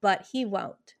failed, but he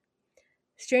won't.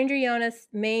 Stranger Jonas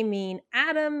may mean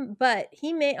Adam, but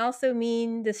he may also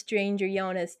mean the Stranger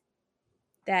Jonas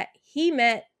that he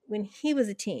met when he was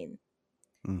a teen.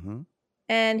 Mm-hmm.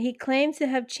 And he claims to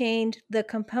have changed the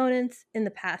components in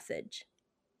the passage.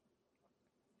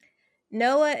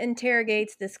 Noah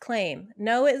interrogates this claim.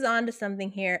 Noah is onto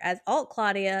something here, as Alt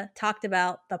Claudia talked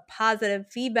about the positive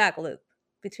feedback loop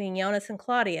between Jonas and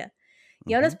Claudia.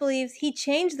 Jonas believes he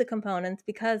changed the components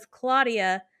because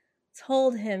Claudia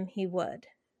told him he would.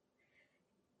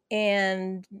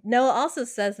 And Noah also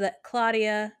says that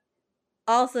Claudia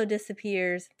also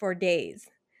disappears for days.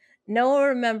 Noah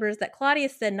remembers that Claudia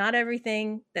said not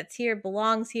everything that's here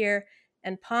belongs here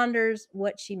and ponders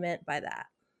what she meant by that.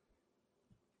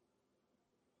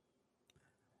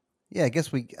 Yeah, I guess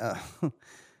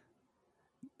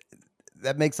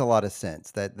that makes a lot of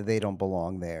sense that they don't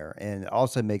belong there. And it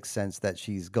also makes sense that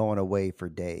she's going away for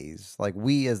days. Like,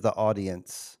 we as the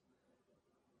audience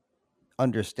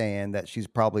understand that she's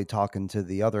probably talking to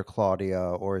the other Claudia,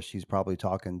 or she's probably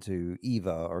talking to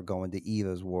Eva, or going to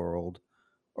Eva's world,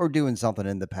 or doing something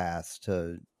in the past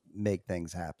to make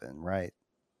things happen, right?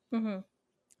 Mm-hmm.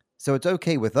 So it's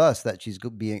okay with us that she's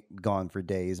being gone for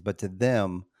days, but to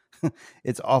them,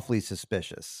 it's awfully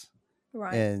suspicious.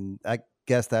 Right. And I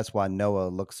guess that's why Noah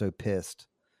looks so pissed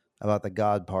about the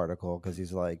God particle, because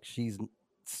he's like, she's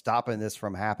stopping this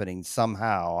from happening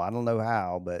somehow. I don't know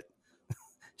how, but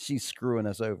she's screwing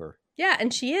us over. Yeah,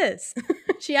 and she is.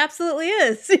 She absolutely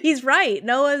is. He's right.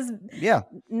 Noah's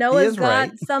got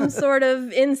right. some sort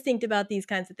of instinct about these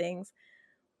kinds of things.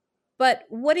 But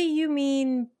what do you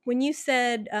mean when you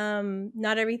said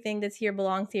not everything that's here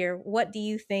belongs here? What do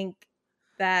you think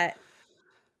that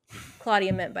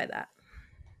Claudia meant by that?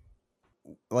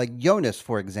 Like Jonas,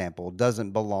 for example,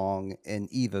 doesn't belong in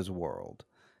Eva's world.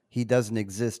 He doesn't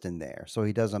exist in there, so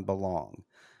he doesn't belong.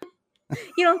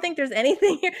 You don't think there's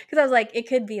anything here? Because I was like, it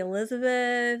could be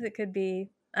Elizabeth. It could be,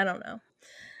 I don't know.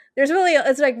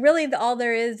 It's like really all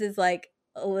there is like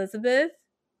Elizabeth,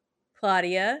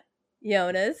 Claudia,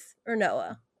 Jonas, or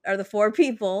Noah are the four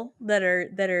people that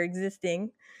are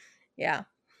existing. Yeah.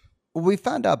 We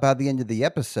found out by the end of the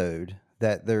episode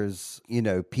that there's,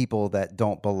 people that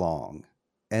don't belong.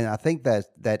 And I think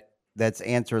that's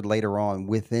answered later on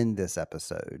within this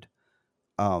episode.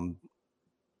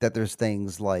 That there's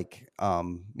things like,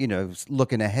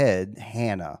 looking ahead,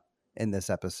 Hannah in this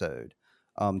episode,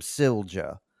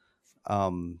 Silja.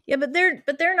 Yeah, but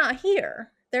they're not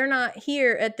here. They're not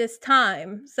here at this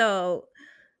time. So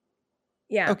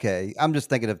yeah. Okay, I'm just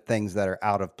thinking of things that are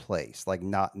out of place, like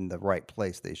not in the right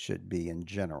place they should be in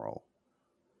general.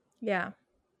 Yeah.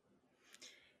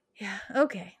 Yeah.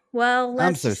 Okay. Well,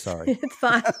 I'm so sorry. It's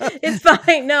fine. It's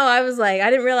fine. No, I was like, I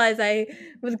didn't realize I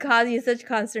would cause you such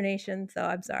consternation, so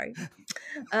I'm sorry.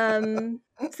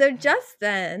 So just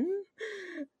then,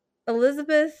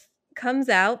 Elizabeth comes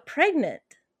out pregnant.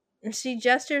 She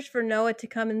gestures for Noah to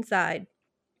come inside.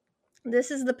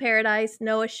 This is the paradise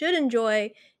Noah should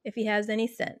enjoy if he has any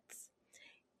sense.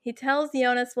 He tells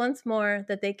Jonas once more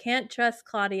that they can't trust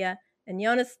Claudia, and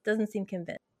Jonas doesn't seem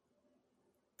convinced.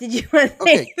 Did you want to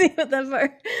say anything with that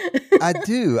part? I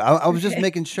do. I was just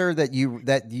making sure that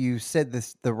you said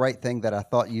the right thing that I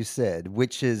thought you said,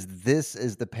 which is this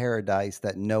is the paradise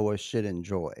that Noah should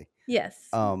enjoy. Yes.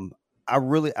 I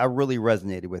really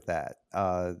resonated with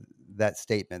that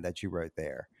statement that you wrote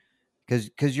there.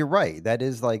 Because you're right. That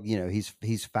is like,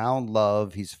 he's found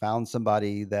love. He's found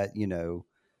somebody that,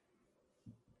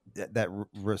 that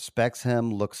respects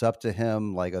him, looks up to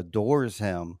him, like adores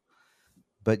him.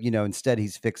 But, instead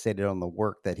he's fixated on the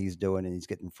work that he's doing and he's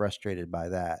getting frustrated by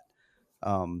that.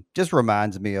 Just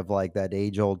reminds me of like that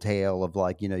age old tale of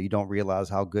like, you don't realize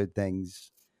how good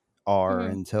things are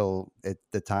until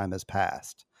the time has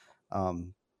passed.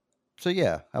 So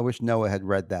yeah, I wish Noah had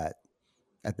read that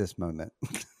at this moment.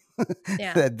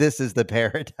 Yeah. That this is the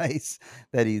paradise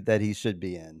that he should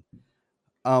be in.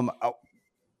 I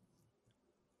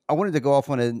wanted to go off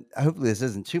on a. Hopefully, this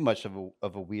isn't too much of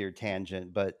a weird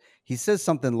tangent, but he says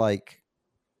something like,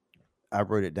 I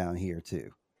wrote it down here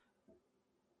too.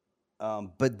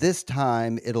 But this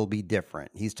time it'll be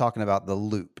different. He's talking about the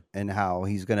loop and how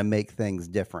he's going to make things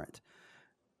different.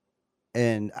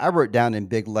 And I wrote down in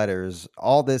big letters,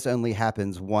 all this only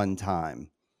happens one time,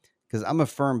 because I'm a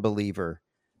firm believer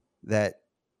that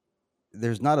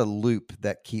there's not a loop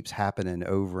that keeps happening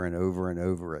over and over and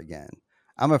over again.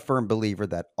 I'm a firm believer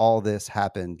that all this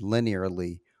happened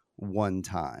linearly one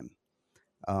time.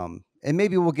 And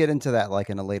maybe we'll get into that like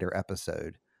in a later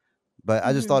episode. But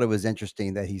I just thought it was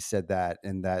interesting that he said that,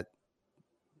 and that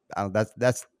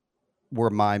that's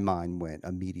where my mind went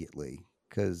immediately,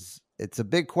 because it's a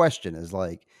big question. Is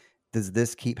like, does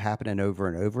this keep happening over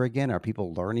and over again? Are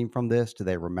people learning from this? Do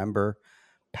they remember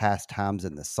past times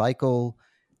in the cycle?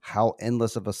 How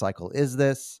endless of a cycle is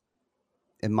this?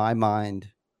 In my mind,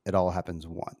 it all happens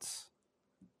once.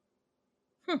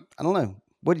 I don't know.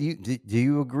 What do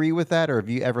you agree with that, or have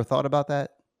you ever thought about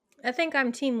that? I think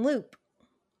I'm team loop.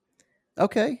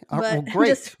 Okay. Well,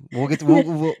 great. We'll get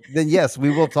to, then yes, we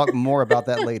will talk more about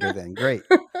that later then. Great.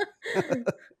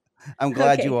 I'm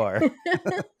glad you are.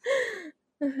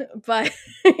 but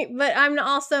I'm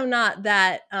also not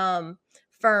that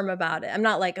firm about it. I'm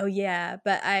not like, oh yeah,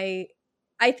 but I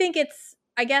think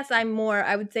I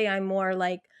would say I'm more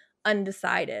like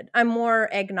undecided. I'm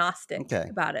more agnostic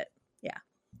about it. Yeah.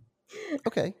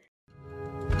 Okay.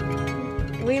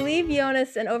 We leave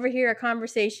Jonas and overhear a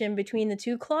conversation between the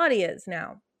two Claudias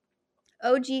now.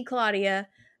 OG Claudia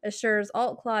assures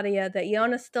Alt Claudia that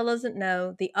Jonas still doesn't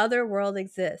know the other world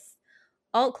exists.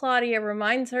 Alt Claudia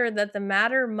reminds her that the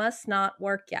matter must not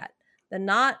work yet. The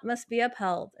knot must be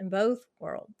upheld in both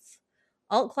worlds.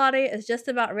 Alt Claudia is just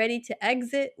about ready to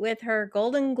exit with her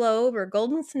golden globe or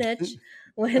golden snitch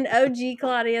when OG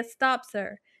Claudia stops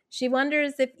her. She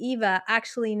wonders if Eva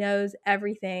actually knows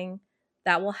everything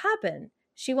that will happen.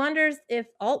 She wonders if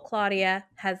Alt Claudia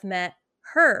has met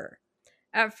her.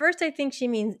 At first, I think she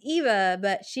means Eva,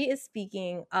 but she is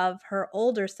speaking of her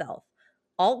older self.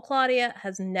 Alt Claudia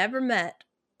has never met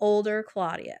older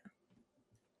Claudia.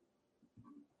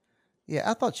 Yeah,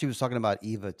 I thought she was talking about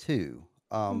Eva too.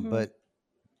 But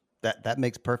that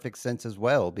makes perfect sense as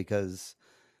well, because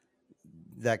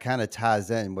that kind of ties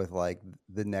in with like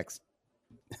the next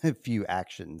few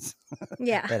actions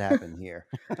that happen here.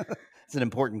 It's an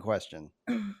important question.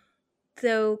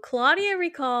 So Claudia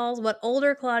recalls what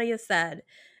older Claudia said.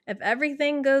 If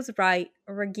everything goes right,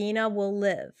 Regina will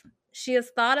live. She has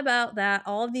thought about that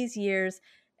all these years,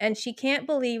 and she can't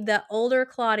believe that older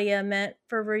Claudia meant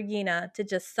for Regina to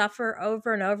just suffer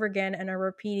over and over again in a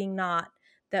repeating knot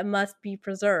that must be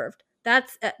preserved.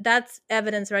 That's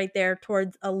evidence right there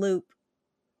towards a loop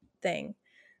thing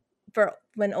for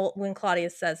when Claudia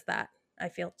says that. I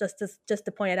feel just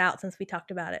to point it out, since we talked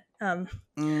about it.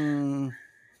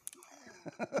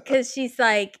 Because she's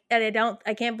like, and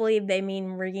I can't believe they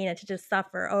mean Regina to just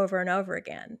suffer over and over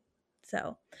again.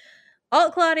 So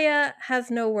Alt Claudia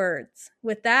has no words.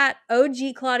 With that,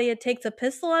 OG Claudia takes a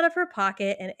pistol out of her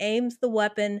pocket and aims the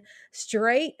weapon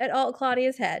straight at Alt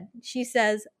Claudia's head. She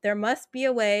says there must be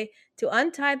a way to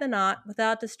untie the knot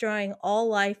without destroying all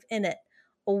life in it.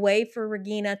 A way for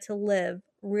Regina to live,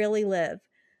 really live.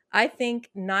 I think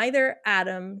neither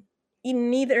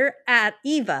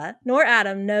Eva nor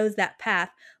Adam knows that path,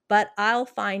 but I'll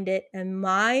find it in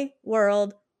my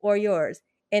world or yours.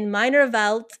 In meiner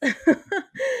Welt.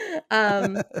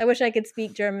 I wish I could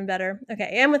speak German better.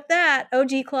 Okay, and with that,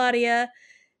 OG Claudia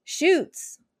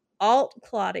shoots Alt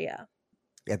Claudia.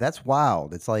 Yeah, that's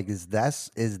wild. It's like, is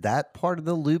that part of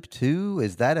the loop too?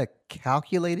 Is that a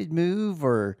calculated move,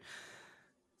 or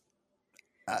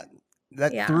uh,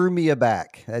 that Yeah. threw me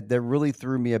aback? That really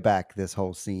threw me aback. This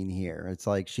whole scene here. It's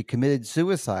like she committed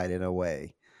suicide in a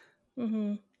way.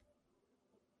 Mm-hmm.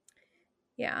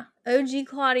 Yeah. OG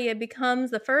Claudia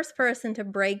becomes the first person to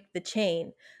break the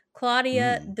chain.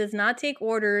 Claudia Mm. does not take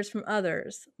orders from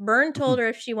others. Byrne told her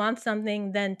if she wants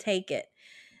something, then take it.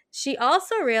 She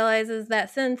also realizes that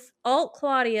since alt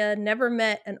Claudia never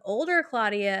met an older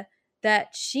Claudia,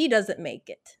 that she doesn't make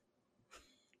it.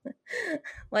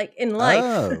 Like in life.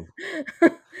 Oh.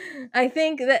 I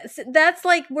think that's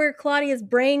like where Claudia's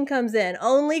brain comes in.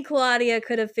 Only Claudia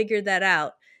could have figured that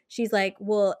out. She's like,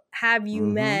 "Well, have you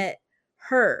Mm-hmm. met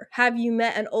her? Have you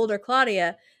met an older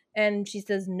Claudia?" And she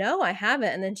says, "No, I haven't."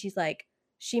 And then she's like,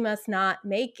 "She must not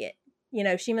make it.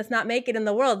 She must not make it in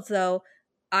the world. So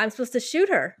I'm supposed to shoot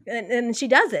her." And she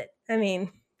does it. I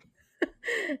mean,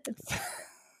 it's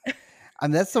I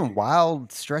mean, that's some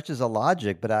wild stretches of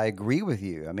logic, but I agree with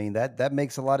you. I mean, that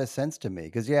makes a lot of sense to me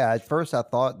because, yeah, at first I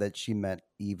thought that she meant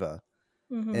Eva,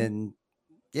 mhm. and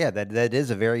yeah, that is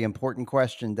a very important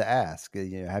question to ask.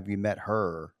 Have you met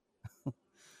her?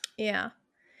 Yeah.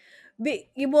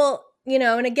 Well,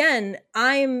 and again,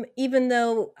 even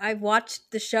though I've watched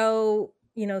the show,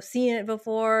 seen it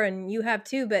before, and you have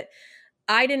too, but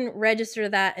I didn't register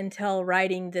that until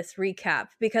writing this recap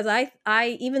because I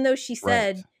even though she Right.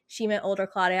 said she meant older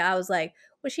Claudia, I was like,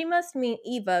 well, she must mean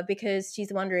Eva because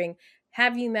she's wondering,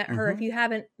 have you met her? If Hmm. you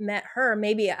haven't met her,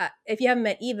 if you haven't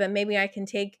met Eva, maybe I can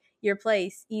take your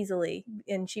place easily,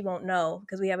 and she won't know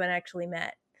because we haven't actually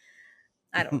met.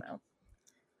 I don't know.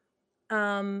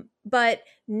 But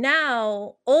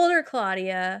now older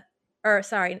Claudia, or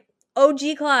sorry,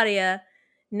 OG Claudia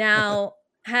now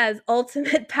has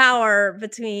ultimate power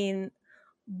between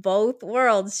both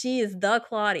worlds. She is the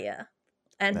Claudia,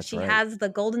 and That's she right. has the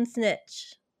golden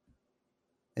snitch.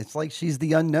 It's like she's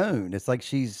the unknown. It's like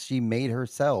she made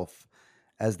herself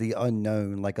as the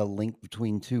unknown, like a link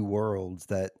between two worlds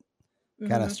that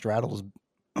kind of Hmm. straddles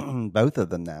both of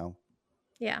them now.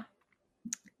 Yeah.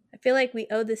 I feel like we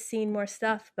owe this scene more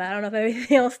stuff, but I don't know if I have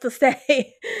anything else to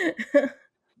say.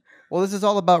 Well, this is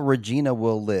all about Regina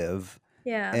will live,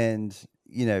 Yeah. and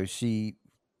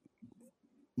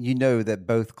that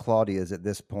both Claudias at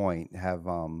this point have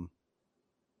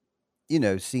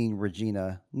seen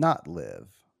Regina not live.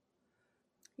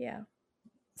 Yeah.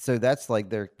 So that's like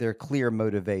their clear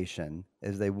motivation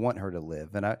is they want her to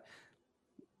live. And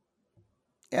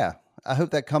yeah, I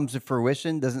hope that comes to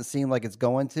fruition. Doesn't seem like it's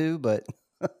going to, but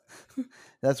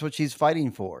that's what she's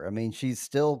fighting for. I mean, she's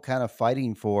still kind of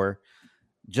fighting for,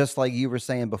 just like you were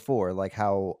saying before, like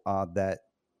how that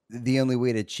the only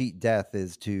way to cheat death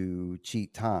is to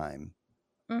cheat time.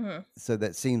 Hmm. So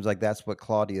that seems like that's what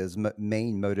Claudia's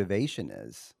main motivation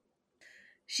is.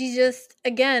 She just,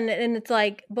 again, and it's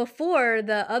like before,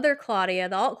 the other Claudia,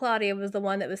 the alt Claudia, was the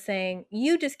one that was saying,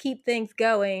 you just keep things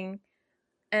going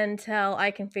until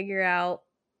I can figure out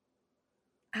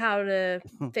how to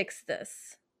fix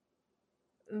this.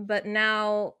 But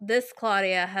now this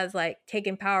Claudia has like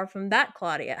taken power from that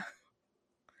Claudia.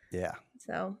 Yeah.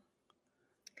 So,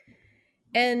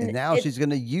 And and now it's, she's going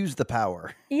to use the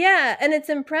power. yeah, and it's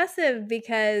impressive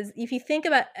because if you think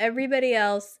about everybody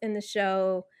else in the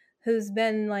show who's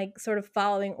been like sort of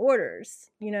following orders,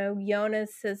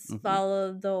 Jonas has Hmm.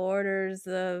 followed the orders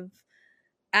of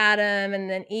Adam, and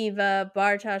then Eva.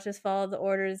 Bartosz has followed the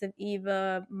orders of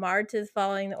Eva. Marta's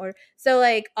following the order. So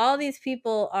like all these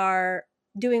people are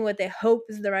doing what they hope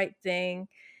is the right thing,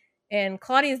 and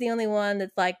Claudia's the only one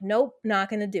that's like, nope, not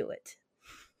going to do it.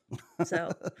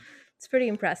 So it's pretty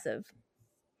impressive.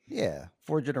 Yeah,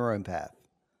 forging her own path.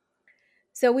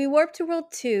 So we warp to World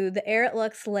 2, the Air at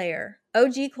Lux lair.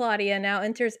 OG Claudia now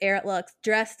enters Air at Lux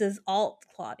dressed as alt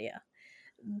Claudia.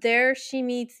 There she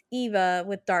meets Eva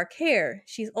with dark hair.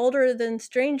 She's older than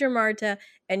Stranger Marta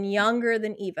and younger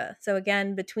than Eva. So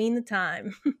again, between the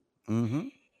time. Hmm.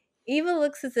 Eva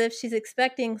looks as if she's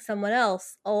expecting someone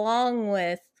else along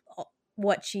with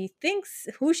who she thinks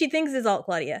is alt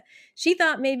Claudia. She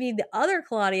thought maybe the other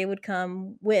Claudia would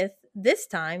come with this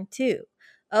time too.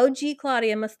 OG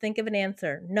Claudia must think of an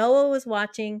answer. Noah was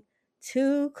watching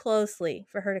too closely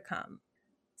for her to come.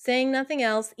 Saying nothing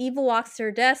else, Eva walks to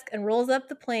her desk and rolls up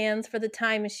the plans for the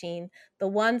time machine, the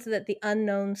ones that the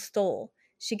unknown stole.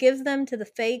 She gives them to the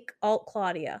fake Alt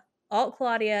Claudia. Alt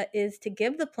Claudia is to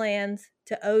give the plans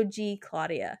to OG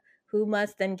Claudia, who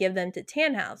must then give them to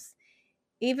Tannhaus.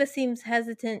 Eva seems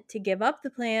hesitant to give up the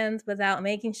plans without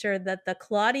making sure that the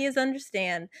Claudias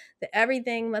understand that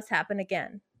everything must happen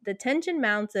again. The tension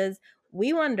mounts as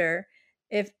we wonder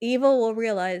if Eva will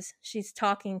realize she's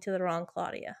talking to the wrong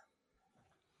Claudia.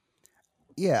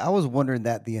 Yeah, I was wondering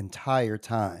that the entire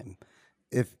time.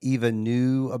 If Eva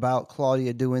knew about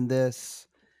Claudia doing this,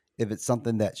 if it's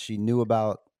something that she knew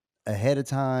about ahead of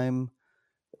time,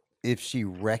 if she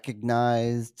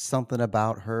recognized something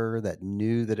about her that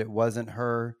knew that it wasn't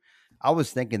her. I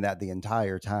was thinking that the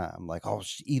entire time, like, oh,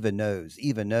 Eva knows.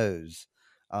 Eva knows.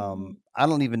 I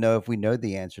don't even know if we know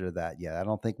the answer to that yet. I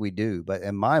don't think we do. But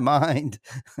in my mind,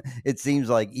 it seems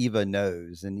like Eva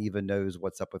knows, and Eva knows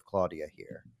what's up with Claudia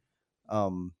here.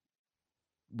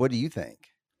 What do you think?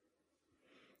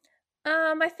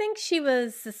 I think she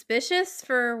was suspicious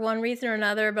for one reason or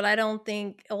another, but I don't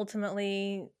think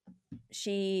ultimately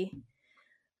she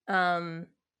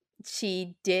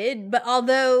she did. But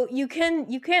although you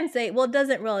can say, well, it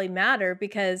doesn't really matter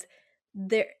because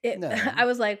No. I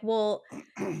was like, well,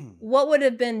 what would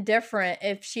have been different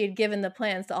if she had given the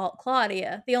plans to Alt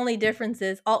Claudia? The only difference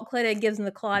is Alt Claudia gives them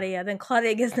to Claudia, then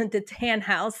Claudia gives them to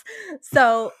Tannhaus.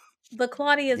 So the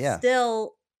Claudia Yeah.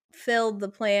 still filled the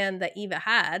plan that Eva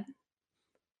had.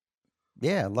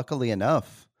 Yeah, luckily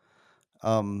enough.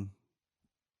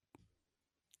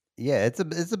 Yeah, it's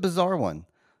a bizarre one.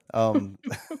 Um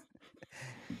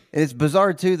And it's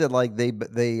bizarre too that like they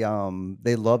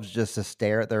love just to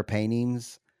stare at their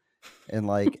paintings, and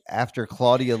like after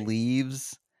Claudia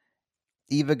leaves,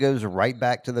 Eva goes right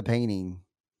back to the painting.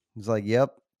 It's like,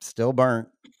 "Yep, still burnt."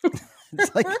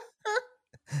 It's like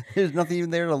there's nothing even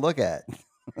there to look at.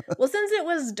 Well, since it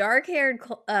was dark-haired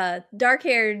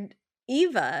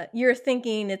Eva, you're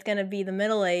thinking it's going to be the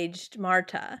middle-aged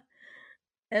Marta.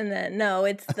 And then no,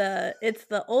 it's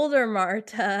the older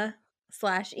Marta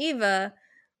 / Eva,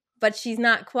 but she's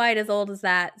not quite as old as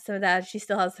that, so that she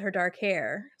still has her dark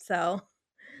hair. So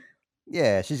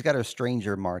Yeah, she's got her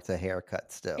stranger Martha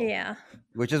haircut still, yeah.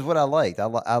 which is what I liked.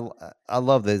 I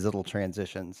love those little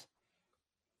transitions.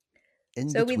 In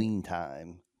So we between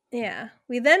time.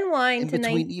 we then wind In to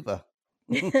between Eva.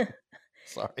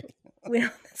 Sorry.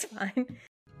 That's fine.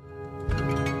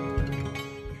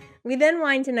 We then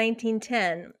wind to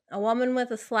 1910. A woman with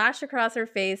a slash across her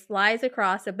face lies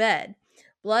across a bed.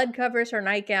 Blood covers her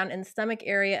nightgown in the stomach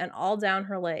area and all down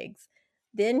her legs.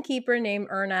 The innkeeper named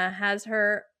Erna has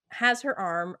her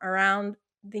arm around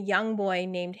the young boy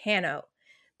named Hanno,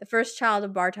 the first child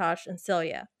of Bartosz and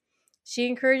Celia. She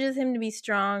encourages him to be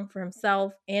strong for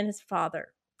himself and his father.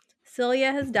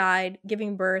 Celia has died,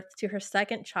 giving birth to her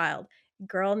second child, a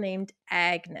girl named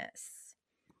Agnes.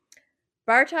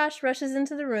 Bartosz rushes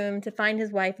into the room to find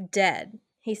his wife dead.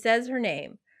 He says her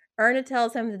name. Erna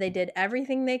tells him that they did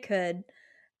everything they could,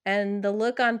 and the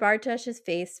look on Bartosz's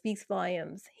face speaks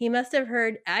volumes. He must have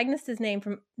heard Agnes's name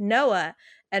from Noah,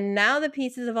 and now the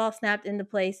pieces have all snapped into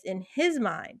place in his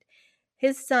mind.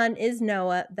 His son is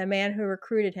Noah, the man who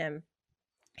recruited him.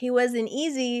 He was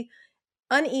uneasy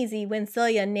when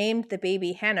Celia named the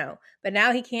baby Hanno, but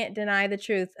now he can't deny the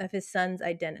truth of his son's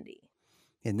identity.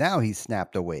 And now he's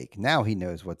snapped awake. Now he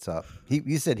knows what's up.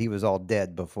 You said he was all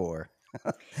dead before.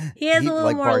 He has a little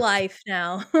like more Bart. life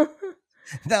now.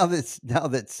 Now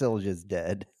that Sylvia's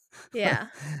dead. Yeah.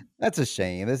 That's a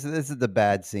shame. This is the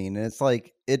bad scene, and it's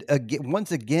like it again.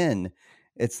 Once again,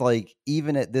 it's like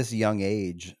even at this young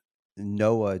age,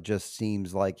 Noah just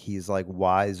seems like he's like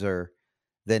wiser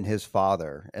than his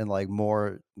father, and like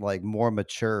more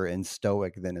mature and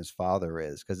stoic than his father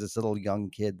is. Because this little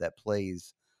young kid that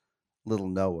plays little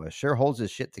Noah sure holds his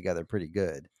shit together pretty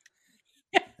good.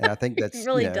 And I think He that's,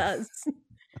 really does.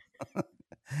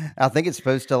 I think it's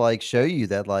supposed to like show you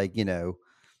that like,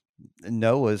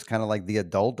 Noah's kind of like the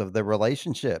adult of the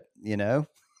relationship, like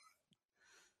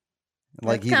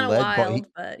That's he kind of led, wild,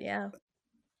 but yeah.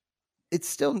 it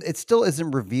still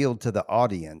isn't revealed to the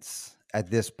audience at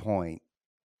this point,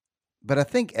 but I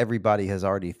think everybody has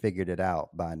already figured it out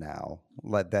by now,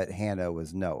 like that Hannah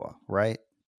was Noah, right?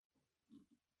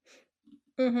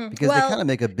 Because they kind Well, of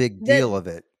make a big deal the of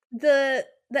it. the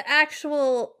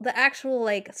actual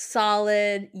like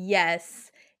solid yes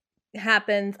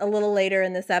happens a little later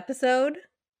in this episode.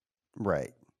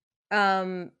 Right.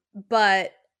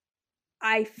 But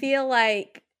I feel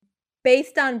like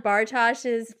based on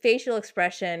Bartosz's facial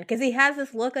expression, because he has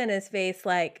this look on his face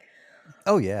like,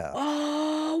 Oh yeah.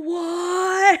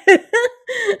 oh, what?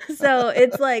 So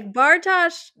it's like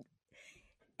Bartosz,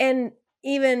 and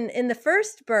even in the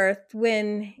first birth,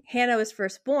 when Hannah was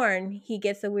first born, he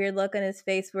gets a weird look on his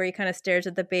face where he kind of stares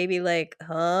at the baby like,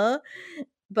 huh?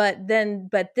 But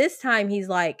this time he's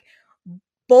like,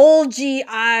 bulgy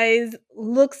eyes,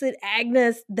 looks at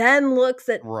Agnes, then looks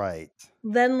at Right.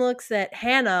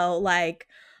 Hannah like,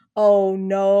 oh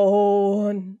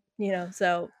no,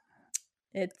 so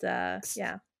it's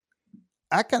yeah.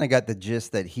 I kind of got the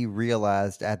gist that he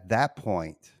realized at that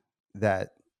point that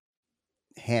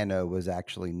Hanno was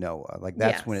actually Noah. Like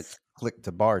that's when it's Yes. clicked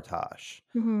to Bartosh.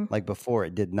 Mm-hmm. Like before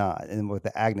it did not. And with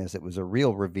the Agnes, it was a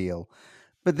real reveal.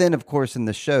 But then of course in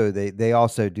the show they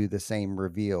also do the same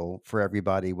reveal for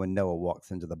everybody when Noah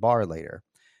walks into the bar later.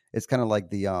 It's kind of like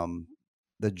the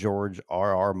George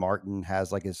R. Martin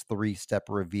has like his 3-step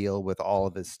reveal with all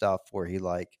of his stuff where he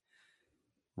like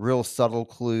real subtle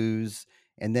clues,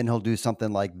 and then he'll do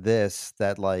something like this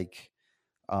that like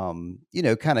kind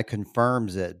of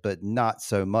confirms it, but not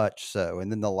so much so.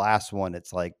 And then the last one,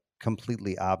 it's like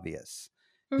completely obvious.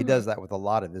 He Mm-hmm. does that with a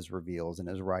lot of his reveals and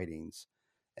his writings.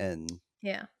 And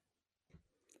Yeah.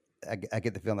 I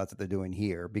get the feeling that's what they're doing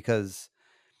here because,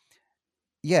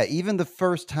 yeah, even the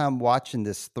first time watching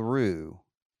this through,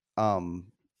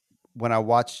 um, when I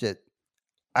watched it,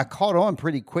 I caught on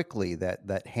pretty quickly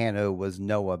that Hanno was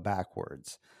Noah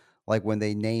backwards. Like when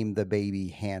they named the baby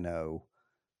Hanno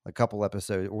a couple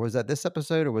episodes, or was that this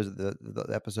episode or was it the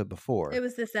episode It before?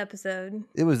 was this episode.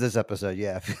 It was this episode,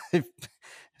 yeah.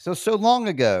 So long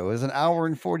ago. It was an hour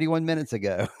and 41 minutes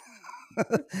ago.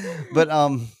 But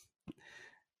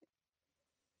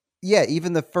yeah,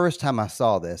 even the first time I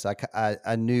saw this,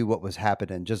 I knew what was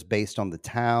happening just based on the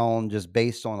town, just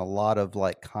based on a lot of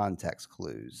like context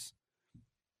clues.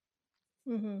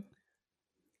 Mm-hmm.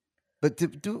 But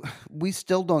we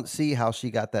still don't see how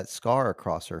she got that scar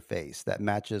across her face that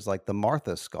matches like the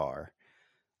Martha scar.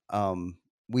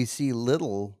 We see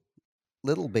little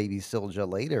baby Silja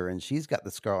later, and she's got the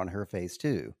scar on her face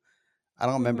too. I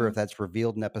don't remember Mm-hmm. if that's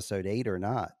revealed in episode 8 or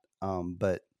not.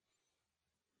 But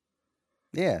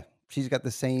yeah, she's got the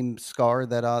same scar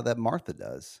that Martha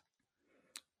does.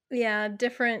 Yeah,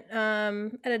 different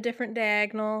at a different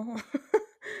diagonal.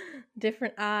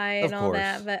 Different eye Of and all course.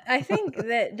 that. But I think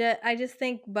I just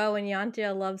think Bo and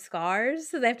Yantia love scars,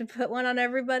 so they have to put one on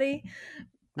everybody.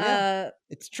 Yeah,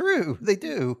 it's true. They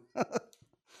do.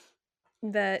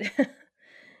 That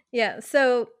yeah,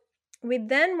 so we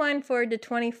then wind forward to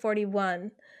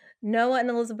 2041. Noah and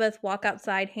Elizabeth walk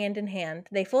outside hand in hand.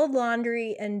 They fold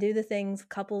laundry and do the things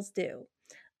couples do.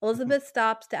 Elizabeth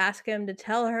stops to ask him to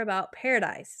tell her about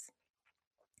paradise.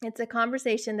 It's a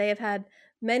conversation they have had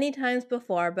many times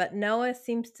before, but Noah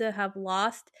seems to have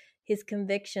lost his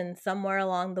conviction somewhere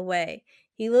along the way.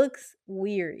 He looks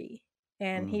weary,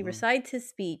 and he Hmm. recites his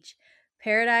speech.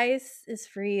 Paradise is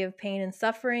free of pain and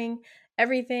suffering.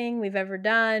 Everything we've ever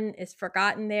done is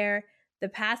forgotten there. The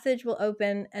passage will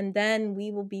open, and then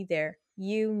we will be there.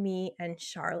 You, me, and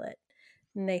Charlotte.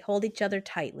 And they hold each other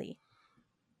tightly.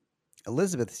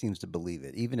 Elizabeth seems to believe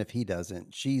it. Even if he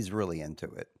doesn't, she's really into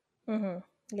it. Mm-hmm.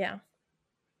 Yeah.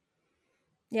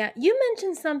 Yeah. You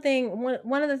mentioned something.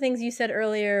 One of the things you said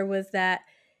earlier was that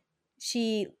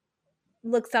she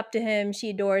looks up to him, she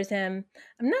adores him.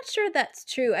 I'm not sure that's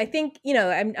true. I think,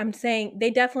 I'm saying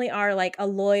they definitely are like a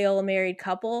loyal married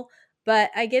couple, but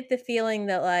I get the feeling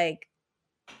that like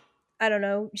I don't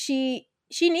know, she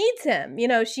needs him.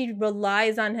 She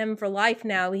relies on him for life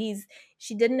now.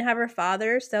 She didn't have her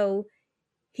father, so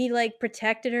he like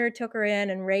protected her, took her in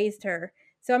and raised her.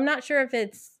 So I'm not sure if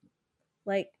it's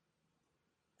like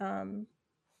um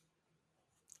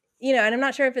and I'm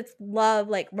not sure if it's love,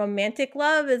 like romantic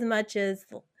love, as much as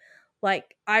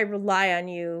like I rely on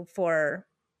you for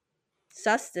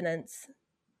sustenance.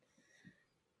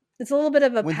 It's a little bit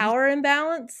of a When he, power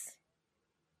imbalance.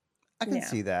 I can Yeah.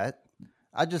 see that.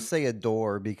 I just say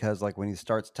adore because, like, when he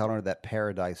starts telling her that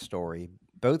paradise story,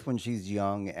 both when she's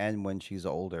young and when she's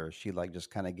older, she like just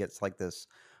kind of gets like this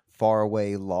far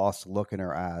away, lost look in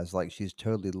her eyes, like she's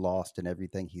totally lost in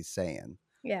everything he's saying.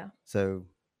 Yeah. So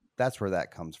that's where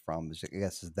that comes from. I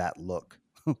guess is that look.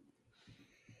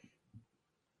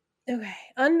 Okay.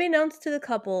 Unbeknownst to the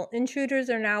couple, intruders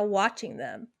are now watching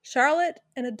them. Charlotte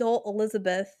and adult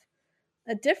Elizabeth,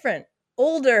 a different,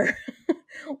 older,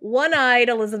 one eyed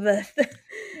Elizabeth, Right.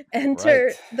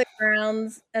 enter the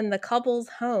grounds and the couple's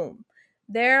home.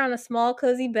 There, on a small,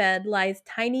 cozy bed, lies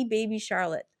tiny baby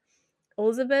Charlotte.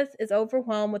 Elizabeth is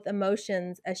overwhelmed with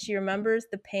emotions as she remembers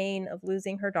the pain of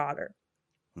losing her daughter.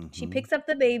 She Hmm. picks up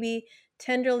the baby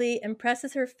tenderly and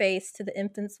presses her face to the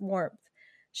infant's warmth.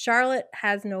 Charlotte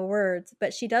has no words,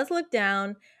 but she does look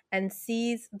down and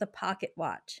sees the pocket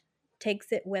watch,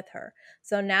 takes it with her.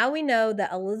 So now we know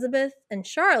that Elizabeth and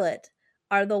Charlotte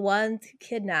are the ones who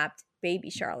kidnapped baby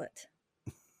Charlotte.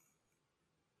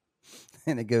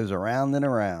 And it goes around and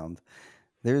around.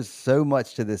 There's so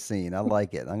much to this scene. I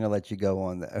like it. I'm gonna let you go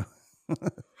on though.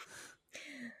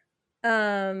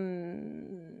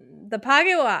 The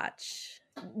pocket watch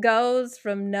goes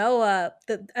from Noah,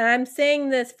 and I'm saying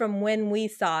this from when we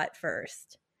saw it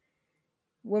first.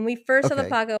 When we first saw the Okay.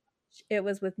 Paco, it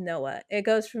was with Noah. It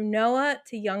goes from Noah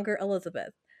to younger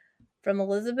Elizabeth, from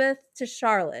Elizabeth to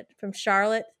Charlotte, from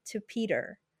Charlotte to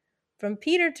Peter, from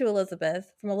Peter to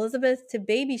Elizabeth, from Elizabeth to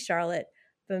baby Charlotte,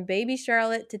 from baby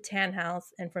Charlotte to Tannhaus,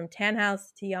 and from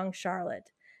Tannhaus to young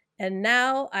Charlotte. And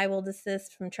now I will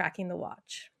desist from tracking the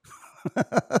watch.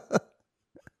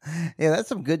 Yeah, that's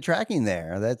some good tracking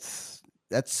there. That's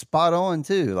spot on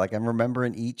too. Like I'm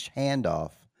remembering each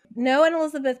handoff. Noah and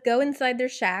Elizabeth go inside their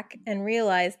shack and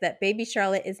realize that baby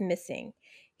Charlotte is missing.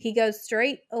 He goes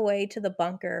straight away to the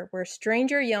bunker where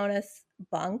stranger Jonas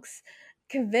bunks,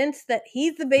 convinced that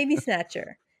he's the baby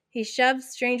snatcher. He shoves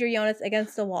stranger Jonas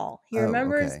against the wall. He Oh,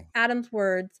 remembers okay. Adam's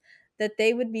words that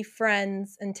they would be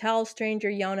friends until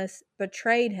stranger Jonas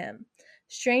betrayed him.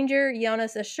 Stranger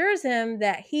Jonas assures him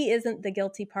that he isn't the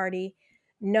guilty party.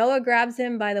 Noah grabs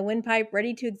him by the windpipe,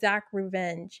 ready to exact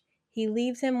revenge. He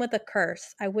leaves him with a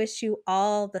curse. I wish you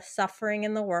all the suffering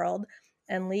in the world,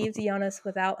 and leaves Jonas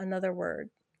without another word.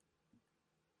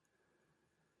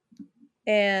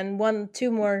 And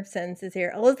two more sentences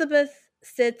here. Elizabeth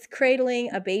sits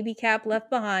cradling a baby cap left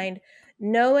behind.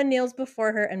 Noah kneels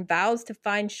before her and vows to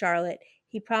find Charlotte.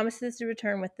 He promises to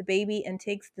return with the baby and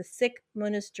takes the sick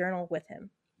Mona's journal with him.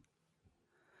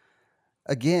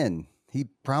 Again, he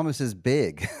promises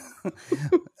big.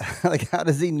 Like, how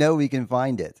does he know he can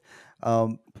find it?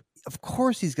 Um, of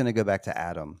course, he's going to go back to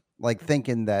Adam, like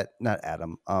thinking that not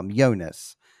Adam,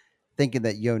 Jonas, thinking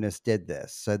that Jonas did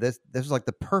this. So this was like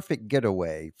the perfect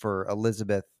getaway for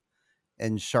Elizabeth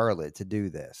and Charlotte to do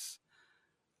this.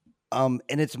 And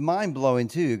it's mind blowing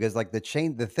too, because like the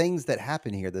things that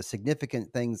happen here, the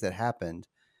significant things that happened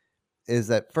is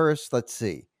that first, let's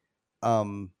see,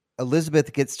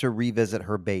 Elizabeth gets to revisit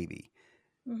her baby.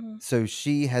 Mm-hmm. So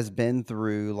she has been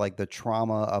through like the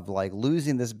trauma of like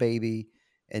losing this baby,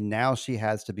 and now she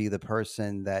has to be the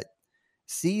person that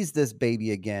sees this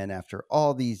baby again after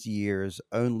all these years,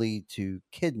 only to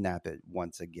kidnap it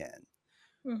once again,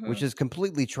 Mm-hmm. which is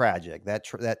completely tragic.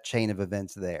 That chain of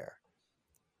events there.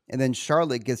 And then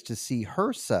Charlotte gets to see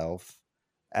herself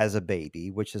as a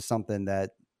baby, which is something that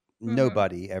Mm-hmm.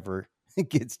 nobody ever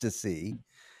gets to see.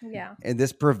 Yeah. And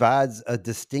this provides a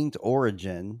distinct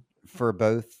origin for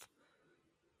both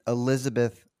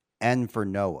Elizabeth and for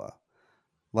Noah.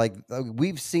 Like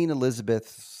we've seen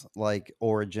Elizabeth's like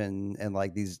origin and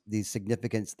like these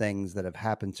significant things that have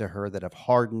happened to her that have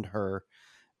hardened her.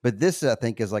 But this I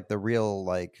think is like the real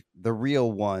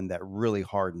one that really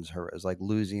hardens her is like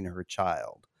losing her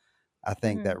child. I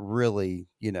think Mm-hmm. that really,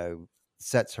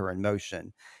 sets her in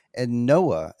motion. And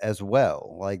Noah as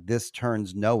well. Like this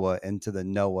turns Noah into the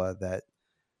Noah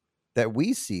that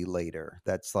we see later.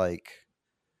 That's like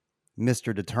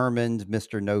Mr. Determined,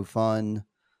 Mr. No Fun.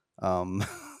 Um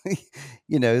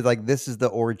like this is the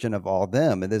origin of all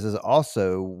them. And this is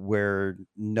also where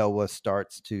Noah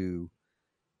starts to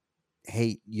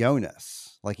hate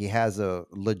Jonas. Like he has a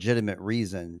legitimate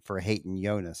reason for hating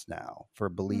Jonas now, for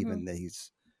Mm-hmm. believing that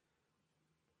he's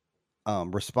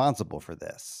responsible for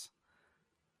this.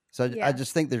 So I Yes.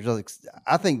 just think there's like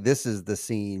I think this is the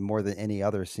scene more than any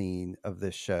other scene of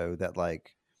this show that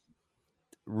like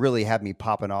really had me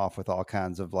popping off with all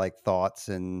kinds of like thoughts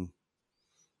and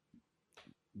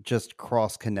just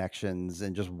cross connections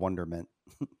and just wonderment.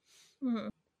 Mm-hmm.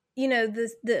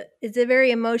 It's a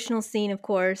very emotional scene, of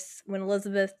course, when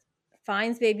Elizabeth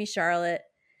finds baby Charlotte.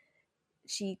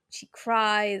 She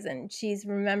cries and she's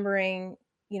remembering,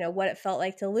 what it felt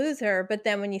like to lose her. But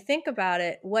then when you think about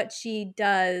it, what she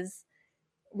does,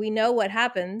 we know what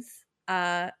happens.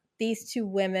 These two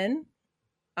women,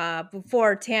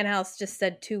 before Tannhaus just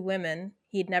said two women,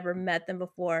 he'd never met them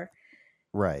before.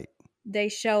 Right. They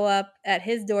show up at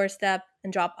his doorstep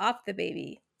and drop off the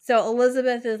baby. So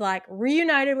Elizabeth is like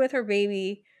reunited with her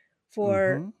baby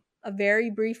for Mhm. a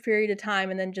very brief period of time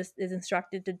and then just is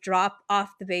instructed to drop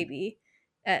off the baby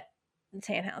at the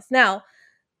Tannhaus. Now,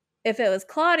 if it was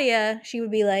Claudia, she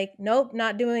would be like, nope,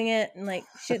 not doing it, and like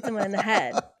shoot someone in the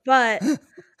head. But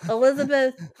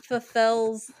Elizabeth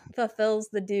fulfills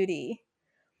the duty.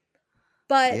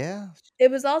 But Yeah.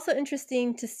 it was also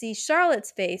interesting to see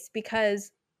Charlotte's face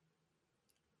because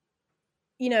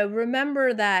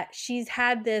remember that she's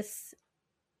had this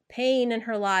pain in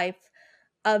her life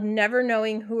of never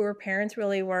knowing who her parents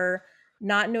really were,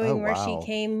 not Oh knowing where she wow.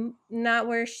 came,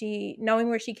 knowing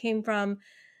where she came from,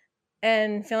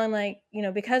 and feeling like,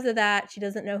 because of that, she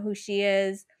doesn't know who she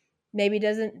is, maybe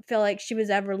doesn't feel like she was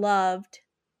ever loved.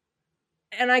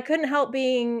 And I couldn't help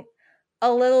being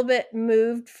a little bit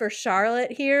moved for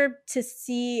Charlotte here to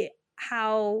see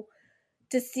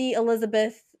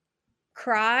Elizabeth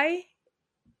cry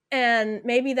And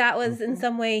maybe that was in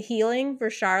some way healing for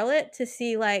Charlotte to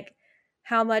see like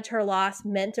how much her loss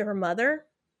meant to her mother.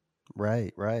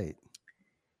 Right.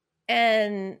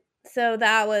 And so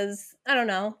that was, I don't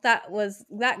know,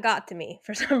 that got to me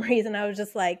for some reason. I was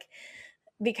just like,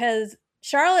 because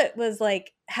Charlotte was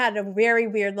like, had a very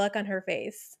weird look on her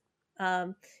face.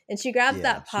 And she grabs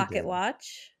that pocket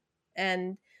watch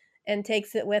and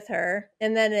takes it with her.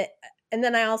 And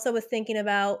then I also was thinking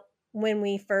about when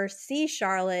we first see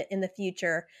Charlotte in the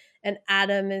future and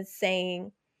Adam is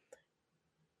saying,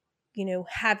 you know,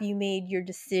 have you made your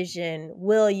decision?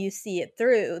 Will you see it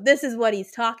through? This is what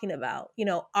he's talking about. You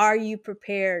know, are you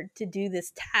prepared to do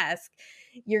this task?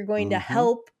 You're going to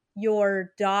help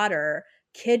your daughter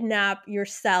kidnap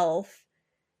yourself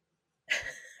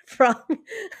from,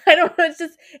 I don't know,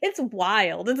 it's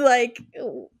wild. It's like,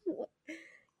 you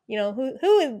know,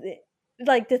 who is it?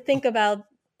 Like to think about,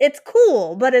 it's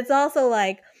cool, but it's also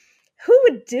like, who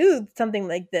would do something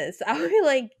like this? I would be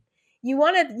like, you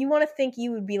want to think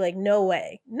you would be like, no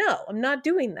way. No, I'm not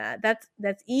doing that.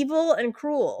 That's evil and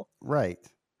cruel. Right.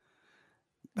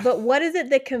 But what is it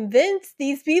that convinced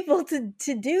these people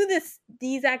to do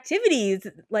these activities?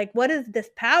 Like, what is this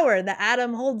power that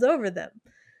Adam holds over them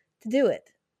to do it?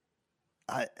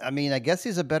 I mean, I guess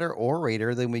he's a better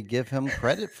orator than we give him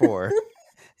credit for.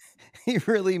 He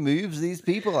really moves these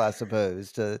people, I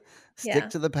suppose, to stick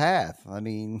to the path. I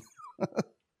mean,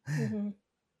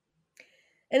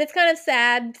 And it's kind of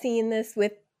sad seeing this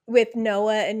with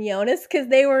Noah and Jonas, because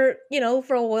they were, you know,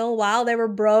 for a little while they were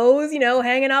bros, you know,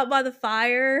 hanging out by the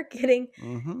fire, getting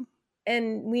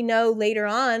and we know later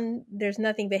on there's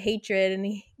nothing but hatred, and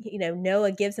he, you know,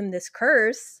 Noah gives him this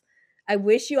curse. I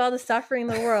wish you all the suffering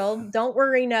in the world. Don't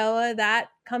worry, Noah, that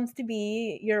comes to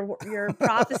be. Your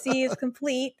prophecy is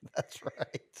complete. That's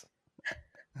right.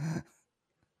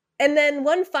 And then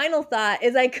one final thought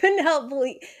is I couldn't help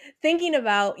thinking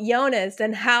about Jonas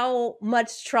and how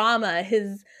much trauma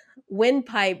his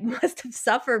windpipe must have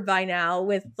suffered by now,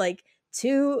 with like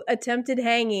 2 attempted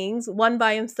hangings, one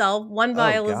by himself, one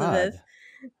by Elizabeth.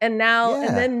 God. And now,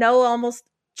 and then Noah almost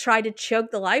tried to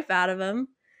choke the life out of him.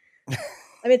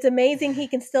 I mean, it's amazing he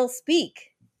can still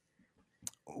speak.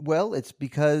 Well, it's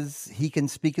because he can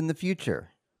speak in the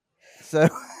future. So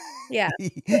yeah,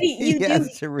 he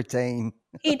has to retain.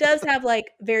 He does have like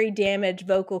very damaged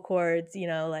vocal cords, you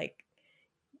know, like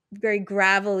very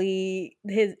gravelly.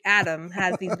 His Adam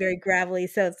has these very gravelly,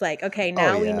 so it's like, okay,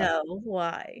 now we know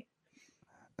why.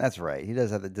 That's right. He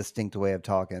does have a distinct way of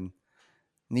talking.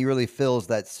 And he really fills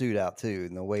that suit out too,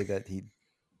 in the way that he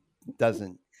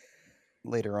doesn't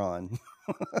later on.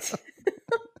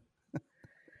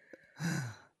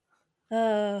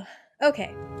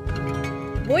 Okay.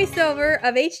 Voiceover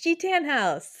of HG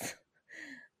Tannhaus.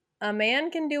 A man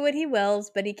can do what he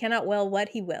wills, but he cannot will what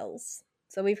he wills.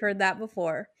 So we've heard that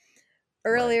before.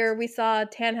 Earlier, we saw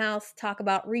Tannhaus talk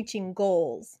about reaching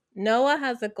goals. Noah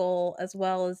has a goal, as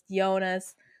well as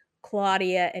Jonas,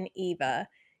 Claudia, and Eva.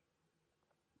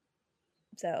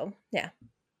 So, yeah.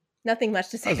 Nothing much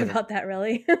to say about that,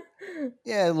 really.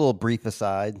 Yeah, a little brief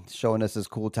aside, showing us his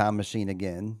cool time machine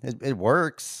again. It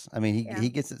works. I mean, he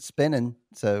gets it spinning.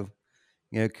 So,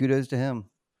 you know, kudos to him.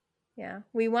 Yeah.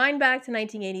 We wind back to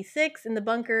 1986. In the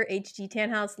bunker, HG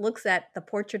Tannhaus looks at the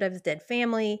portrait of his dead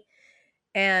family,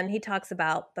 and he talks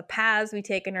about the paths we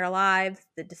take in our lives,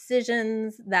 the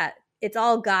decisions, that it's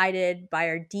all guided by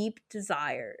our deep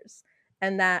desires,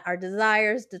 and that our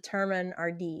desires determine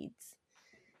our deeds.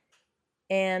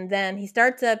 And then he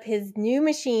starts up his new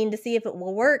machine to see if it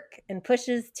will work and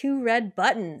pushes 2 red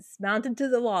buttons mounted to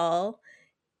the wall.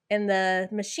 And the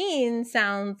machine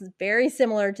sounds very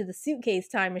similar to the suitcase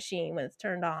time machine when it's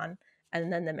turned on.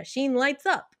 And then the machine lights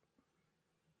up.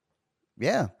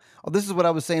 Yeah. Oh, this is what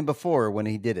I was saying before when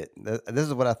he did it. This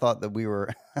is what I thought that we were.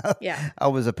 I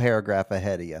was a paragraph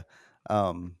ahead of you.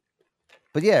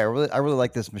 But yeah, I really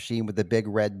like this machine with the big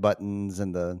red buttons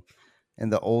and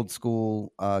the old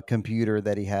school computer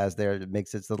that he has there. It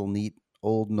makes its little neat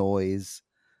old noise.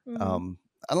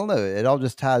 I don't know. It all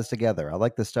just ties together. I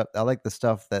like the stuff. I like the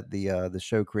stuff that the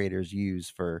show creators use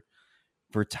for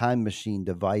time machine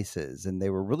devices, and they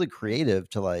were really creative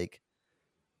to like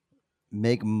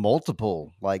make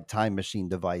multiple like time machine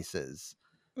devices.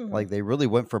 Like they really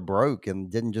went for broke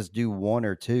and didn't just do 1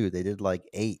 or 2. They did like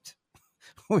 8,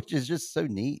 which is just so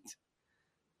neat.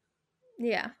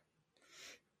 Yeah.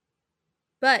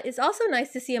 But it's also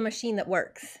nice to see a machine that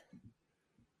works.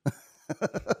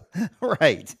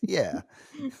 Right. Yeah.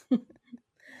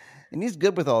 And he's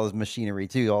good with all his machinery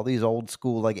too. All these old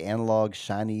school, like analog,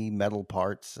 shiny metal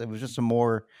parts. It was just a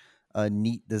more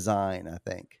neat design, I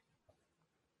think.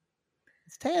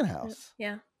 It's Tannhaus.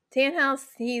 Yeah. Tannhaus,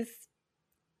 he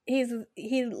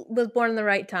was born in the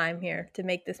right time here to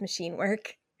make this machine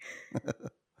work.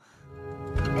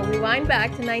 We'll rewind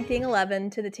back to 1911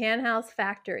 to the Tannhaus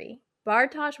factory.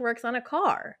 Bartosz works on a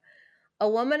car. A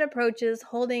woman approaches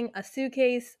holding a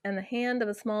suitcase and the hand of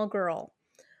a small girl.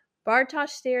 Bartosz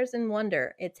stares in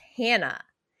wonder. It's Hannah.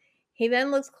 He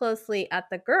then looks closely at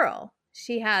the girl.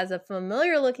 She has a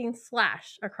familiar-looking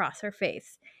slash across her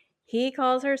face. He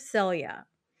calls her Celia.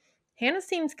 Hannah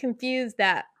seems confused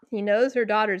that he knows her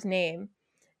daughter's name.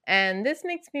 And this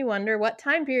makes me wonder what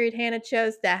time period Hannah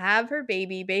chose to have her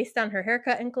baby based on her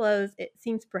haircut and clothes. It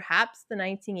seems perhaps the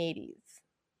 1980s.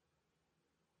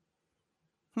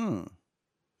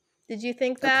 Did you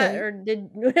think that? Okay. Or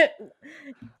did,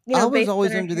 I was based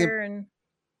always on her under hair and,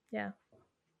 yeah.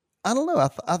 I don't know.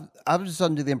 I was just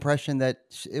under the impression that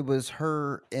it was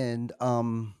her and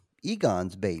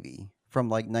Egon's baby from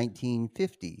like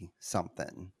 1950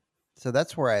 something. So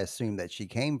that's where I assumed that she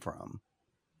came from.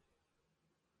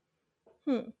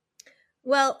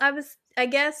 Well, I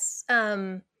guess,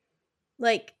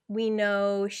 like, we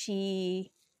know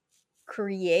she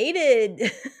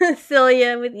created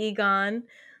Celia with Egon,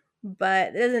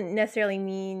 but it doesn't necessarily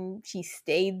mean she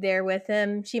stayed there with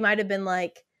him. She might have been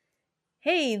like,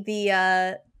 hey,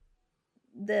 the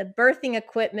birthing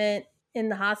equipment in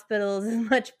the hospitals is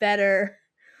much better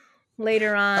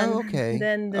later on okay.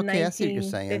 than the Okay, I see what you're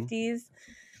saying. 1950s.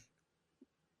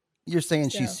 You're saying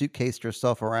she So, suitcased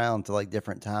herself around to like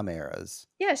different time eras.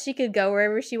 yeah, she could go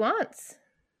wherever she wants.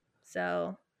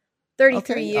 So, 33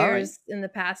 Okay, all right. years in the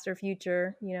past or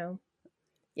future, yeah,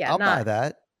 I'll buy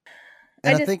that.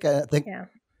 And I I just, think yeah.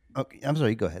 Okay, I'm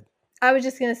sorry, go ahead. I was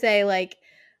just going to say, like,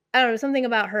 I don't know, something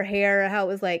about her hair, how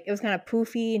it was kind of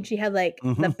poofy and she had like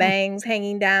the bangs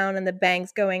hanging down and the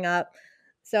bangs going up.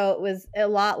 So it was a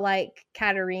lot like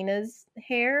Katarina's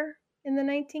hair in the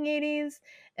 1980s.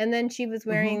 And then she was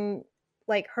wearing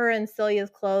like her and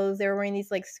Celia's clothes. They were wearing these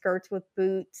like skirts with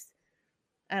boots.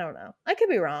 I don't know. I could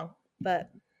be wrong, but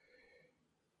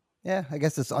Yeah, I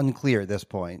guess it's unclear at this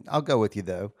point. I'll go with you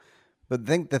though. But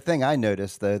the thing I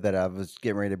noticed though that I was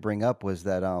getting ready to bring up was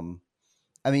that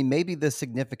I mean, maybe the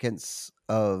significance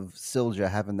of Silja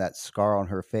having that scar on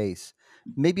her face,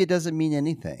 maybe it doesn't mean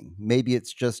anything. Maybe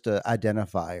it's just a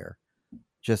identifier,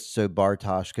 just so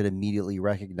Bartosz could immediately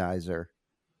recognize her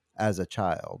as a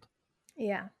child.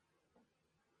 yeah.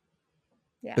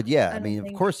 But yeah, I I don't mean, of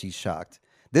think. course he's shocked.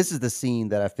 This is the scene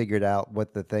that I figured out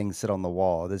what the things sit on the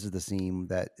wall. This is the scene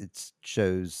that it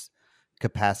shows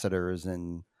capacitors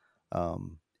and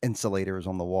insulators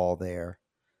on the wall there.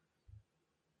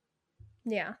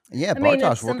 Yeah. Yeah, I mean, if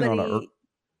Bartosz working on a. somebody.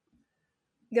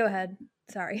 Go ahead.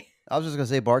 Sorry. I was just gonna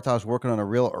say Bartosz working on a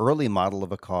real early model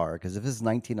of a car because if it's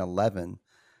 1911,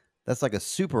 that's like a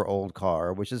super old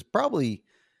car, which is probably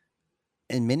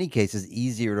in many cases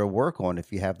easier to work on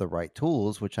if you have the right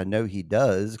tools, which I know he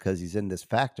does because he's in this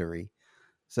factory.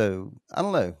 So I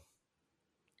don't know.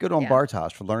 Good on Yeah.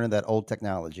 Bartosz for learning that old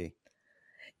technology.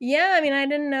 Yeah, I mean, I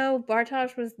didn't know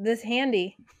Bartosz was this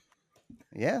handy.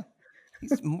 Yeah,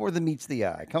 he's more than meets the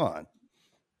eye. Come on,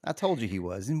 I told you he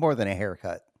was. He's more than a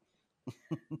haircut.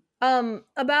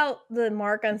 About the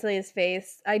mark on Celia's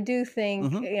face, I do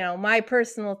think, my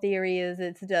personal theory is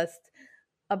it's just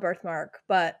a birthmark,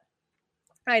 but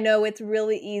I know it's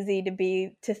really easy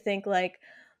to think like,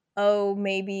 oh,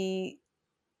 maybe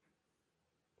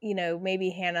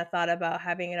Hannah thought about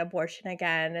having an abortion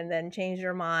again and then changed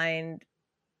her mind,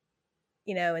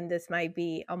 and this might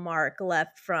be a mark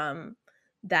left from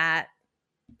that,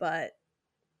 but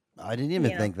I didn't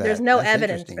even think there's that. no That's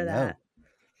evidence for interesting. that. No.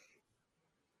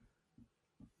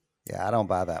 Yeah, I don't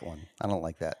buy that one. I don't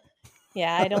like that.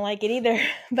 Yeah, I don't like it either.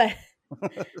 But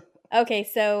okay,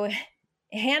 so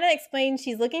Hannah explains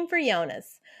she's looking for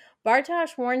Jonas.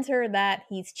 Bartosz warns her that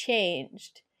he's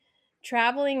changed.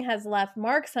 Traveling has left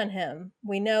marks on him.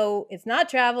 We know it's not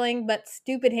traveling, but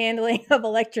stupid handling of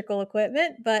electrical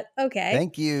equipment, but okay.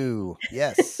 Thank you.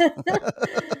 Yes.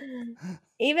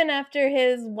 Even after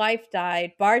his wife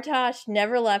died, Bartosz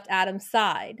never left Adam's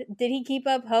side. Did he keep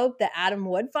up hope that Adam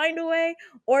would find a way,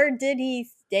 or did he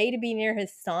stay to be near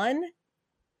his son?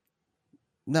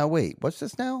 No, wait. What's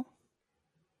this now?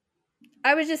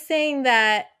 I was just saying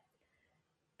that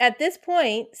at this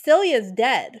point, Celia's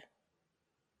dead.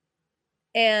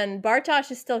 And Bartosz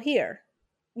is still here.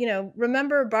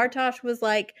 Remember Bartosz was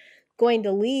like going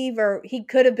to leave, or he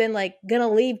could have been like gonna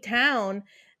leave town,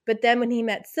 but then when he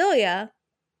met Celia,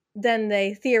 then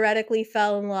they theoretically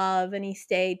fell in love and he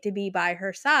stayed to be by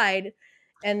her side,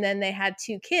 and then they had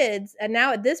 2 kids, and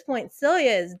now at this point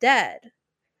Celia is dead.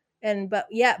 But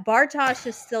yet Bartosz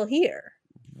is still here.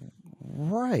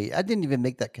 Right. I didn't even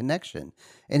make that connection.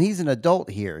 And he's an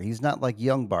adult here. He's not like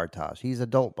young Bartosz. He's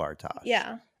adult Bartosz.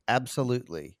 Yeah.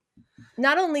 Absolutely.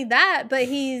 Not only that, but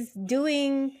he's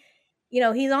doing,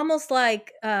 he's almost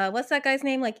like, what's that guy's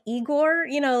name? Like Igor,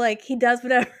 like he does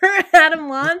whatever Adam That's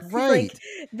wants. He's like, right.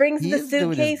 brings He the is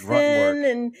doing his suitcase grunt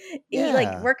in work. and he like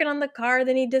Yeah. working on the car.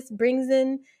 Then he just brings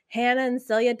in Hannah and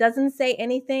Celia, doesn't say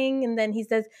anything. And then he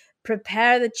says,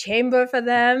 prepare the chamber for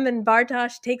them. And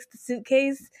Bartosz takes the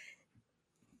suitcase.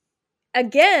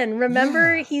 Again,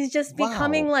 remember, Yeah. he's just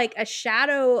becoming Wow. like a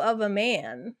shadow of a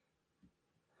man.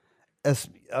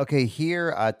 Okay,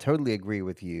 here I totally agree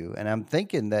with you. And I'm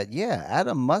thinking that, yeah,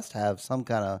 Adam must have some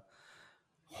kind of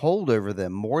hold over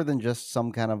them more than just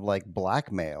some kind of like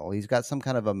blackmail. He's got some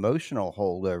kind of emotional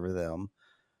hold over them.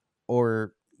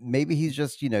 Or maybe he's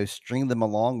just, string them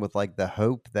along with like the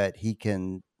hope that he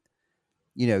can,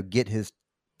 get his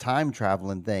time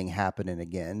traveling thing happening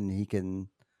again. And he can.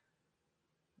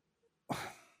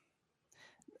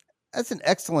 That's an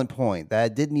excellent point that I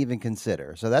didn't even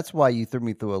consider. So that's why you threw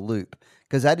me through a loop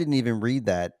because I didn't even read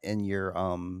that in your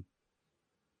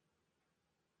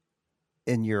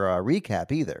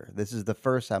recap either. This is the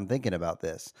first I'm thinking about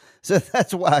this. So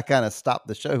that's why I kind of stopped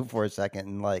the show for a second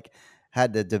and like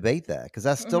had to debate that because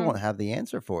I still don't have the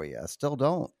answer for you. I still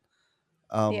don't.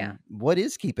 Yeah. What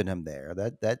is keeping him there?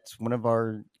 That's one of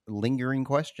our lingering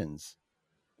questions.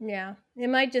 Yeah. It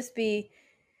might just be,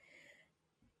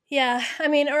 yeah. I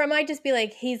mean, or it might just be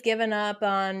like he's given up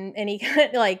on any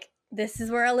kind, like, this is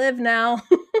where I live now.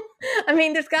 I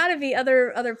mean, there's got to be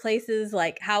other places.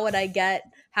 Like, how would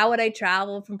I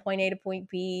travel from point A to point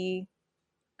B?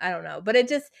 I don't know, but it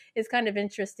just is kind of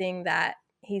interesting that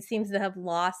he seems to have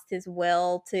lost his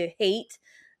will to hate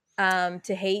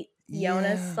Jonas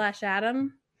Yeah. /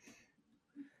 Adam.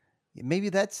 Maybe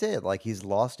that's it. Like he's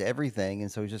lost everything,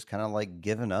 and so he's just kind of like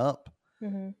given up,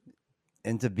 Mm-hmm.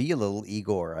 and to be a little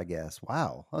Igor, I guess.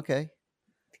 Wow. Okay.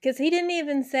 Because he didn't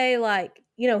even say, like,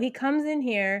 he comes in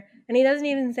here and he doesn't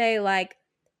even say, like,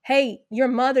 hey, your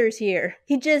mother's here.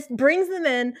 He just brings them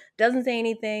in, doesn't say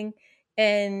anything.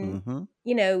 And, Mm-hmm.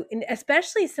 And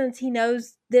especially since he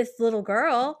knows this little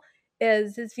girl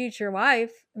is his future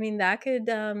wife. I mean, that could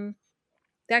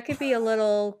be a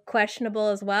little questionable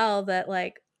as well, that,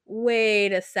 like,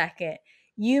 wait a second.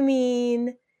 You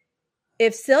mean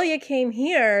if Celia came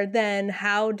here, then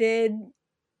how did,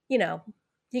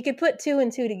 you could put two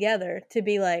and two together to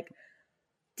be like,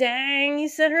 dang, you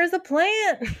sent her as a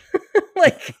plant.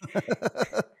 Like,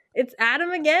 it's Adam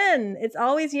again. It's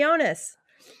always Jonas.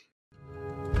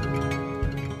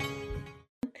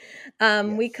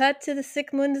 We Yes. cut to the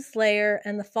Sigmundus lair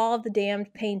and the fall of the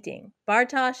damned painting.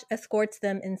 Bartosz escorts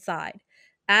them inside.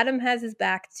 Adam has his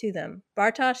back to them.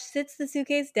 Bartosz sits the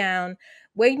suitcase down,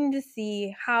 waiting to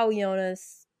see how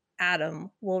Jonas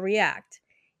Adam will react.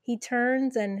 He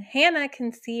turns and Hannah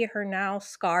can see her now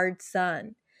scarred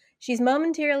son. She's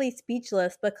momentarily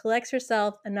speechless, but collects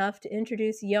herself enough to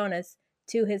introduce Jonas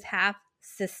to his half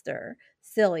sister,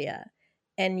 Celia.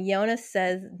 And Jonas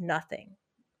says nothing.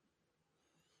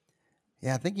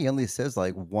 Yeah, I think he only says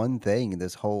like one thing in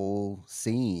this whole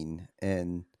scene,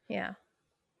 and Yeah.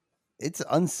 it's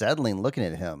unsettling looking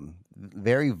at him.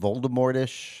 Very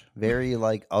Voldemortish, very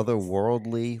like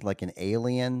otherworldly, like an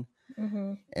alien.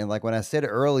 Mm-hmm. And like when I said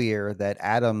earlier that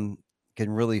Adam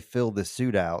can really fill the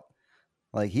suit out,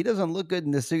 like he doesn't look good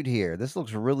in the suit here. This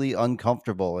looks really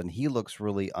uncomfortable, and he looks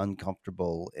really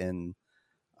uncomfortable and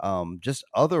just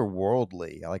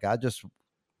otherworldly. Like I just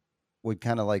would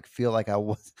kind of like feel like I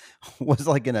was was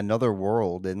like in another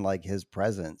world in like his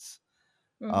presence.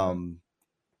 Mm-hmm. Um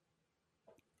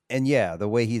and yeah, the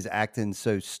way he's acting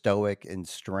so stoic and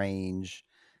strange.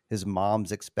 His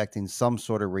mom's expecting some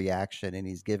sort of reaction and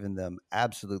he's giving them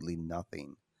absolutely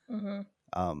nothing. Mm-hmm.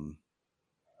 Um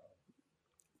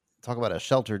talk about a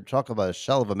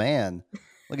shell of a man.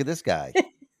 Look at this guy.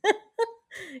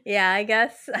 Yeah, I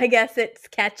guess it's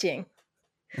catching.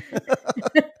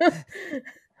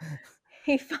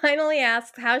 He finally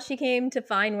asks how she came to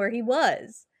find where he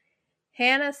was.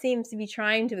 Hannah seems to be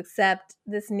trying to accept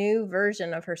this new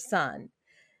version of her son.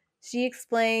 She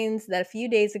explains that a few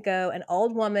days ago, an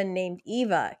old woman named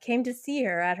Eva came to see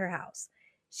her at her house.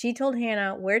 She told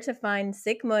Hannah where to find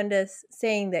Sigmundus,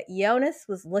 saying that Jonas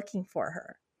was looking for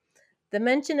her. The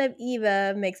mention of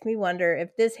Eva makes me wonder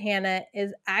if this Hannah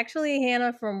is actually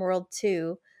Hannah from World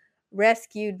 2,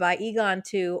 rescued by Egon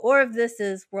 2, or if this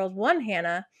is World 1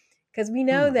 Hannah, because we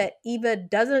know Hmm. that Eva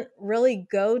doesn't really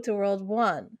go to World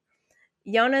 1.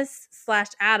 Jonas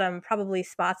 / Adam probably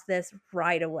spots this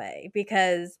right away,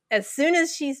 because as soon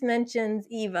as she mentions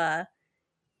Eva,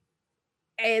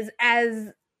 as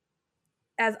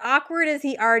as awkward as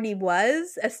he already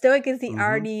was, as stoic as he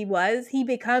already was, he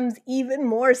becomes even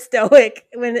more stoic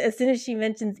as soon as she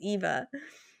mentions Eva.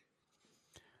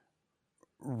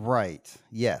 Right.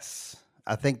 Yes.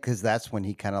 I think because that's when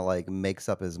he kind of like makes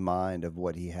up his mind of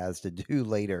what he has to do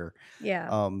later.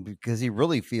 Yeah. Because he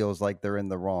really feels like they're in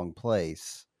the wrong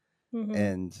place. Mm-hmm.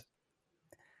 And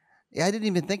yeah, I didn't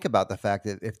even think about the fact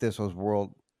that if this was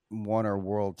World One or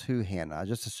World Two Hannah, I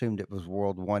just assumed it was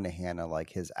World One Hannah, like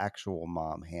his actual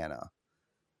mom Hannah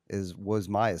was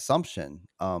my assumption.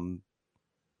 I'm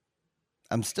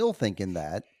still thinking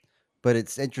that, but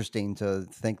it's interesting to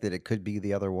think that it could be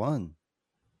the other one.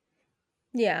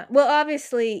 Yeah. Well,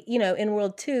 obviously, in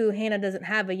World 2, Hannah doesn't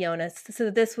have a Jonas.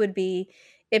 So this would be,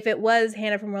 if it was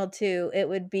Hannah from World 2, it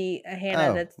would be a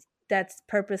Hannah Oh, that's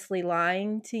purposely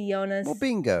lying to well, Jonas.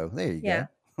 bingo. There you Yeah.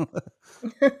 go.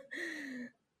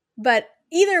 But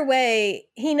either way,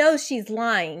 he knows she's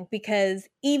lying because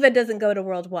Eva doesn't go to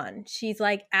World 1. She's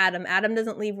like Adam. Adam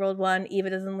doesn't leave World 1. Eva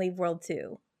doesn't leave World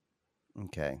 2.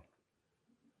 Okay.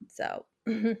 So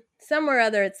somewhere or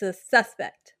other, it's a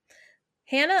suspect.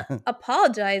 Hannah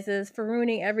apologizes for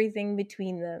ruining everything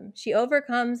between them. She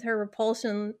overcomes her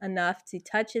repulsion enough to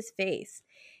touch his face.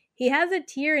 He has a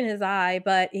tear in his eye,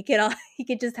 but he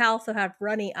could just also have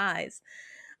runny eyes.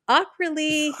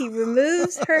 Awkwardly, he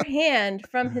removes her hand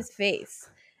from his face.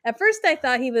 At first, I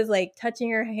thought he was like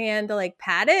touching her hand to like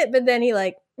pat it, but then he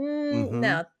like,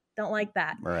 no, don't like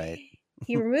that. Right.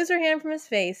 He removes her hand from his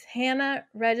face. Hannah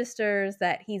registers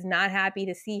that he's not happy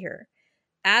to see her.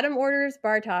 Adam orders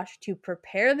Bartosz to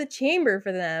prepare the chamber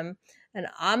for them, an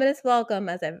ominous welcome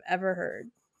as I've ever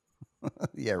heard.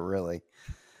 Yeah, really.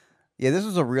 Yeah, this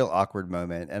was a real awkward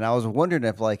moment. And I was wondering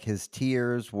if like his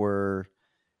tears were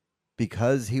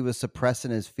because he was suppressing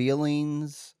his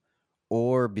feelings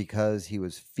or because he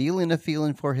was feeling a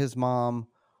feeling for his mom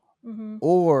Mm-hmm.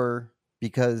 or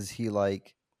because he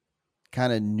like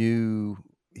kind of knew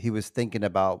he was thinking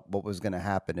about what was going to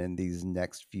happen in these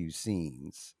next few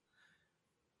scenes.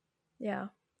 Yeah.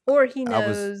 Or he I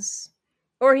was knows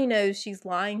or he knows she's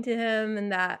lying to him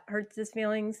and that hurts his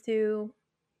feelings too.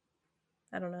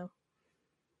 I don't know.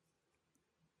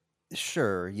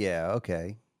 sure, yeah,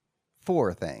 okay.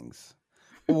 4 things.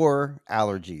 Or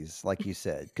allergies, like you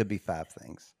said. Could be 5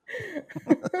 things.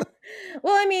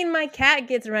 Well, I mean, my cat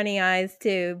gets runny eyes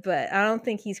too, but I don't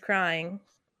think he's crying.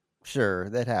 Sure,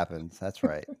 that happens. That's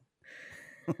right.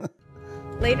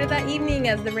 Later that evening,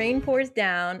 as the rain pours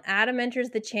down, Adam enters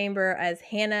the chamber as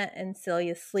Hannah and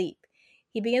Celia sleep.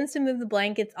 He begins to move the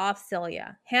blankets off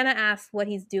Celia. Hannah asks what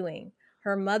he's doing,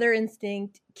 her mother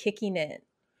instinct kicking in.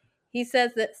 He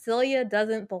says that Celia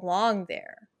doesn't belong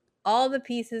there. All the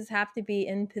pieces have to be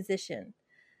in position.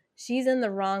 She's in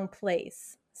the wrong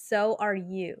place. So are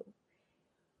you.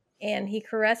 And he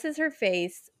caresses her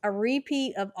face, a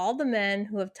repeat of all the men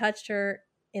who have touched her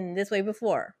in this way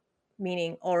before,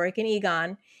 meaning Ulrich and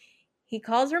Egon. He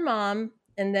calls her mom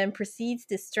and then proceeds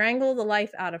to strangle the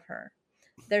life out of her.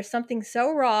 There's something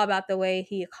so raw about the way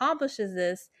he accomplishes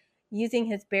this using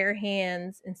his bare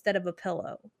hands instead of a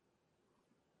pillow.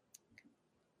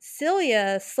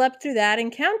 Celia slept through that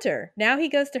encounter. Now he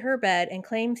goes to her bed and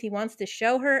claims he wants to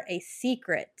show her a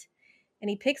secret. And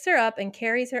he picks her up and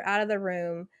carries her out of the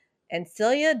room, and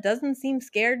Celia doesn't seem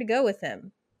scared to go with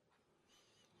him.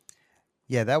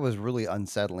 Yeah, that was really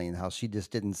unsettling how she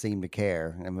just didn't seem to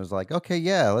care and was like, "Okay,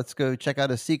 yeah, let's go check out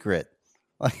a secret."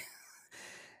 Like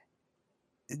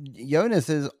Jonas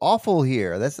is awful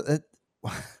here. This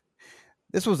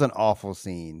was an awful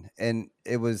scene and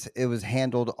it was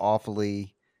handled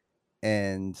awfully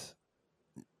and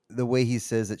the way he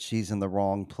says that she's in the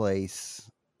wrong place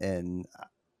and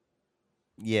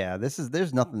yeah,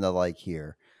 there's nothing to like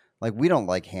here. Like we don't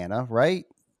like Hannah, right?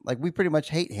 Like we pretty much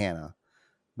hate Hannah.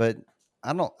 But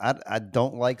I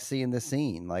don't like seeing this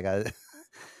scene. Like I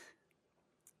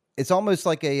it's almost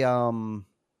like a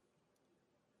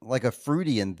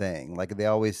Freudian thing. Like they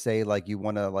always say like you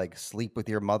want to like sleep with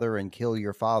your mother and kill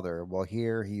your father. Well,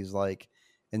 here he's like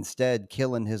instead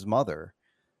killing his mother.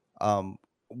 Um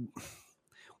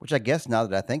which I guess now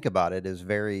that I think about it is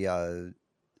very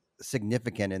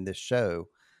significant in this show.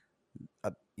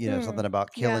 Something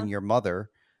about killing Yeah. your mother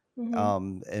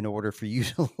Mm-hmm. in order for you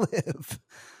to live.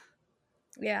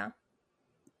 Yeah.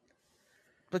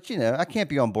 But I can't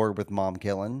be on board with mom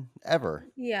killing ever.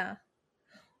 Yeah.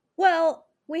 Well,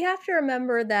 we have to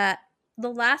remember that the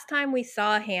last time we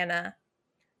saw Hannah,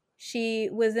 she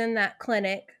was in that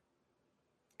clinic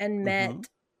and Mhm. met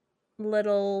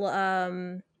little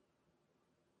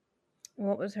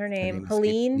what was her Her name? name escapes me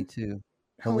Helene. too.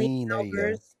 Helene Helene, there you go.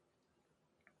 Albers.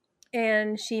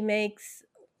 And she makes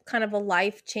kind of a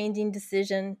life-changing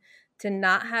decision to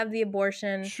not have the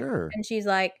abortion. Sure. And she's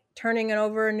like turning it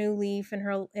over a new leaf in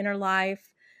her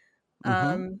life,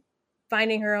 Mm-hmm.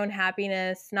 finding her own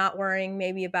happiness, not worrying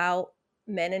maybe about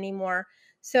men anymore.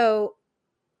 So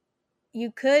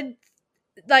you could,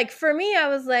 like, for me, I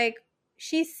was like,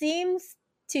 she seems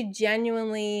to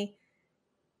genuinely,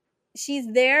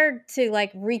 she's there to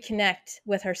like reconnect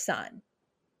with her son,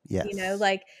 Yes.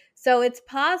 like, so it's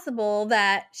possible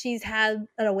that she's had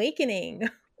an awakening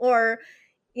or,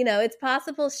 it's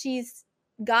possible she's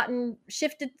gotten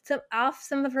shifted off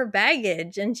some of her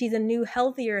baggage and she's a new,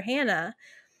 healthier Hannah.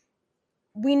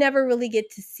 We never really get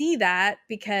to see that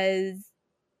because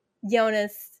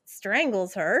Jonas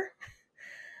strangles her.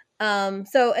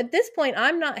 So at this point,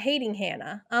 I'm not hating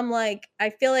Hannah. I'm like, I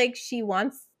feel like she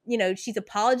wants, she's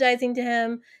apologizing to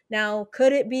him. Now,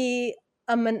 could it be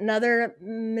another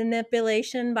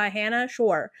manipulation by Hannah?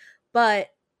 Sure. But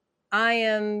I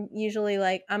am usually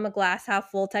like, I'm a glass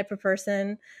half full type of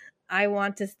person. I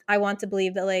want to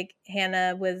believe that like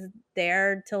Hannah was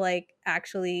there to like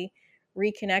actually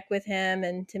reconnect with him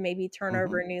and to maybe turn Mm-hmm.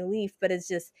 over a new leaf, but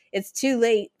it's too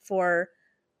late for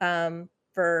Jonas/Adam.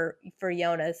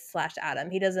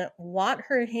 He doesn't want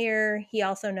her here. He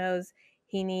also knows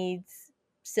he needs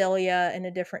Celia in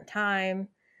a different time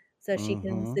so she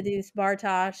can Mm-hmm. seduce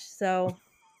Bartosz. So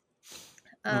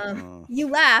Mm-mm. you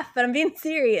laugh, but I'm being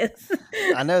serious.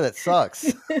 I know that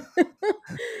sucks.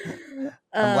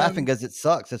 I'm laughing um, because it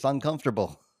sucks. It's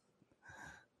uncomfortable.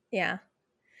 yeah.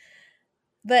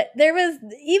 But there was,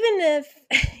 even if,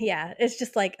 yeah, it's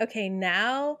just like, okay,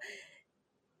 now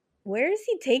where is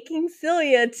he taking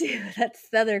Celia to? That's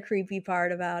the other creepy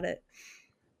part about it.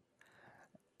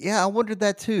 Yeah, I wondered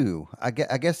that too. I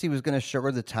guess he was going to show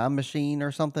her the time machine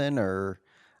or something. Or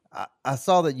I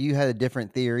saw that you had a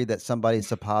different theory that somebody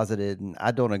supposited, and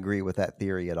I don't agree with that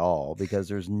theory at all because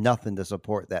there's nothing to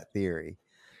support that theory.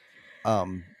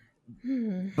 Um,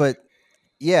 Hmm. but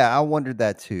yeah, I wondered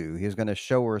that too. He was going to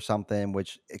show her something,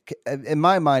 which in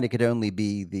my mind it could only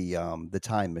be the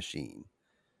time machine.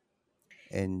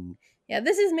 And Yeah,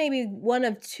 this is maybe one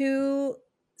of two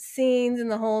scenes in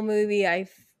the whole movie I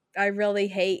really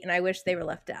hate and I wish they were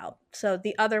left out. So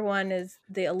the other one is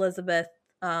the Elizabeth,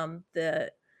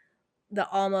 the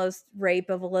almost rape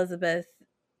of Elizabeth.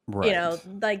 right,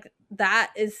 Like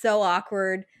that is so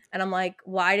awkward. And I'm like,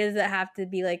 why does it have to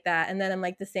be like that? And then I'm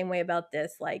like the same way about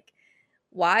this. Like,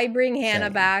 why bring Hannah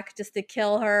same. back just to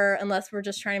kill her unless we're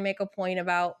just trying to make a point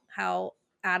about how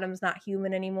Adam's not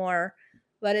human anymore?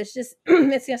 But it's just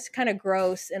it's just kind of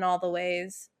gross in all the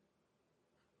ways.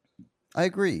 I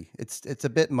agree. It's a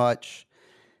bit much,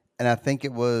 and I think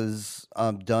it was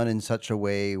done in such a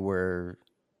way where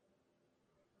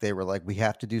they were like, we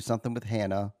have to do something with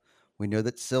Hannah. We know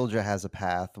that Silja has a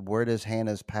path. Where does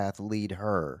Hannah's path lead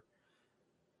her?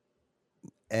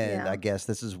 And I Yeah. guess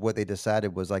this is what they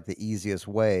decided was like the easiest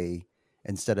way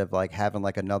instead of like having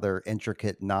like another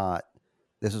intricate knot.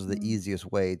 This was the Mm.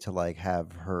 easiest way to like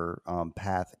have her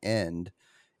path end.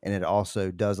 And it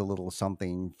also does a little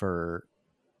something for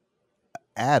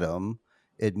Adam.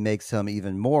 It makes him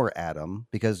even more Adam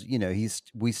because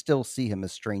we still see him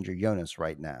as Stranger Jonas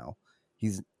right now.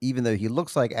 He's, even though he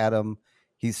looks like Adam,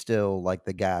 he's still like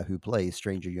the guy who plays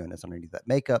Stranger Jonas underneath that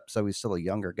makeup. So he's still a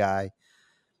younger guy.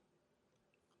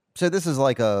 So this is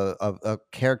like a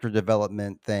character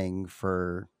development thing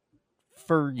for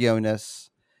Jonas,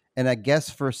 and I guess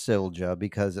for Silja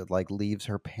because it like leaves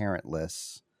her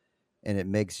parentless, and it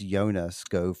makes Jonas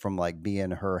go from like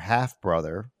being her half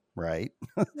brother, right,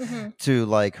 Mm-hmm. to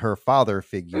like her father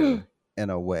figure in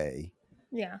a way.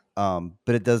 Yeah.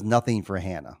 But it does nothing for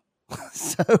Hannah.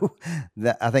 So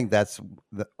I think that's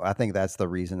the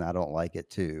reason I don't like it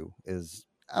too. Is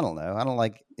I don't know. I don't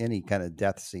like any kind of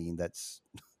death scene that's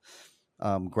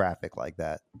graphic like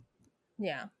that.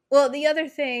 Yeah. Well, the other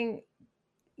thing,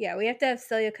 yeah, we have to have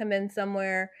Celia come in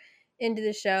somewhere into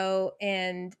the show,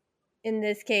 and in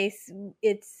this case,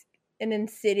 it's an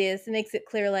insidious. It makes it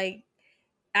clear like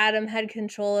Adam had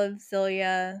control of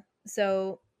Celia,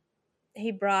 so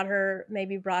he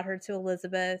maybe brought her to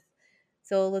Elizabeth,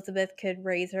 so Elizabeth could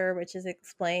raise her, which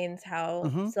explains how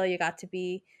Hmm. Celia got to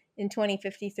be in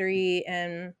 2053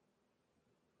 and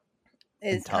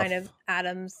And is kind of tough.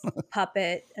 Adam's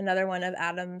puppet, another one of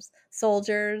Adam's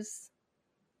soldiers.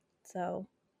 So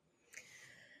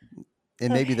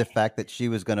And maybe the okay. fact that she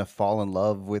was going to fall in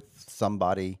love with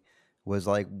somebody was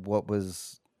like what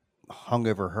was hung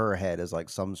over her head as like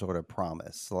some sort of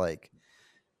promise. Like,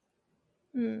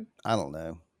 Mm, I don't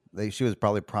know. She was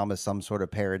probably promised some sort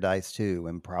of paradise too,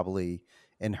 and probably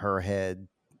in her head,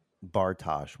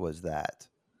 Bartosz was that.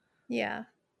 yeah.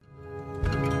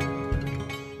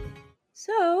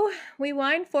 So we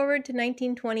wind forward to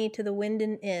 1920 to the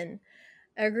Winden Inn.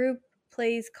 A group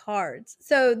plays cards.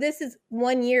 So this is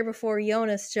 1 year before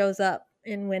Jonas shows up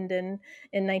in Winden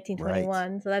in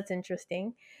 1921. Right. So that's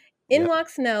interesting. In Yep.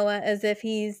 walks Noah as if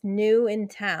he's new in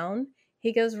town.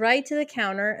 He goes right to the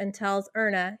counter and tells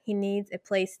Erna he needs a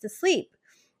place to sleep.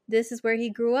 This is where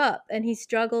he grew up, and he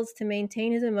struggles to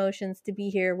maintain his emotions to be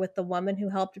here with the woman who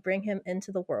helped bring him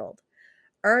into the world.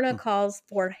 Erna calls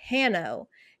for Hanno,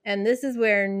 and this is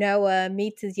where Noah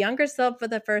meets his younger self for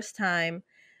the first time.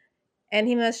 And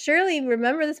he must surely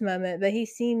remember this moment, but he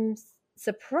seems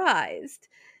surprised.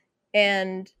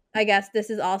 And I guess this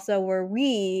is also where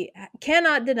we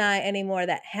cannot deny anymore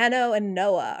that Hanno and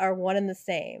Noah are one and the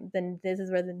same. Then this is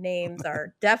where the names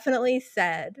are definitely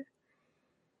said.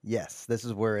 Yes, this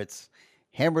is where it's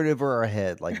hammered over our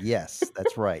head. Like, yes,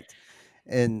 that's right.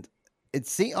 And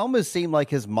almost seemed like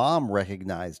his mom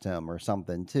recognized him or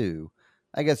something too.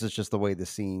 I guess it's just the way the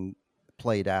scene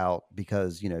played out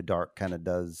because, Dark kind of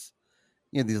does,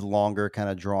 these longer kind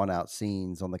of drawn out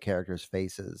scenes on the characters'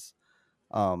 faces.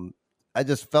 Um, I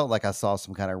just felt like I saw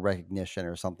some kind of recognition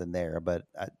or something there, but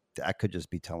I could just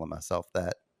be telling myself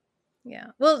that. Yeah.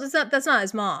 Well, that's not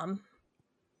his mom.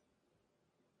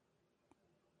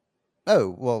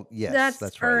 Oh, well, yes, That's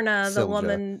that's right. Erna, the Silja.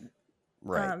 woman,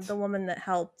 Right. the woman that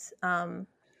helped,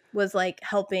 was like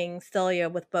helping Celia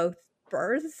with both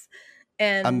births.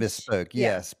 And I misspoke.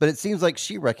 Yes, but it seems like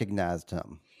she recognized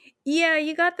him. Yeah,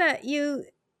 you got that.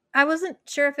 I wasn't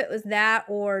sure if it was that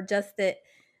or just that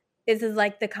this is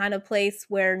like the kind of place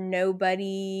where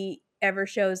nobody ever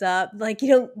shows up. Like you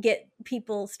don't get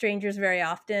strangers very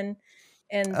often.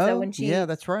 And so when Yeah,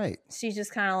 that's right. she's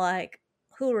just kind of like,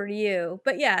 who are you?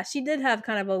 But yeah, she did have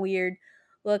kind of a weird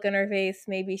look on her face.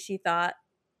 Maybe she thought,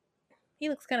 he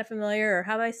looks kind of familiar, or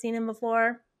have I seen him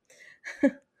before?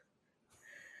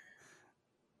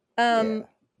 Yeah.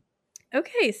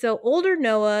 Okay, so older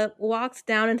Noah walks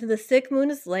down into the sick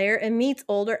Moon's lair and meets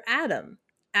older Adam.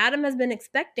 Adam has been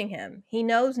expecting him. He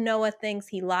knows Noah thinks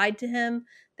he lied to him,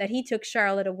 that he took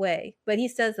Charlotte away, but he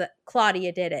says that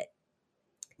Claudia did it.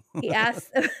 He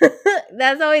asks,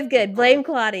 that's always good, blame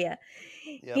Claudia.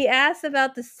 Yep. He asks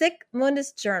about the sick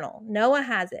Mundus journal. Noah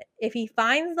has it. If he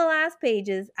finds the last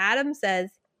pages, Adam says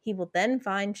he will then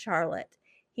find Charlotte.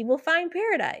 He will find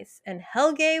paradise, and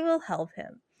Helge will help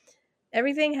him.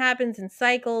 Everything happens in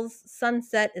cycles.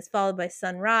 Sunset is followed by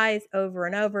sunrise over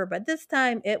and over, but this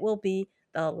time it will be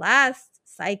the last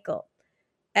cycle.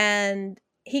 And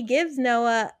he gives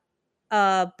Noah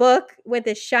a book with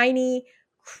a shiny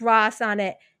cross on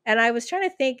it. And I was trying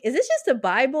to think, is this just a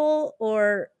Bible,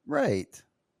 or Right.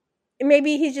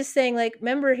 maybe he's just saying, like,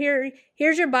 remember, here's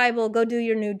your Bible, go do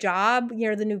your new job.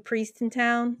 You're the new priest in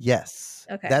town. Yes.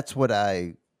 Okay. That's what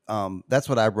I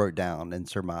wrote down and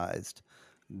surmised,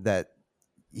 that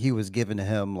he was giving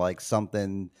him like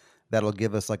something that'll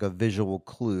give us like a visual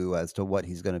clue as to what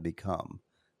he's going to become.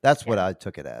 That's what I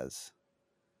took it as.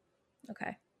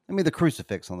 Okay. I mean, the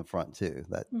crucifix on the front too,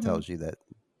 that tells you that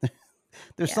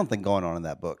there's something going on in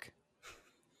that book.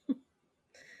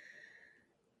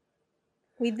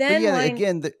 We then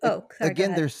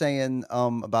again they're saying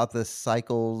about the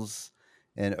cycles,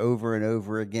 and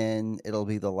over again it'll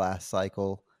be the last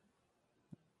cycle.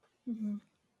 Mm-hmm.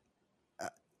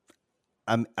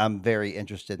 I'm very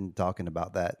interested in talking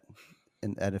about that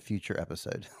at a future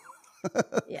episode.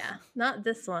 Yeah, not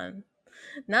this one.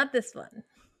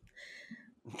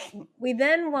 We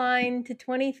then wind to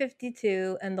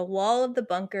 2052 and the wall of the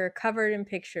bunker covered in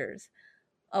pictures.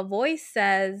 A voice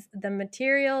says the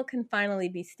material can finally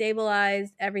be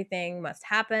stabilized. Everything must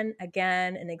happen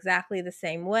again in exactly the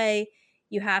same way.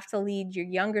 You have to lead your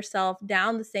younger self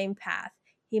down the same path.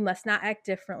 He must not act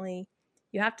differently.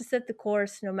 You have to set the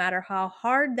course no matter how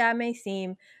hard that may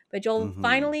seem, but you'll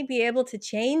finally be able to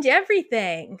change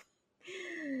everything.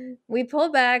 We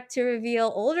pull back to reveal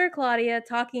older Claudia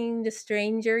talking to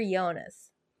stranger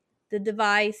Jonas. The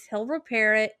device, he'll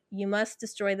repair it. You must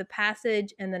destroy the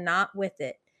passage and the knot with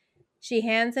it. She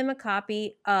hands him a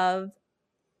copy of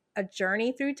A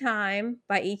Journey Through Time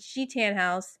by HG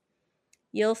Tannhaus.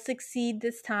 You'll succeed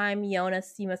this time,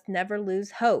 Jonas. You must never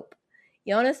lose hope.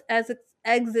 Jonas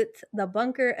exits the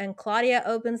bunker, and Claudia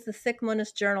opens the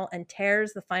Sigmundus journal and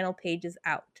tears the final pages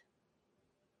out.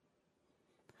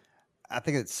 I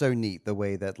think it's so neat the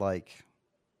way that, like,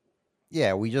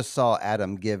 yeah, we just saw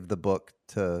Adam give the book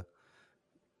to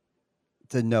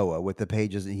Noah with the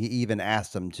pages, and he even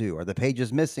asked him too, are the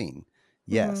pages missing?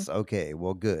 Yes. Okay,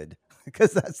 well, good,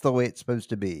 because that's the way it's supposed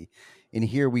to be. And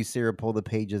here we see her pull the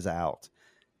pages out.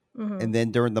 And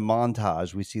then during the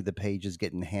montage, we see the pages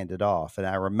getting handed off. And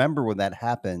I remember when that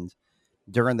happened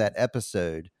during that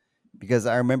episode, because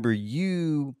I remember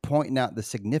you pointing out the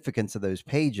significance of those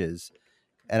pages.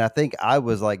 And I think I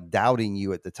was like doubting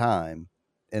you at the time.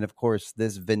 And of course,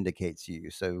 this vindicates you.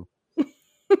 So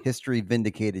history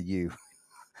vindicated you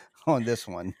on this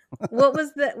one. What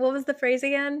was the phrase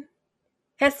again?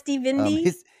 Hesty Vindy?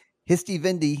 His Histy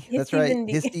Vindy. That's Histy right.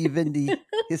 Vindy. Histy Vindy.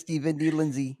 Histy Vindy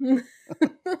Lindsey.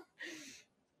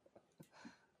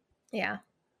 Yeah.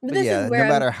 But But this yeah, is no where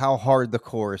matter how hard the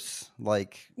course,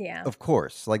 like, yeah. of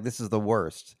course, like this is the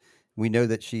worst. We know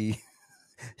that she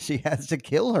has to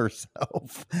kill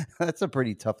herself. That's a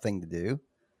pretty tough thing to do.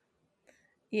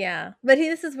 Yeah. But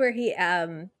this is where he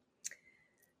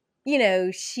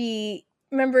she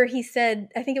remember he said,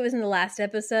 I think it was in the last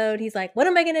episode, he's like, what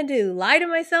am I gonna do? Lie to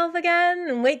myself again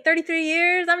and wait 33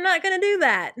 years? I'm not gonna do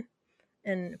that.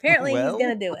 And apparently he's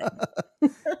gonna Well, do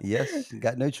it. yes,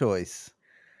 got no choice.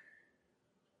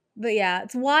 But yeah,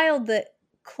 it's wild that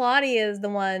Claudia is the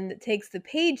one that takes the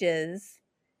pages,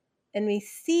 and we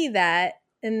see that,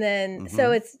 and then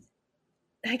so it's,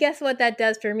 I guess what that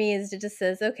does for me is it just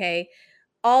says, okay,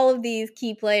 all of these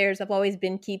key players have always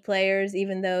been key players,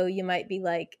 even though you might be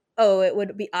like, oh, it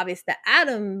would be obvious that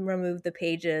Adam removed the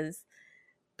pages,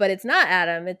 but it's not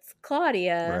Adam, it's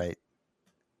Claudia. Right.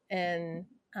 And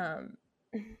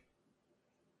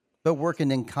but working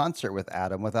in concert with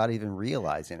Adam without even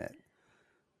realizing it.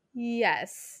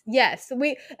 Yes.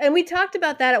 We talked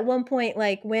about that at one point,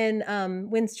 like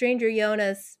when Stranger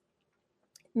Jonas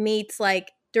meets,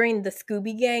 like during the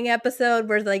Scooby Gang episode,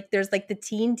 where like there's like the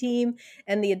teen team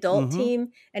and the adult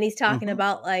team, and he's talking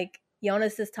about, like,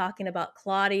 Jonas is talking about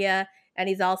Claudia, and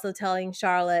he's also telling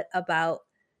Charlotte about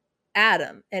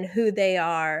Adam and who they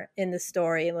are in the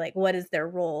story, and like what is their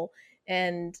role.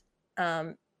 And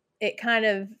it kind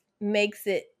of makes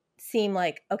it seem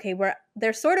like, okay,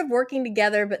 they're sort of working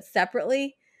together but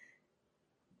separately.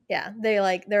 Yeah,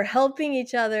 they're helping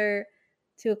each other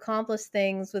to accomplish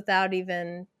things without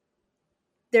even,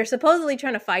 they're supposedly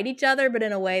trying to fight each other, but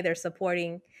in a way they're all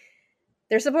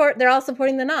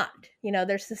supporting the knot.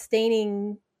 They're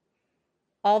sustaining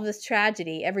all this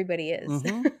tragedy. Everybody is.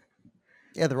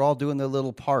 Yeah, they're all doing their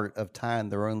little part of tying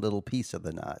their own little piece of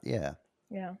the knot. Yeah.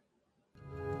 Yeah.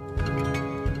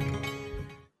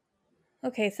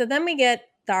 Okay, so then we get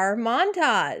our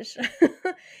montage.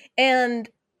 And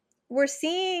we're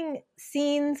seeing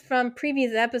scenes from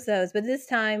previous episodes, but this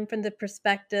time from the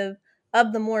perspective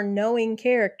of the more knowing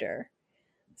character.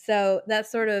 So that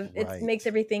sort of, it makes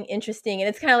everything interesting. And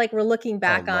it's kind of like we're looking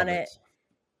back on it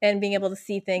and being able to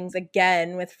see things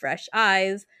again with fresh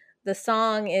eyes. The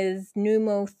song is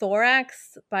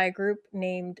Pneumothorax by a group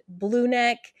named Blue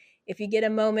Neck. If you get a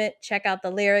moment, check out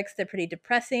the lyrics. They're pretty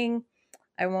depressing.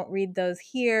 I won't read those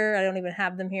here. I don't even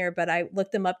have them here, but I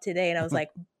looked them up today and I was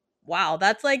like, wow,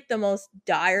 that's like the most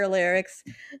dire lyrics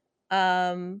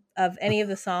of any of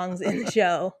the songs in the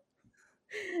show.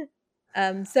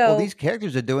 Well, these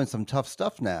characters are doing some tough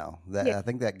stuff now. That yeah. I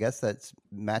think that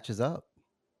matches up.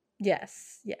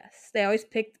 Yes. They always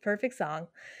pick the perfect song.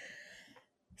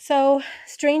 So,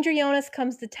 Stranger Jonas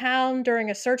comes to town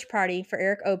during a search party for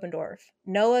Eric Obendorf.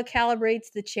 Noah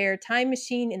calibrates the chair time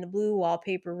machine in the blue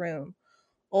wallpaper room.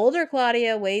 Older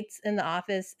Claudia waits in the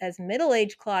office as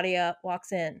middle-aged Claudia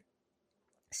walks in.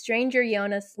 Stranger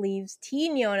Jonas leaves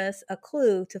teen Jonas a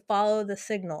clue to follow the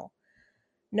signal.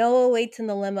 Noah waits in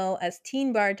the limo as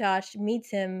teen Bartosz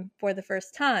meets him for the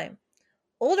first time.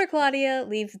 Older Claudia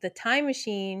leaves the time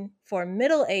machine for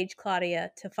middle-aged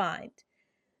Claudia to find.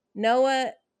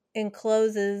 Noah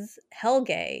encloses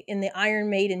Helge in the Iron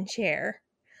Maiden chair.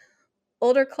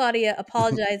 Older Claudia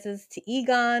apologizes to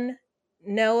Egon.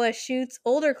 Noah shoots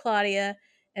older Claudia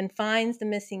and finds the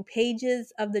missing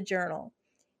pages of the journal.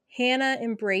 Hannah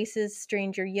embraces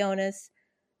Stranger Jonas.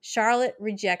 Charlotte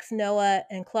rejects Noah,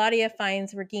 and Claudia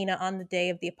finds Regina on the day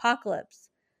of the apocalypse.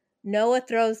 Noah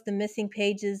throws the missing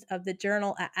pages of the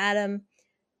journal at Adam.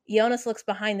 Jonas looks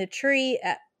behind the tree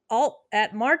at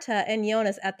Marta and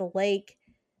Jonas at the lake,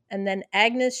 and then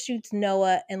Agnes shoots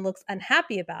Noah and looks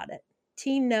unhappy about it.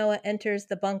 Teen Noah enters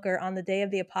the bunker on the day of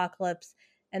the apocalypse,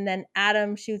 and then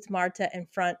Adam shoots Marta in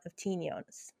front of teen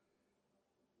Jonas.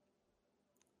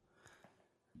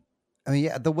 I mean,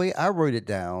 yeah, the way I wrote it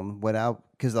down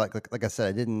because like I said,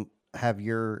 I didn't have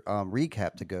your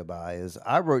recap to go by. Is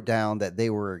I wrote down that they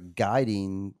were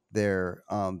guiding their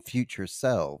future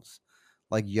selves.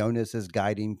 Like Jonas is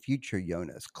guiding future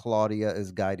Jonas. Claudia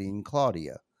is guiding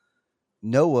Claudia.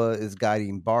 Noah is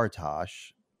guiding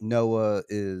Bartosz.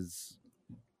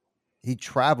 He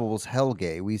travels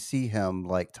Helge. We see him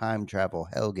like time travel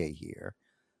Helge here.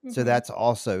 So that's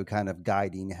also kind of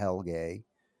guiding Helge.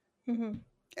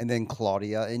 And then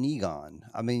Claudia and Egon.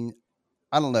 I mean,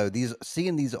 I don't know,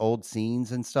 seeing these old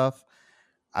scenes and stuff,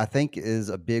 I think is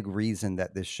a big reason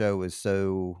that this show is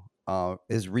so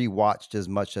is rewatched as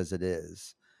much as it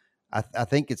is. I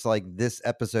think it's like this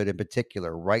episode in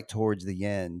particular, right towards the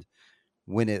end,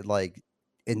 when it like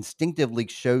instinctively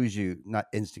shows you, not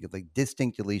instinctively,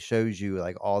 distinctively shows you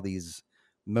like all these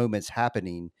moments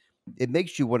happening. It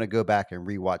makes you want to go back and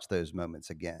rewatch those moments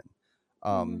again.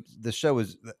 Hmm. The show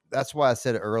is That's why I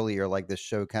said earlier, like this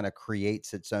show kind of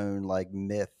creates its own like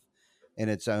myth and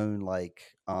its own like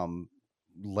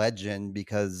legend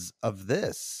because of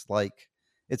this. Like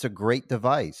it's a great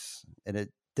device, and it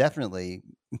definitely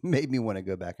made me want to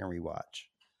go back and rewatch.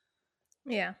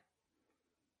 Yeah.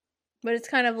 But it's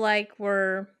kind of like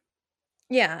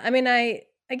yeah, I mean, I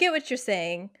get what you're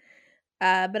saying.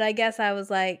 But I guess I was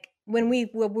like, when we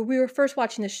were first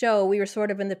watching the show, we were sort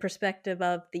of in the perspective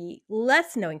of the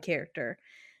less known character.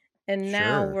 And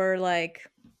now Sure. we're like,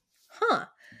 huh,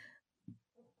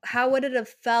 how would it have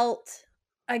felt?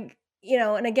 I,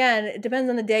 and again, it depends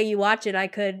on the day you watch it. I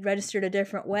could register it a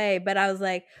different way, but I was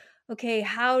like, okay,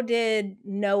 how did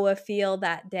Noah feel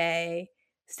that day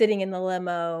sitting in the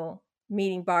limo,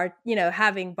 meeting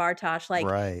having Bartosh? Like,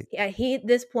 Right. at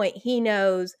this point, he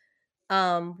knows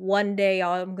one day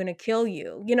I'm gonna kill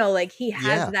you. Like he has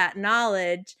Yeah. that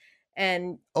knowledge,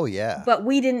 and Oh, yeah. but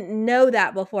we didn't know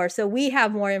that before. So we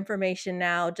have more information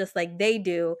now, just like they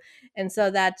do. And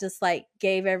so that just like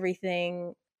gave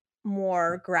everything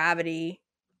more gravity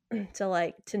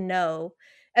to know.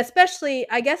 Especially,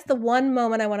 I guess the one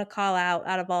moment I want to call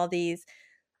out of all these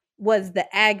was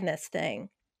the Agnes thing.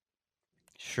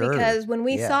 Sure. Because when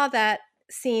we Yeah. saw that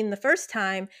scene the first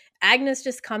time, Agnes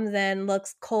just comes in,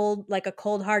 looks cold, like a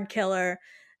cold hard killer,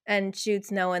 and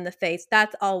shoots Noah in the face.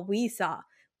 That's all we saw.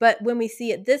 But when we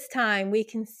see it this time, we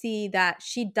can see that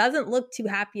she doesn't look too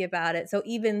happy about it. So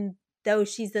even though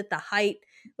she's at the height,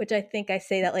 which I think I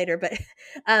say that later, but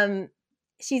um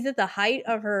she's at the height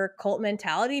of her cult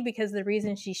mentality, because the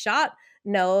reason she shot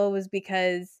Noah was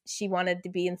because she wanted to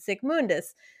be in Sic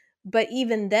Mundus. But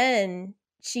even then,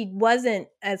 she wasn't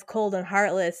as cold and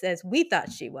heartless as we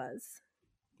thought she was.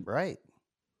 Right.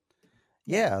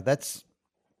 Yeah. Yeah.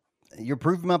 You're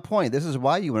proving my point. This is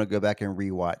why you want to go back and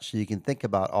rewatch so you can think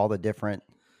about all the different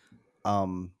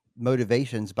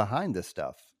motivations behind this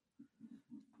stuff.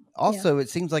 Yeah. Also, it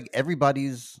seems like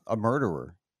everybody's a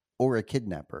murderer or a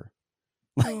kidnapper.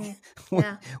 Mm, when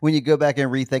yeah. when you go back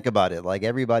and rethink about it, like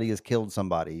everybody has killed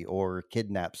somebody or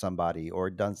kidnapped somebody or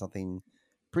done something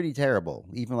pretty terrible,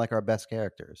 even like our best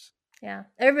characters. Yeah.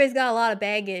 Everybody's got a lot of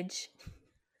baggage.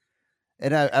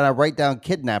 And I write down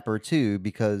kidnapper too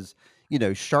because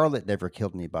Charlotte never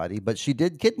killed anybody, but she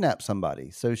did kidnap somebody,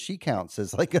 so she counts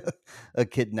as like a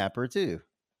kidnapper too.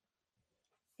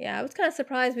 Yeah, I was kind of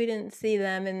surprised we didn't see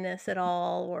them in this at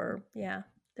all. Or yeah,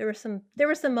 there were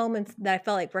some moments that I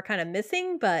felt like were kind of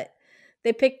missing, but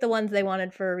they picked the ones they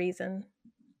wanted for a reason.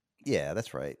 Yeah,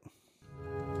 that's right.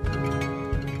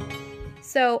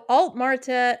 So Alt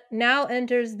Marta now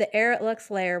enters the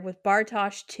Eretlux lair with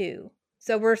Bartosh 2.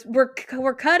 So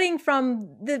we're cutting from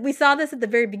we saw this at the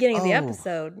very beginning of the Oh,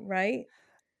 episode, right?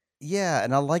 yeah,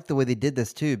 and I like the way they did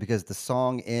this too because the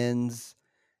song ends,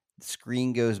 the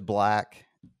screen goes black,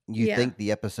 you Yeah. think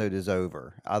the episode is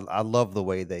over. I love the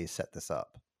way they set this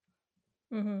up.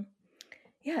 Mm-hmm.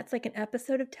 Yeah, it's like an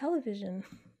episode of television.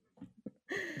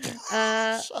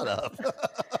 uh Shut up.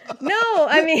 no,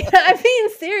 I mean I'm being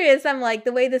serious. I'm like,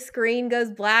 the way the screen goes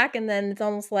black, and then it's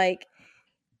almost like,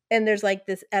 and there's like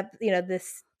this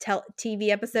this TV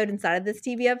episode inside of this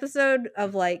TV episode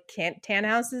of like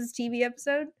Tannhaus's TV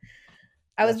episode.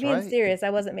 I was That's being right. serious. I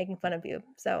wasn't making fun of you.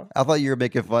 So I thought you were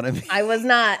making fun of me. I was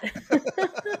not.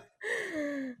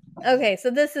 Okay, so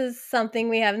this is something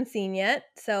we haven't seen yet.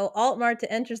 So Alt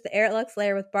Marta enters the Eretlux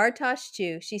lair with Bartosh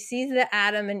 2. She sees the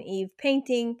Adam and Eve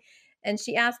painting, and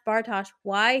she asks Bartosh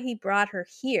why he brought her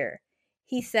here.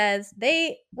 He says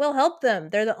they will help them.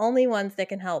 They're the only ones that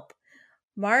can help.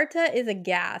 Marta is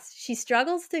aghast. She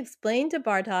struggles to explain to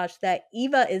Bartosh that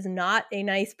Eva is not a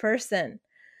nice person.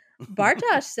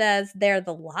 Bartosh says they're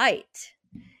the light.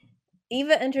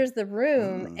 Eva enters the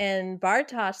room, Mm. and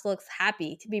Bartosh looks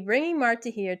happy to be bringing Marta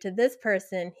here to this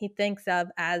person he thinks of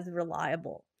as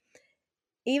reliable.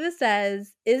 Eva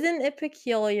says, "Isn't it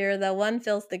peculiar that one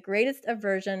feels the greatest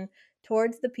aversion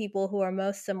towards the people who are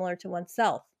most similar to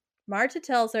oneself?" Marta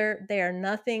tells her they are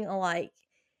nothing alike.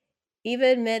 Eva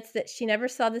admits that she never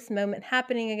saw this moment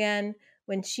happening again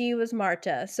when she was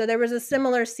Marta. So there was a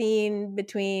similar scene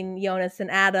between Jonas and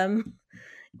Adam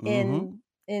Mm-hmm.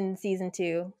 in season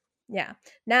 2. Yeah.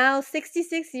 Now,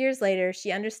 66 years later,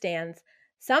 she understands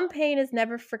some pain is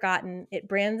never forgotten. It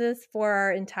brands us for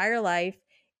our entire life.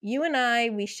 You and I,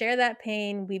 we share that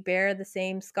pain. We bear the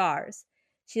same scars.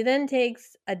 She then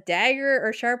takes a dagger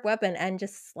or sharp weapon and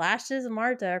just slashes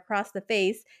Marta across the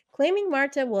face, claiming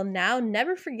Marta will now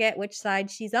never forget which side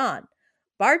she's on.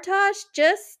 Bartosz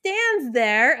just stands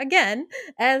there, again,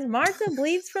 as Marta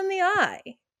bleeds from the eye.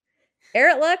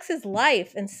 Erlex's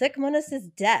life and Sicmonus's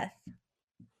death.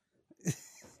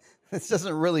 This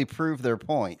doesn't really prove their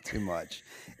point too much.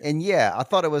 And yeah, I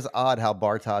thought it was odd how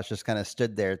Bartosz just kind of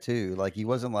stood there too. Like he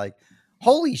wasn't like,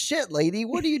 "Holy shit, lady,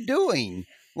 what are you doing?"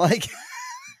 Like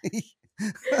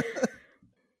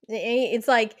It's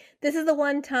like, this is the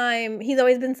one time he's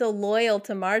always been so loyal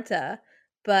to Marta.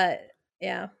 But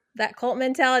yeah, that cult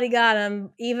mentality got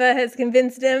him. Eva has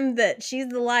convinced him that she's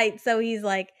the light. So he's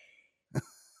like,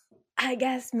 I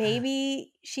guess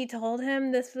maybe she told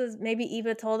him maybe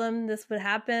Eva told him this would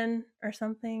happen or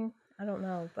something. I don't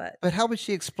know, but how would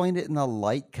she explain it in a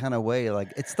light kind of way?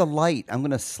 Like, it's the light. I'm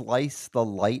gonna slice the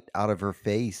light out of her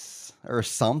face or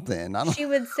something. I don't she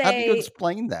would how do you say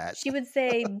explain that?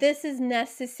 this is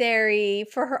necessary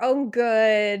for her own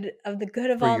good, of the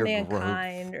good of For all your growth.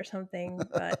 mankind or something.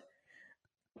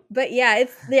 But yeah,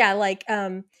 like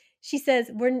she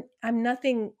says, I'm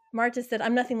nothing. Marta said,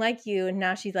 I'm nothing like you. And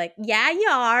now she's like, yeah, you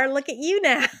are. Look at you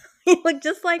now. You look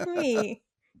just like me.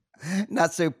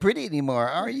 Not so pretty anymore,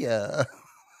 are you?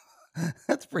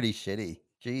 That's pretty shitty.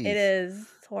 Jeez. It is.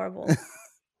 It's horrible.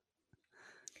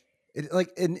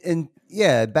 And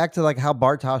yeah, back to like how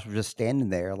Bartosz was just standing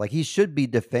there. Like he should be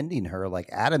defending her like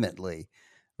adamantly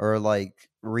or like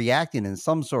reacting in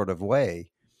some sort of way.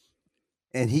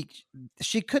 And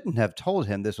she couldn't have told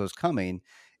him this was coming.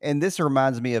 And this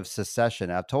reminds me of Secession.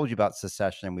 I've told you about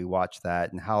Secession. We watched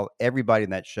that and how everybody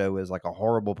in that show is like a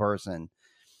horrible person.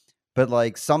 But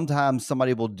like sometimes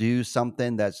somebody will do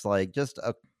something that's like just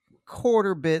a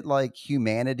quarter bit like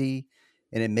humanity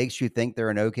and it makes you think they're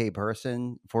an okay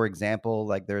person. For example,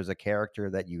 like there's a character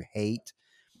that you hate,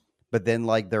 but then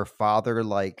like their father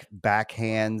like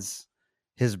backhands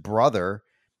his brother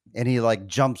and he like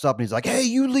jumps up and he's like, "Hey,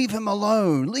 you leave him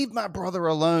alone. Leave my brother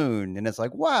alone." And it's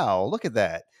like, wow, look at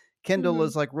that. Kendall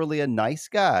is like really a nice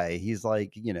guy. He's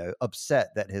like, upset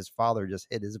that his father just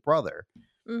hit his brother.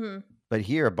 But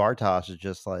here, Bartosz is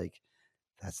just like,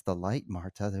 "That's the light,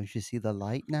 Marta. Don't you see the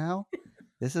light now?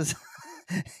 This is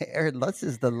Aaron Lutz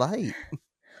is the light."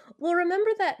 Well,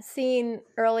 remember that scene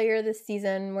earlier this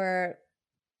season where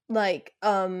like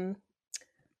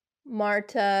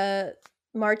Marta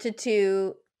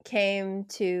 2 came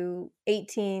to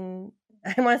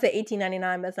I want to say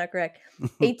 1899, but that's not correct.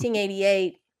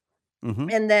 1888.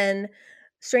 And then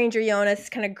Stranger Jonas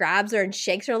kind of grabs her and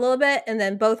shakes her a little bit, and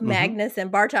then both Magnus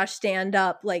and Bartosz stand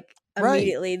up like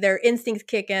immediately. Right. Their instincts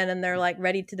kick in and they're like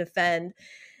ready to defend.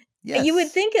 Yes. You would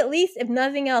think at least, if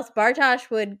nothing else, Bartosz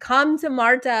would come to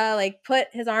Marta, like put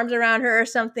his arms around her or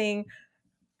something.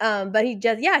 But he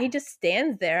just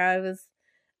stands there.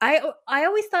 I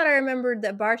always thought I remembered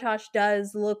that Bartosz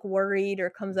does look worried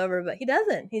or comes over, but he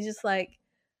doesn't. He's just like,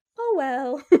 oh,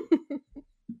 well.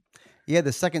 Yeah,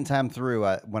 the second time through,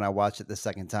 when I watched it the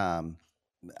second time,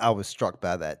 I was struck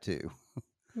by that too.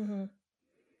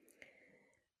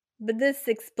 But this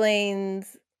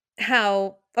explains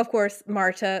how, of course,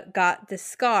 Marta got the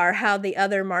scar, how the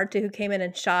other Marta who came in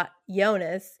and shot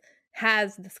Jonas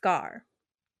has the scar.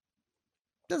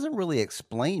 Doesn't really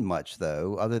explain much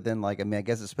though, other than like, I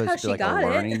guess it's supposed to be like a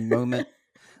learning moment.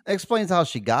 It explains how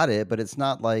she got it, but it's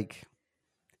not like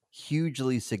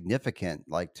hugely significant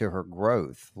like to her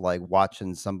growth, like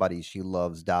watching somebody she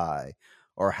loves die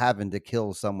or having to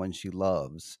kill someone she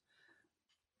loves.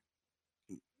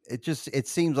 It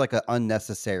seems like an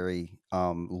unnecessary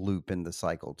loop in the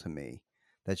cycle to me,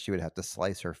 that she would have to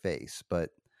slice her face.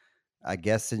 But I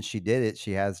guess since she did it,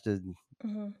 she has to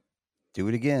do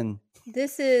it again.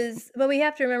 But we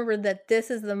have to remember that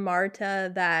this is the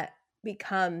Marta that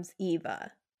becomes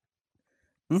Eva.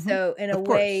 So in a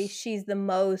way, she's the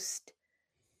most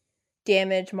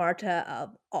damaged Marta of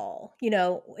all.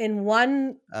 In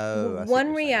one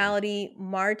reality,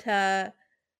 Marta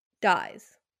dies.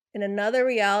 In another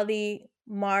reality,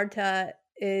 Marta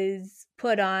is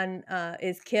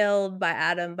killed by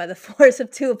Adam by the force of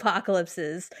 2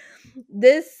 apocalypses.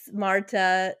 This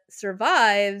Marta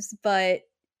survives, but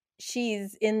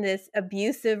she's in this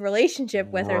abusive relationship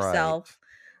with herself,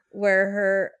 where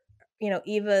her,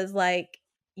 Eva is like,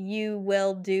 you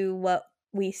will do what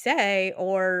we say,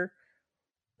 or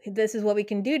this is what we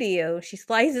can do to you. She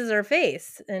slices her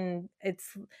face, and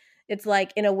it's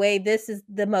like, in a way, this is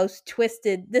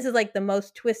like the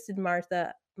most twisted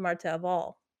Marta of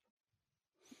all.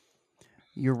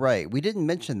 You're right. We didn't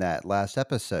mention that last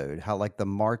episode, how like the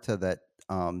Marta that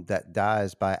that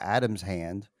dies by Adam's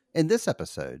hand in this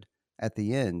episode at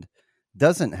the end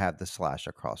doesn't have the slash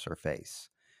across her face.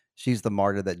 She's the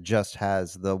martyr that just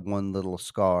has the one little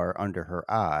scar under her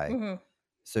eye. Mm-hmm.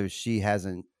 So she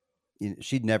hasn't,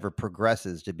 she never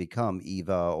progresses to become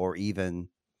Eva or even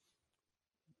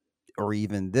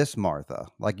this Martha.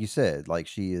 Like you said, like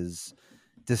she is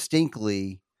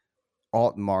distinctly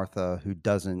Alt Martha who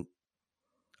doesn't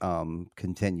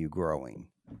continue growing.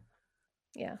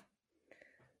 Yeah.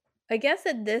 I guess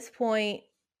at this point,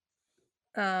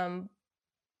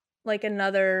 like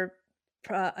another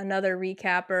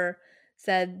recapper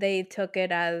said they took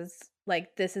it as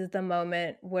like this is the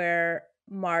moment where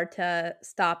Marta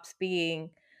stops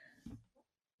being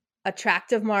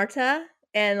attractive Marta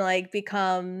and like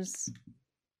becomes,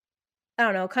 I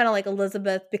don't know, kind of like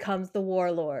Elizabeth becomes the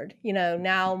warlord.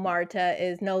 Now Marta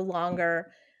is no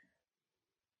longer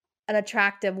an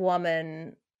attractive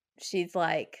woman. She's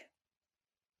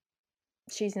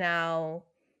now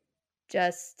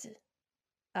just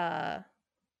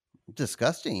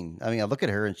disgusting. I mean, I look at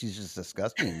her and she's just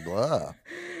disgusting. Blah.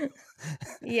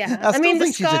 Yeah. I still mean,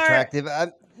 think she's attractive. the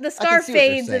I can scar see what they're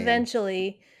fades saying.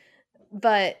 eventually,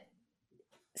 but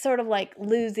sort of like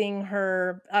losing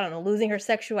her, I don't know, losing her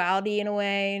sexuality in a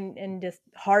way and just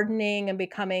hardening and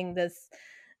becoming this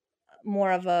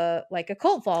more of a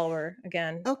cult follower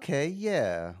again. Okay,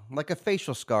 yeah. Like a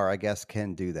facial scar, I guess,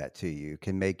 can do that to you.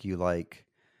 Can make you like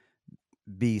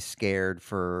be scared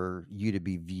for you to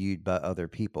be viewed by other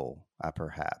people,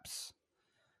 perhaps.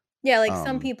 Yeah, like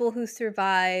some people who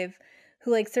survive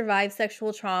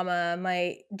sexual trauma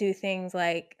might do things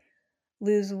like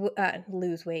lose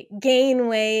weight, gain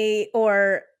weight,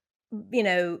 or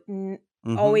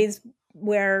always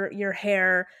wear your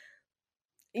hair,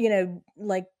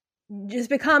 like just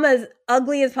become as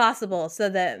ugly as possible so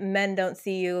that men don't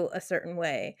see you a certain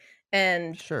way.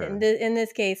 And Sure. in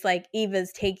this case, like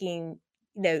Eva's taking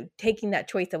that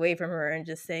choice away from her and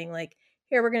just saying like,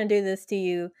 here, we're going to do this to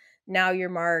you. Now you're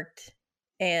marked.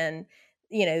 And,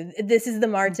 this is the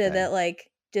Marta that like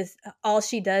just all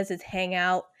she does is hang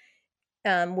out,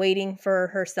 waiting for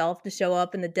herself to show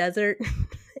up in the desert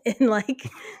in like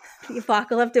the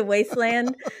apocalyptic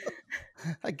wasteland.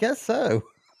 I guess so.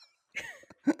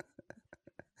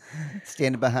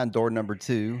 Standing behind door number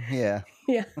 2. Yeah.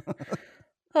 Yeah.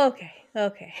 Okay.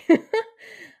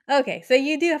 Okay, so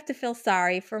you do have to feel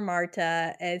sorry for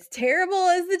Marta. As terrible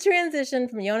as the transition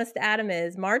from Jonas to Adam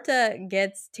is, Marta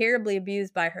gets terribly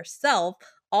abused by herself,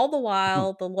 all the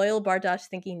while the loyal Bartosz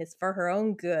thinking it's for her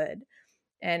own good.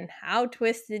 And how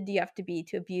twisted do you have to be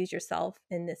to abuse yourself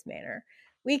in this manner?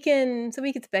 We can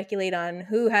speculate on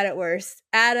who had it worse,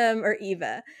 Adam or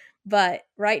Eva. But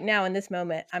right now in this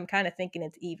moment, I'm kind of thinking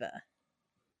it's Eva.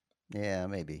 Yeah,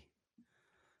 maybe.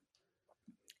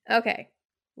 Okay.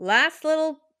 Last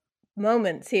little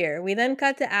moments here. We then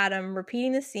cut to Adam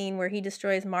repeating the scene where he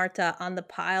destroys Marta on the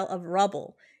pile of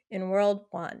rubble in World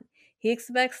 1. He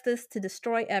expects this to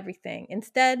destroy everything.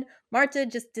 Instead, Marta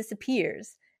just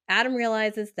disappears. Adam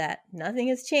realizes that nothing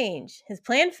has changed. His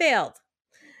plan failed.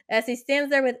 As he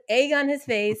stands there with egg on his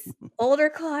face, older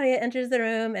Claudia enters the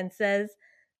room and says,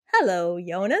 "Hello,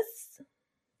 Jonas."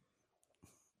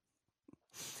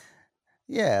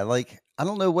 Yeah, like I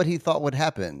don't know what he thought would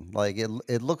happen. Like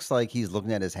it looks like he's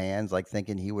looking at his hands like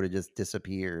thinking he would have just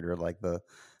disappeared or like the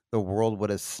world would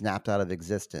have snapped out of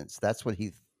existence. That's what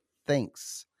he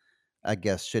thinks, I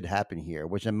guess, should happen here,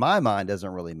 which in my mind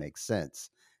doesn't really make sense.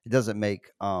 It doesn't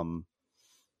make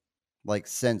like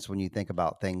sense when you think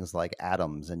about things like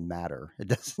atoms and matter. It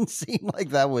doesn't seem like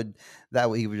that would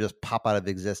he would just pop out of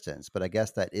existence, but I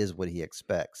guess that is what he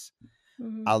expects.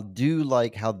 Mm-hmm. I do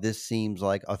like how this seems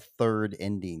like a third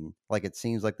ending. Like it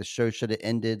seems like the show should have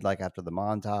ended like after the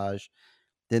montage.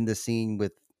 Then the scene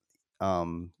with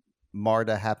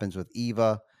Marta happens with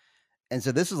Eva. And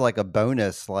so this is like a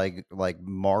bonus like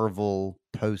Marvel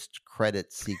post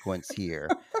credit sequence here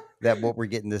that what we're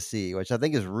getting to see, which I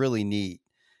think is really neat.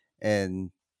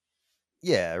 And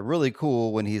yeah, really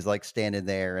cool when he's like standing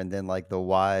there and then like the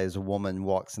wise woman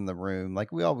walks in the room.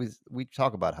 Like we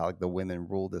talk about how like the women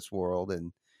rule this world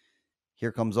and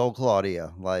here comes old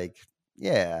Claudia. Like,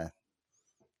 yeah,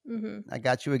 I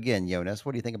got you again, Jonas.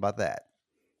 What do you think about that?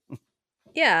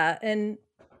 Yeah, and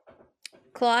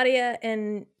Claudia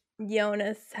and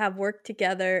Jonas have worked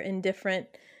together in different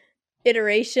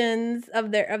iterations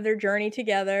of their journey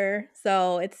together.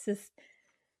 So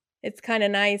it's kind of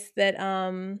nice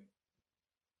that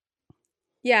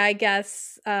yeah, I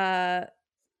guess I'm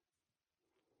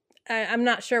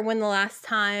not sure when the last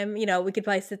time, we could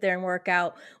probably sit there and work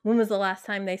out when was the last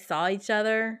time they saw each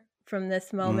other from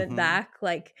this moment back,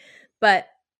 like, but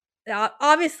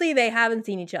obviously they haven't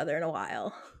seen each other in a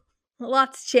while. A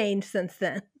lot's changed since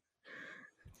then.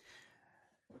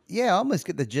 Yeah, I almost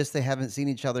get the gist they haven't seen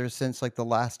each other since like the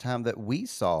last time that we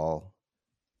saw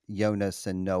Jonas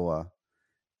and Noah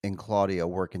and Claudia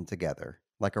working together,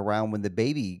 like around when the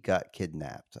baby got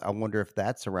kidnapped. I wonder if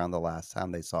that's around the last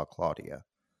time they saw Claudia.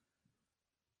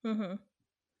 Mm-hmm.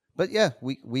 But yeah,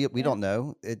 we Yeah. don't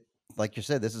know. It, like you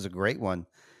said, this is a great one.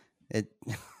 It,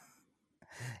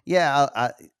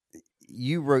 yeah,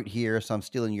 you wrote here, so I'm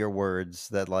stealing your words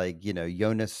that like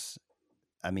Jonas,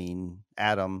 I mean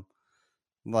Adam,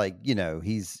 like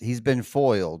he's been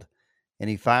foiled, and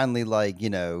he finally like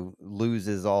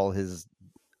loses all his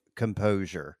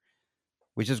composure,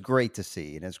 which is great to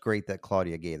see, and it's great that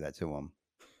Claudia gave that to him.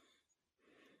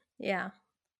 Yeah.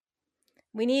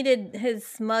 We needed his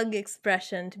smug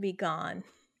expression to be gone.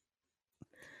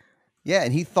 Yeah,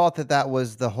 and he thought that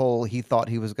was the whole. He thought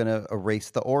he was going to erase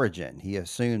the origin. He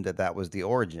assumed that was the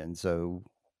origin. So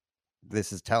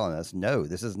this is telling us, no,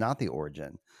 this is not the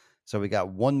origin. So we got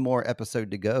one more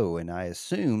episode to go, and I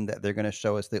assume that they're going to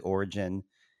show us the origin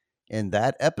in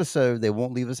that episode. They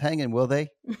won't leave us hanging, will they?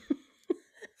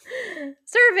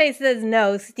 Survey says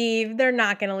no, Steve. They're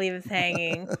not going to leave us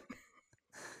hanging.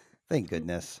 Thank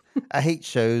goodness. I hate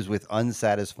shows with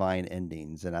unsatisfying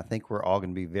endings, and I think we're all going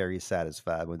to be very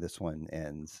satisfied when this one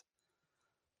ends.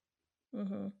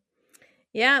 Mm-hmm.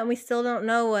 Yeah, and we still don't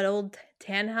know what old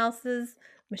Tannhaus's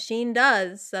machine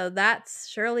does, so that's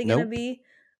surely going to be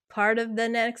part of the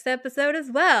next episode as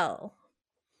well.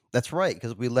 That's right,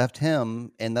 because we left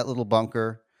him in that little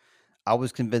bunker. I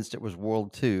was convinced it was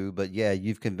World 2, but yeah,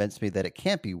 you've convinced me that it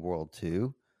can't be World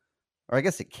 2. Or I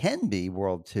guess it can be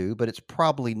World 2, but it's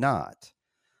probably not.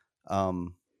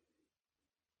 So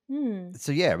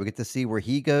yeah, we get to see where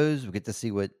he goes. We get to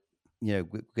see what,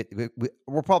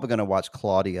 we're probably going to watch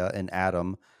Claudia and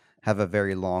Adam have a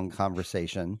very long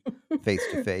conversation face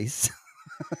to face.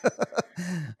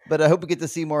 But I hope we get to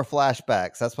see more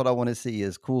flashbacks. That's what I want to see,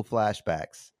 is cool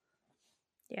flashbacks.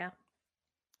 Yeah.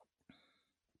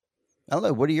 I don't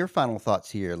know. What are your final thoughts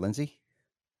here, Lindsey?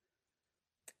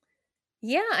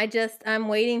 Yeah, I'm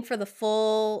waiting for the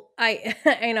full.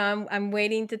 I'm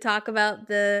waiting to talk about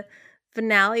the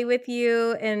finale with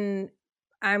you, and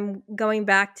I'm going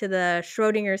back to the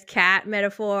Schrodinger's cat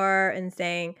metaphor and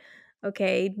saying,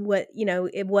 okay,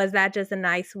 it was that just a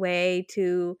nice way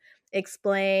to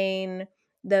explain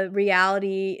the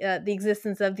reality, the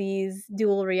existence of these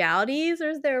dual realities, or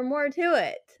is there more to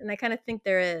it? And I kind of think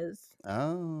there is.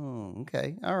 Oh,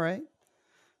 okay. All right.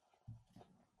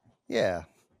 Yeah.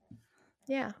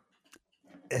 Yeah.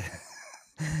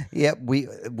 Yep,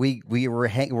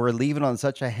 we're leaving on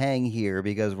such a hang here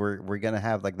because we're gonna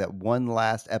have like that one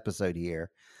last episode here.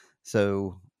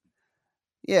 So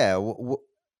yeah,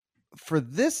 for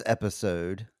this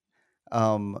episode,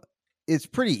 it's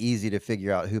pretty easy to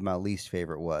figure out who my least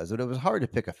favorite was, but it was hard to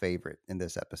pick a favorite in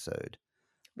this episode.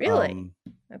 Really?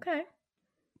 Okay.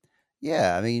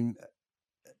 Yeah, I mean,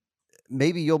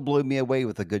 maybe you'll blow me away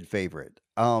with a good favorite.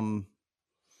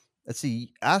 Let's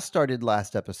see. I started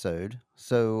last episode,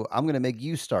 so I'm going to make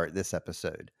you start this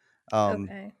episode.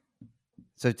 Okay.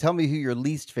 So tell me who your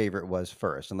least favorite was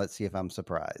first, and let's see if I'm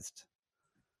surprised.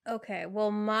 Okay.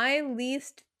 Well, my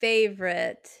least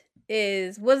favorite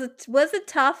was it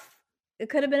tough? It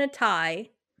could have been a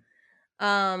tie.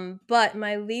 But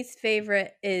my least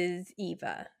favorite is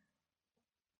Eva.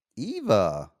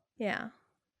 Eva. Yeah.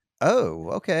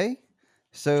 Oh, okay.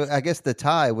 So I guess the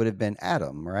tie would have been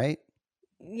Adam, right?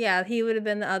 Yeah, he would have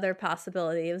been the other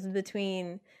possibility. It was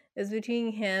between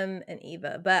him and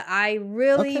Eva. But I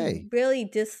really, really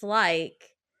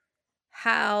dislike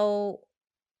how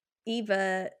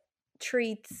Eva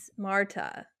treats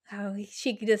Marta. How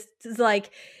she just is like,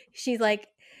 she's like,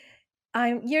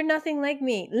 you're nothing like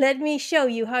me. Let me show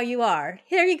you how you are.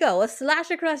 Here you go. A slash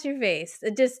across your face.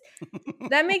 It just,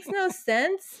 that makes no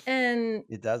sense. And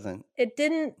it doesn't. It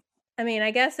didn't. I mean, I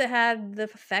guess it had the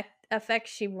effect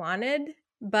she wanted,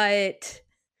 but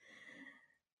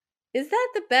is that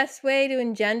the best way to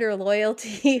engender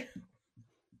loyalty?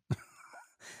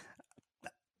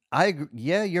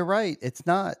 Yeah, you're right. It's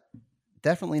not.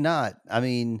 Definitely not. I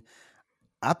mean,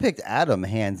 I picked Adam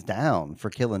hands down for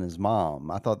killing his mom.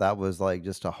 I thought that was like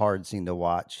just a hard scene to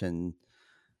watch, and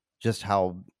just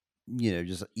how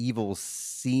just evil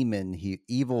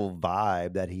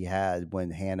vibe that he had when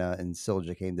Hannah and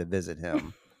Silja came to visit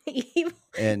him.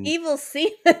 Evil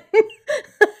semen.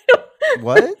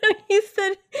 What?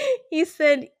 You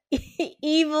said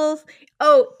evil.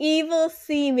 Oh, evil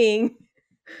seeming.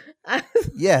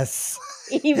 Yes.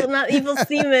 Evil, not evil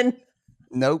semen.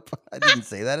 Nope, I didn't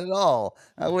say that at all.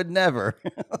 I would never.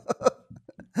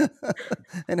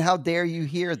 And how dare you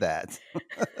hear that?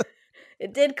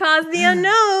 It did cause the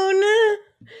unknown.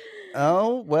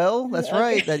 Oh, well, that's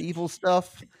right, that Okay. evil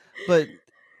stuff. But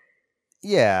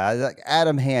yeah, like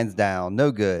Adam hands down,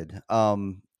 no good.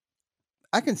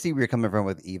 I can see where you're coming from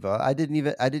with Eva. I didn't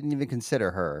even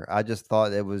consider her. I just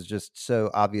thought it was just so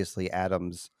obviously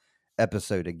Adam's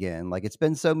episode again. Like it's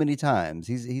been so many times.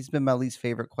 He's been my least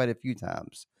favorite quite a few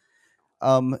times.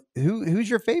 Who's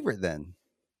your favorite then?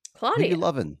 Who you Claudia.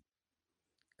 loving?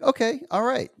 Okay, all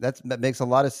right. That makes a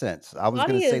lot of sense. I was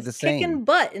gonna Claudia say is the same. kicking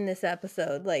butt in this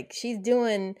episode. Like she's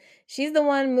the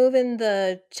one moving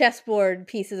the chessboard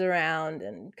pieces around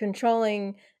and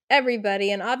controlling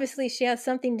everybody. And obviously she has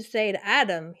something to say to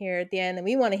Adam here at the end, and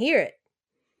we want to hear it.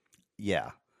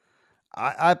 Yeah,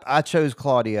 I chose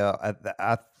Claudia.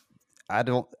 I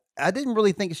don't. I didn't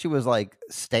really think she was like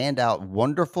standout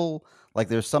wonderful. Like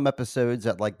there's some episodes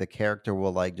that like the character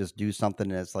will like just do something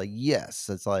and it's like yes,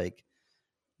 it's like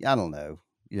I don't know,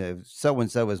 so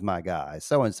and so is my guy,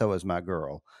 so and so is my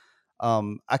girl.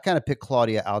 I kind of picked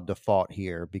Claudia out default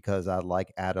here because I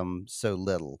like Adam so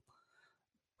little.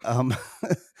 Um,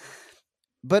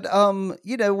 but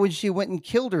when she went and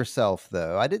killed herself,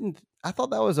 though, I didn't. I thought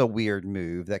that was a weird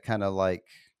move. That kind of like,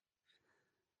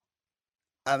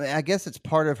 I mean, I guess it's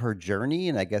part of her journey,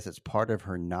 and I guess it's part of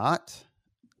her not.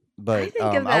 I But think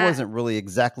of I that. wasn't really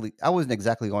exactly. I wasn't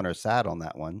exactly on her side on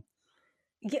that one.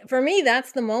 Yeah, for me,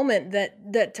 that's the moment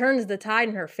that turns the tide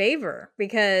in her favor,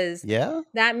 because Yeah.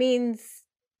 that means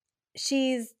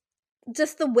she's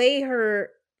just the way her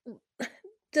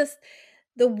just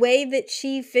the way that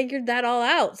she figured that all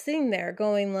out, sitting there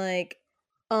going like,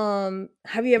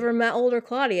 have you ever met older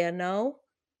Claudia? No.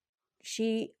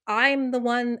 I'm the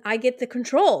one, I get the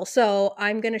control, so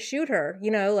I'm gonna shoot her,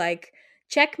 like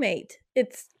checkmate.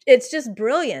 It's just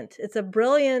brilliant. It's a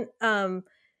brilliant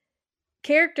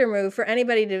character move for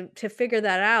anybody to figure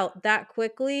that out that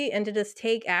quickly and to just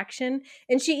take action.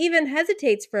 And she even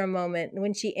hesitates for a moment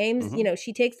when she aims, Hmm.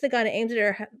 she takes the gun and aims at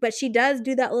her, but she does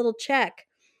do that little check,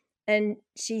 and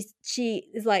she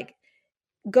is like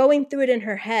going through it in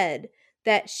her head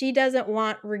that she doesn't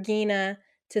want Regina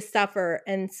to suffer.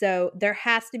 And so there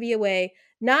has to be a way,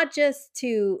 not just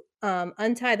to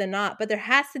untie the knot, but there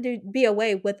has to be a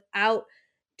way without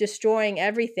destroying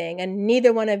everything. And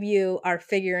neither one of you are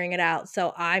figuring it out.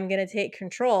 So I'm going to take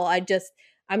control.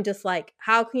 I'm just like,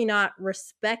 how can you not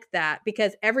respect that?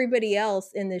 Because everybody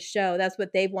else in this show, that's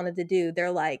what they've wanted to do.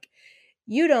 They're like,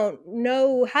 you don't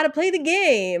know how to play the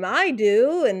game. I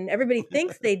do. And everybody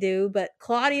thinks they do, but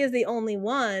Claudia is the only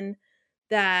one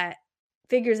that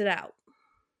figures it out.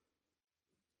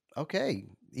 Okay.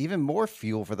 Even more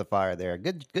fuel for the fire there.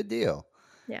 Good deal.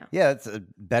 Yeah. Yeah, it's a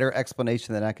better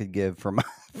explanation than I could give for my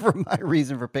for my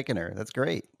reason for picking her. That's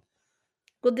great.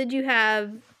 Well, did you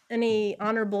have any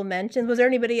honorable mentions? Was there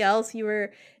anybody else you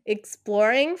were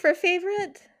exploring for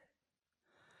favorite?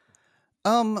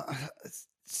 Um,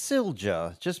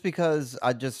 Silja, just because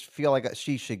I just feel like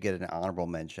she should get an honorable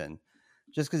mention,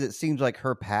 just because it seems like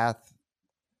her path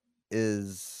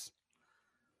is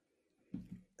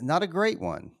not a great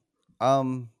one.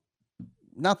 Um,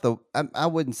 not the I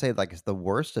wouldn't say like it's the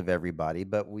worst of everybody,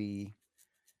 but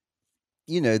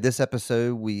this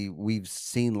episode we've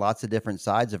seen lots of different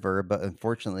sides of her, but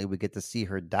unfortunately we get to see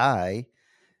her die,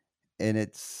 and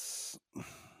it's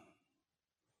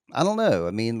I don't know.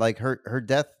 I mean, like her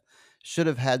death should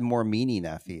have had more meaning,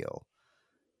 I feel.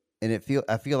 And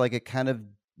I feel like it kind of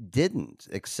didn't,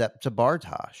 except to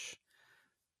Bartosh.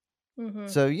 Mm-hmm.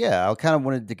 So yeah, I kind of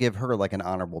wanted to give her like an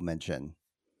honorable mention.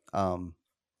 Um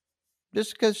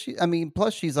just because I mean,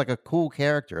 plus she's like a cool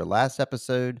character. Last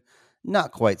episode,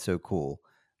 not quite so cool.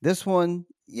 This one,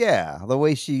 yeah, the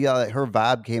way her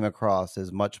vibe came across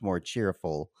is much more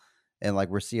cheerful, and like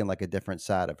we're seeing like a different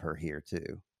side of her here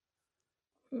too.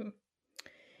 Hmm.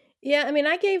 Yeah, I mean,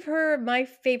 I gave her my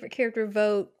favorite character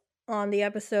vote on the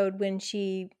episode when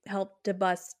she helped to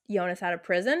bust Jonas out of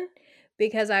prison,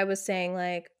 because I was saying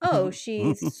like, oh,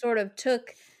 she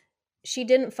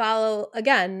didn't follow,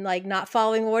 again, like not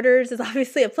following orders is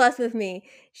obviously a plus with me.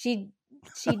 She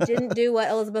didn't do what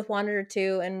Elizabeth wanted her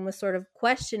to, and was sort of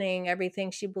questioning everything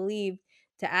she believed,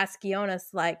 to ask Jonas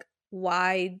like,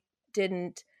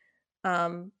 didn't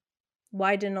um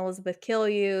why didn't Elizabeth kill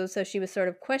you? So she was sort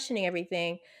of questioning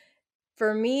everything.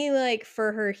 For me, like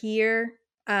for her here,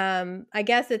 I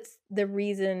guess it's the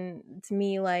reason, it's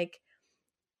me like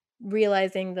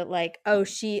realizing that like, oh,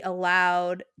 she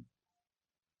allowed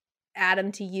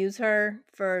Adam to use her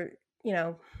for, you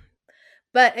know,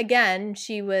 but again,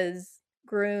 she was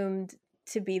groomed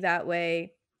to be that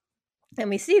way. And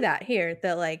we see that here,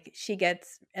 that like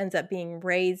ends up being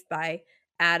raised by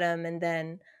Adam and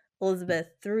then Elizabeth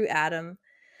through Adam.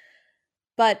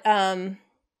 But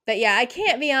yeah, I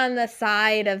can't be on the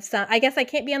side of I guess I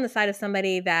can't be on the side of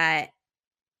somebody that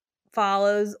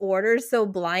follows orders so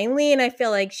blindly, and I feel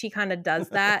like she kind of does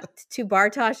that to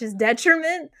Bartosh's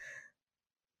detriment.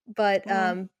 But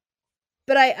I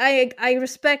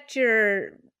respect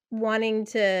your wanting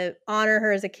to honor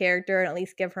her as a character and at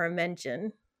least give her a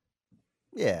mention.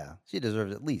 Yeah, she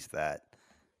deserves at least that.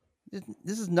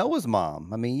 This is Noah's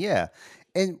mom. I mean, yeah.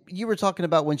 And you were talking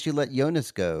about when she let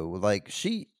Jonas go. Like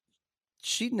she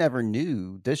never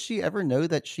knew. Does she ever know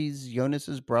that she's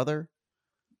Jonas's brother?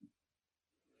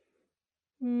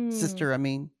 Sister, I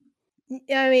mean.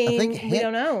 I I think mean, we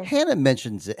don't know. Hannah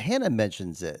mentions it. Hannah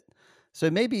mentions it.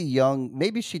 So maybe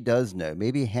she does know.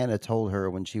 Maybe Hannah told her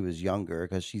when she was younger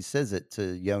because she says it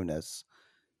to Jonas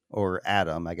or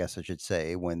Adam, I guess I should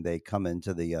say, when they come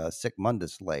into the Sic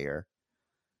Mundus layer.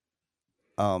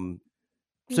 So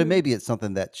maybe it's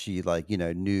something that she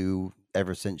knew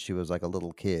ever since she was like a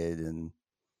little kid, and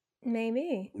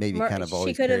Maybe kind of she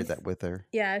always could carried have. that with her.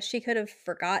 Yeah, she could have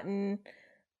forgotten.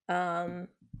 That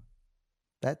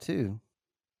too.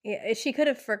 Yeah, she could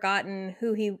have forgotten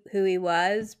who he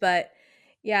was, but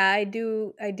yeah, I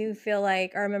do feel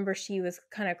like I remember she was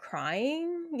kind of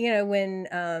crying,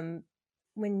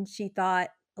 when she thought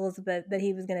Elizabeth that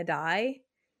he was going to die.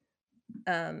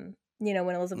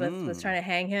 When Elizabeth was trying to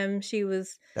hang him, she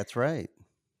was. That's right.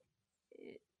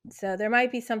 So there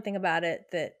might be something about it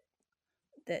that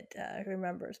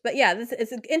remembers. But yeah,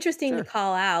 it's interesting to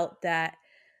call out that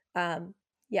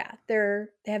yeah, they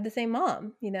have the same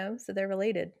mom, so they're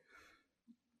related.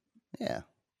 Yeah.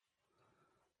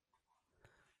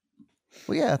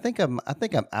 Well, yeah, I think I'm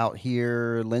out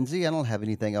here, Lindsay. I don't have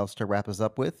anything else to wrap us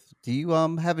up with. Do you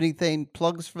have anything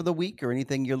plugs for the week or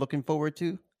anything you're looking forward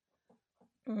to?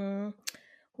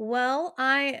 Well,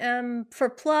 I am for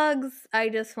plugs. I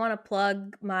just want to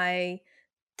plug my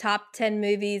top 10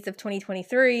 movies of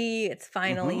 2023. It's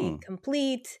finally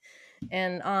complete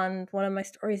and on one of my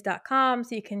stories.com,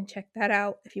 so you can check that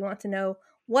out if you want to know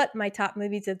what my top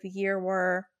movies of the year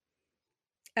were,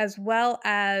 as well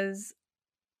as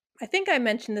I think I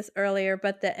mentioned this earlier,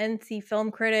 but the NC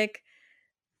Film Critic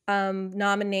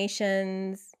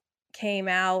nominations came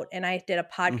out, and I did a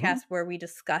podcast where we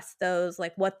discussed those,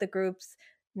 like what the group's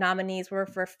nominees were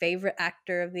for favorite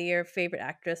actor of the year, favorite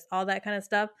actress, all that kind of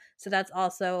stuff. So that's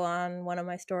also on one of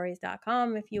my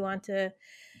stories.com if you want to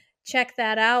check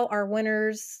that out. Our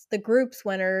winners, the group's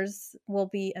winners, will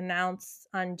be announced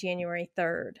on January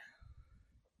 3rd.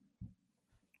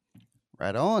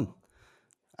 Right on.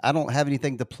 I don't have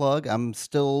anything to plug. I'm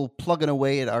still plugging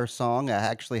away at our song. I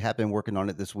actually have been working on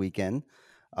it this weekend.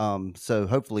 So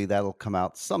hopefully that'll come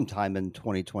out sometime in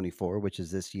 2024, which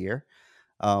is this year.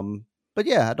 But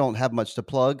yeah, I don't have much to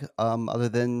plug other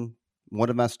than one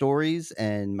of my stories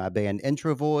and my band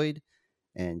Introvoid.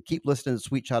 And keep listening to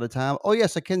Sweet Child of Time. Oh,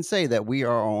 yes, I can say that we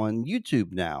are on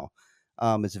YouTube now.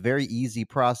 It's a very easy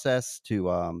process to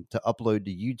upload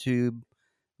to YouTube.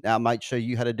 Now, I might show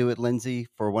you how to do it, Lindsay,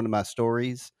 for one of my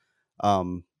stories.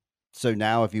 So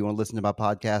now, if you want to listen to my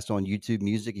podcast on YouTube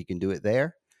Music, you can do it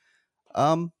there.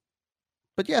 But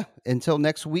yeah, until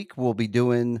next week, we'll be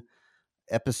doing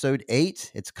episode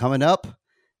 8. It's coming up,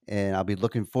 and I'll be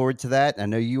looking forward to that. I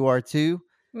know you are too.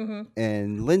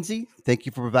 And Lindsay, thank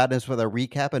you for providing us with a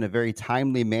recap in a very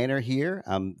timely manner here.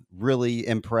 I'm really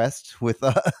impressed with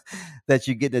that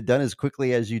you getting it done as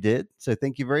quickly as you did. So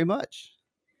thank you very much.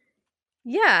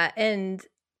 Yeah, and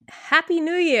Happy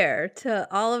New Year to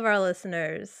all of our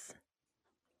listeners.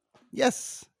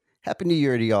 Yes. Happy New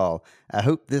Year to y'all. I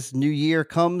hope this new year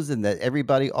comes and that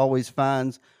everybody always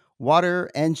finds water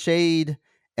and shade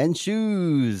and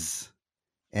shoes.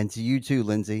 And to you too,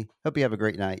 Lindsay. Hope you have a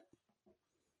great night.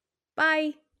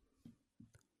 Bye.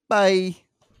 Bye.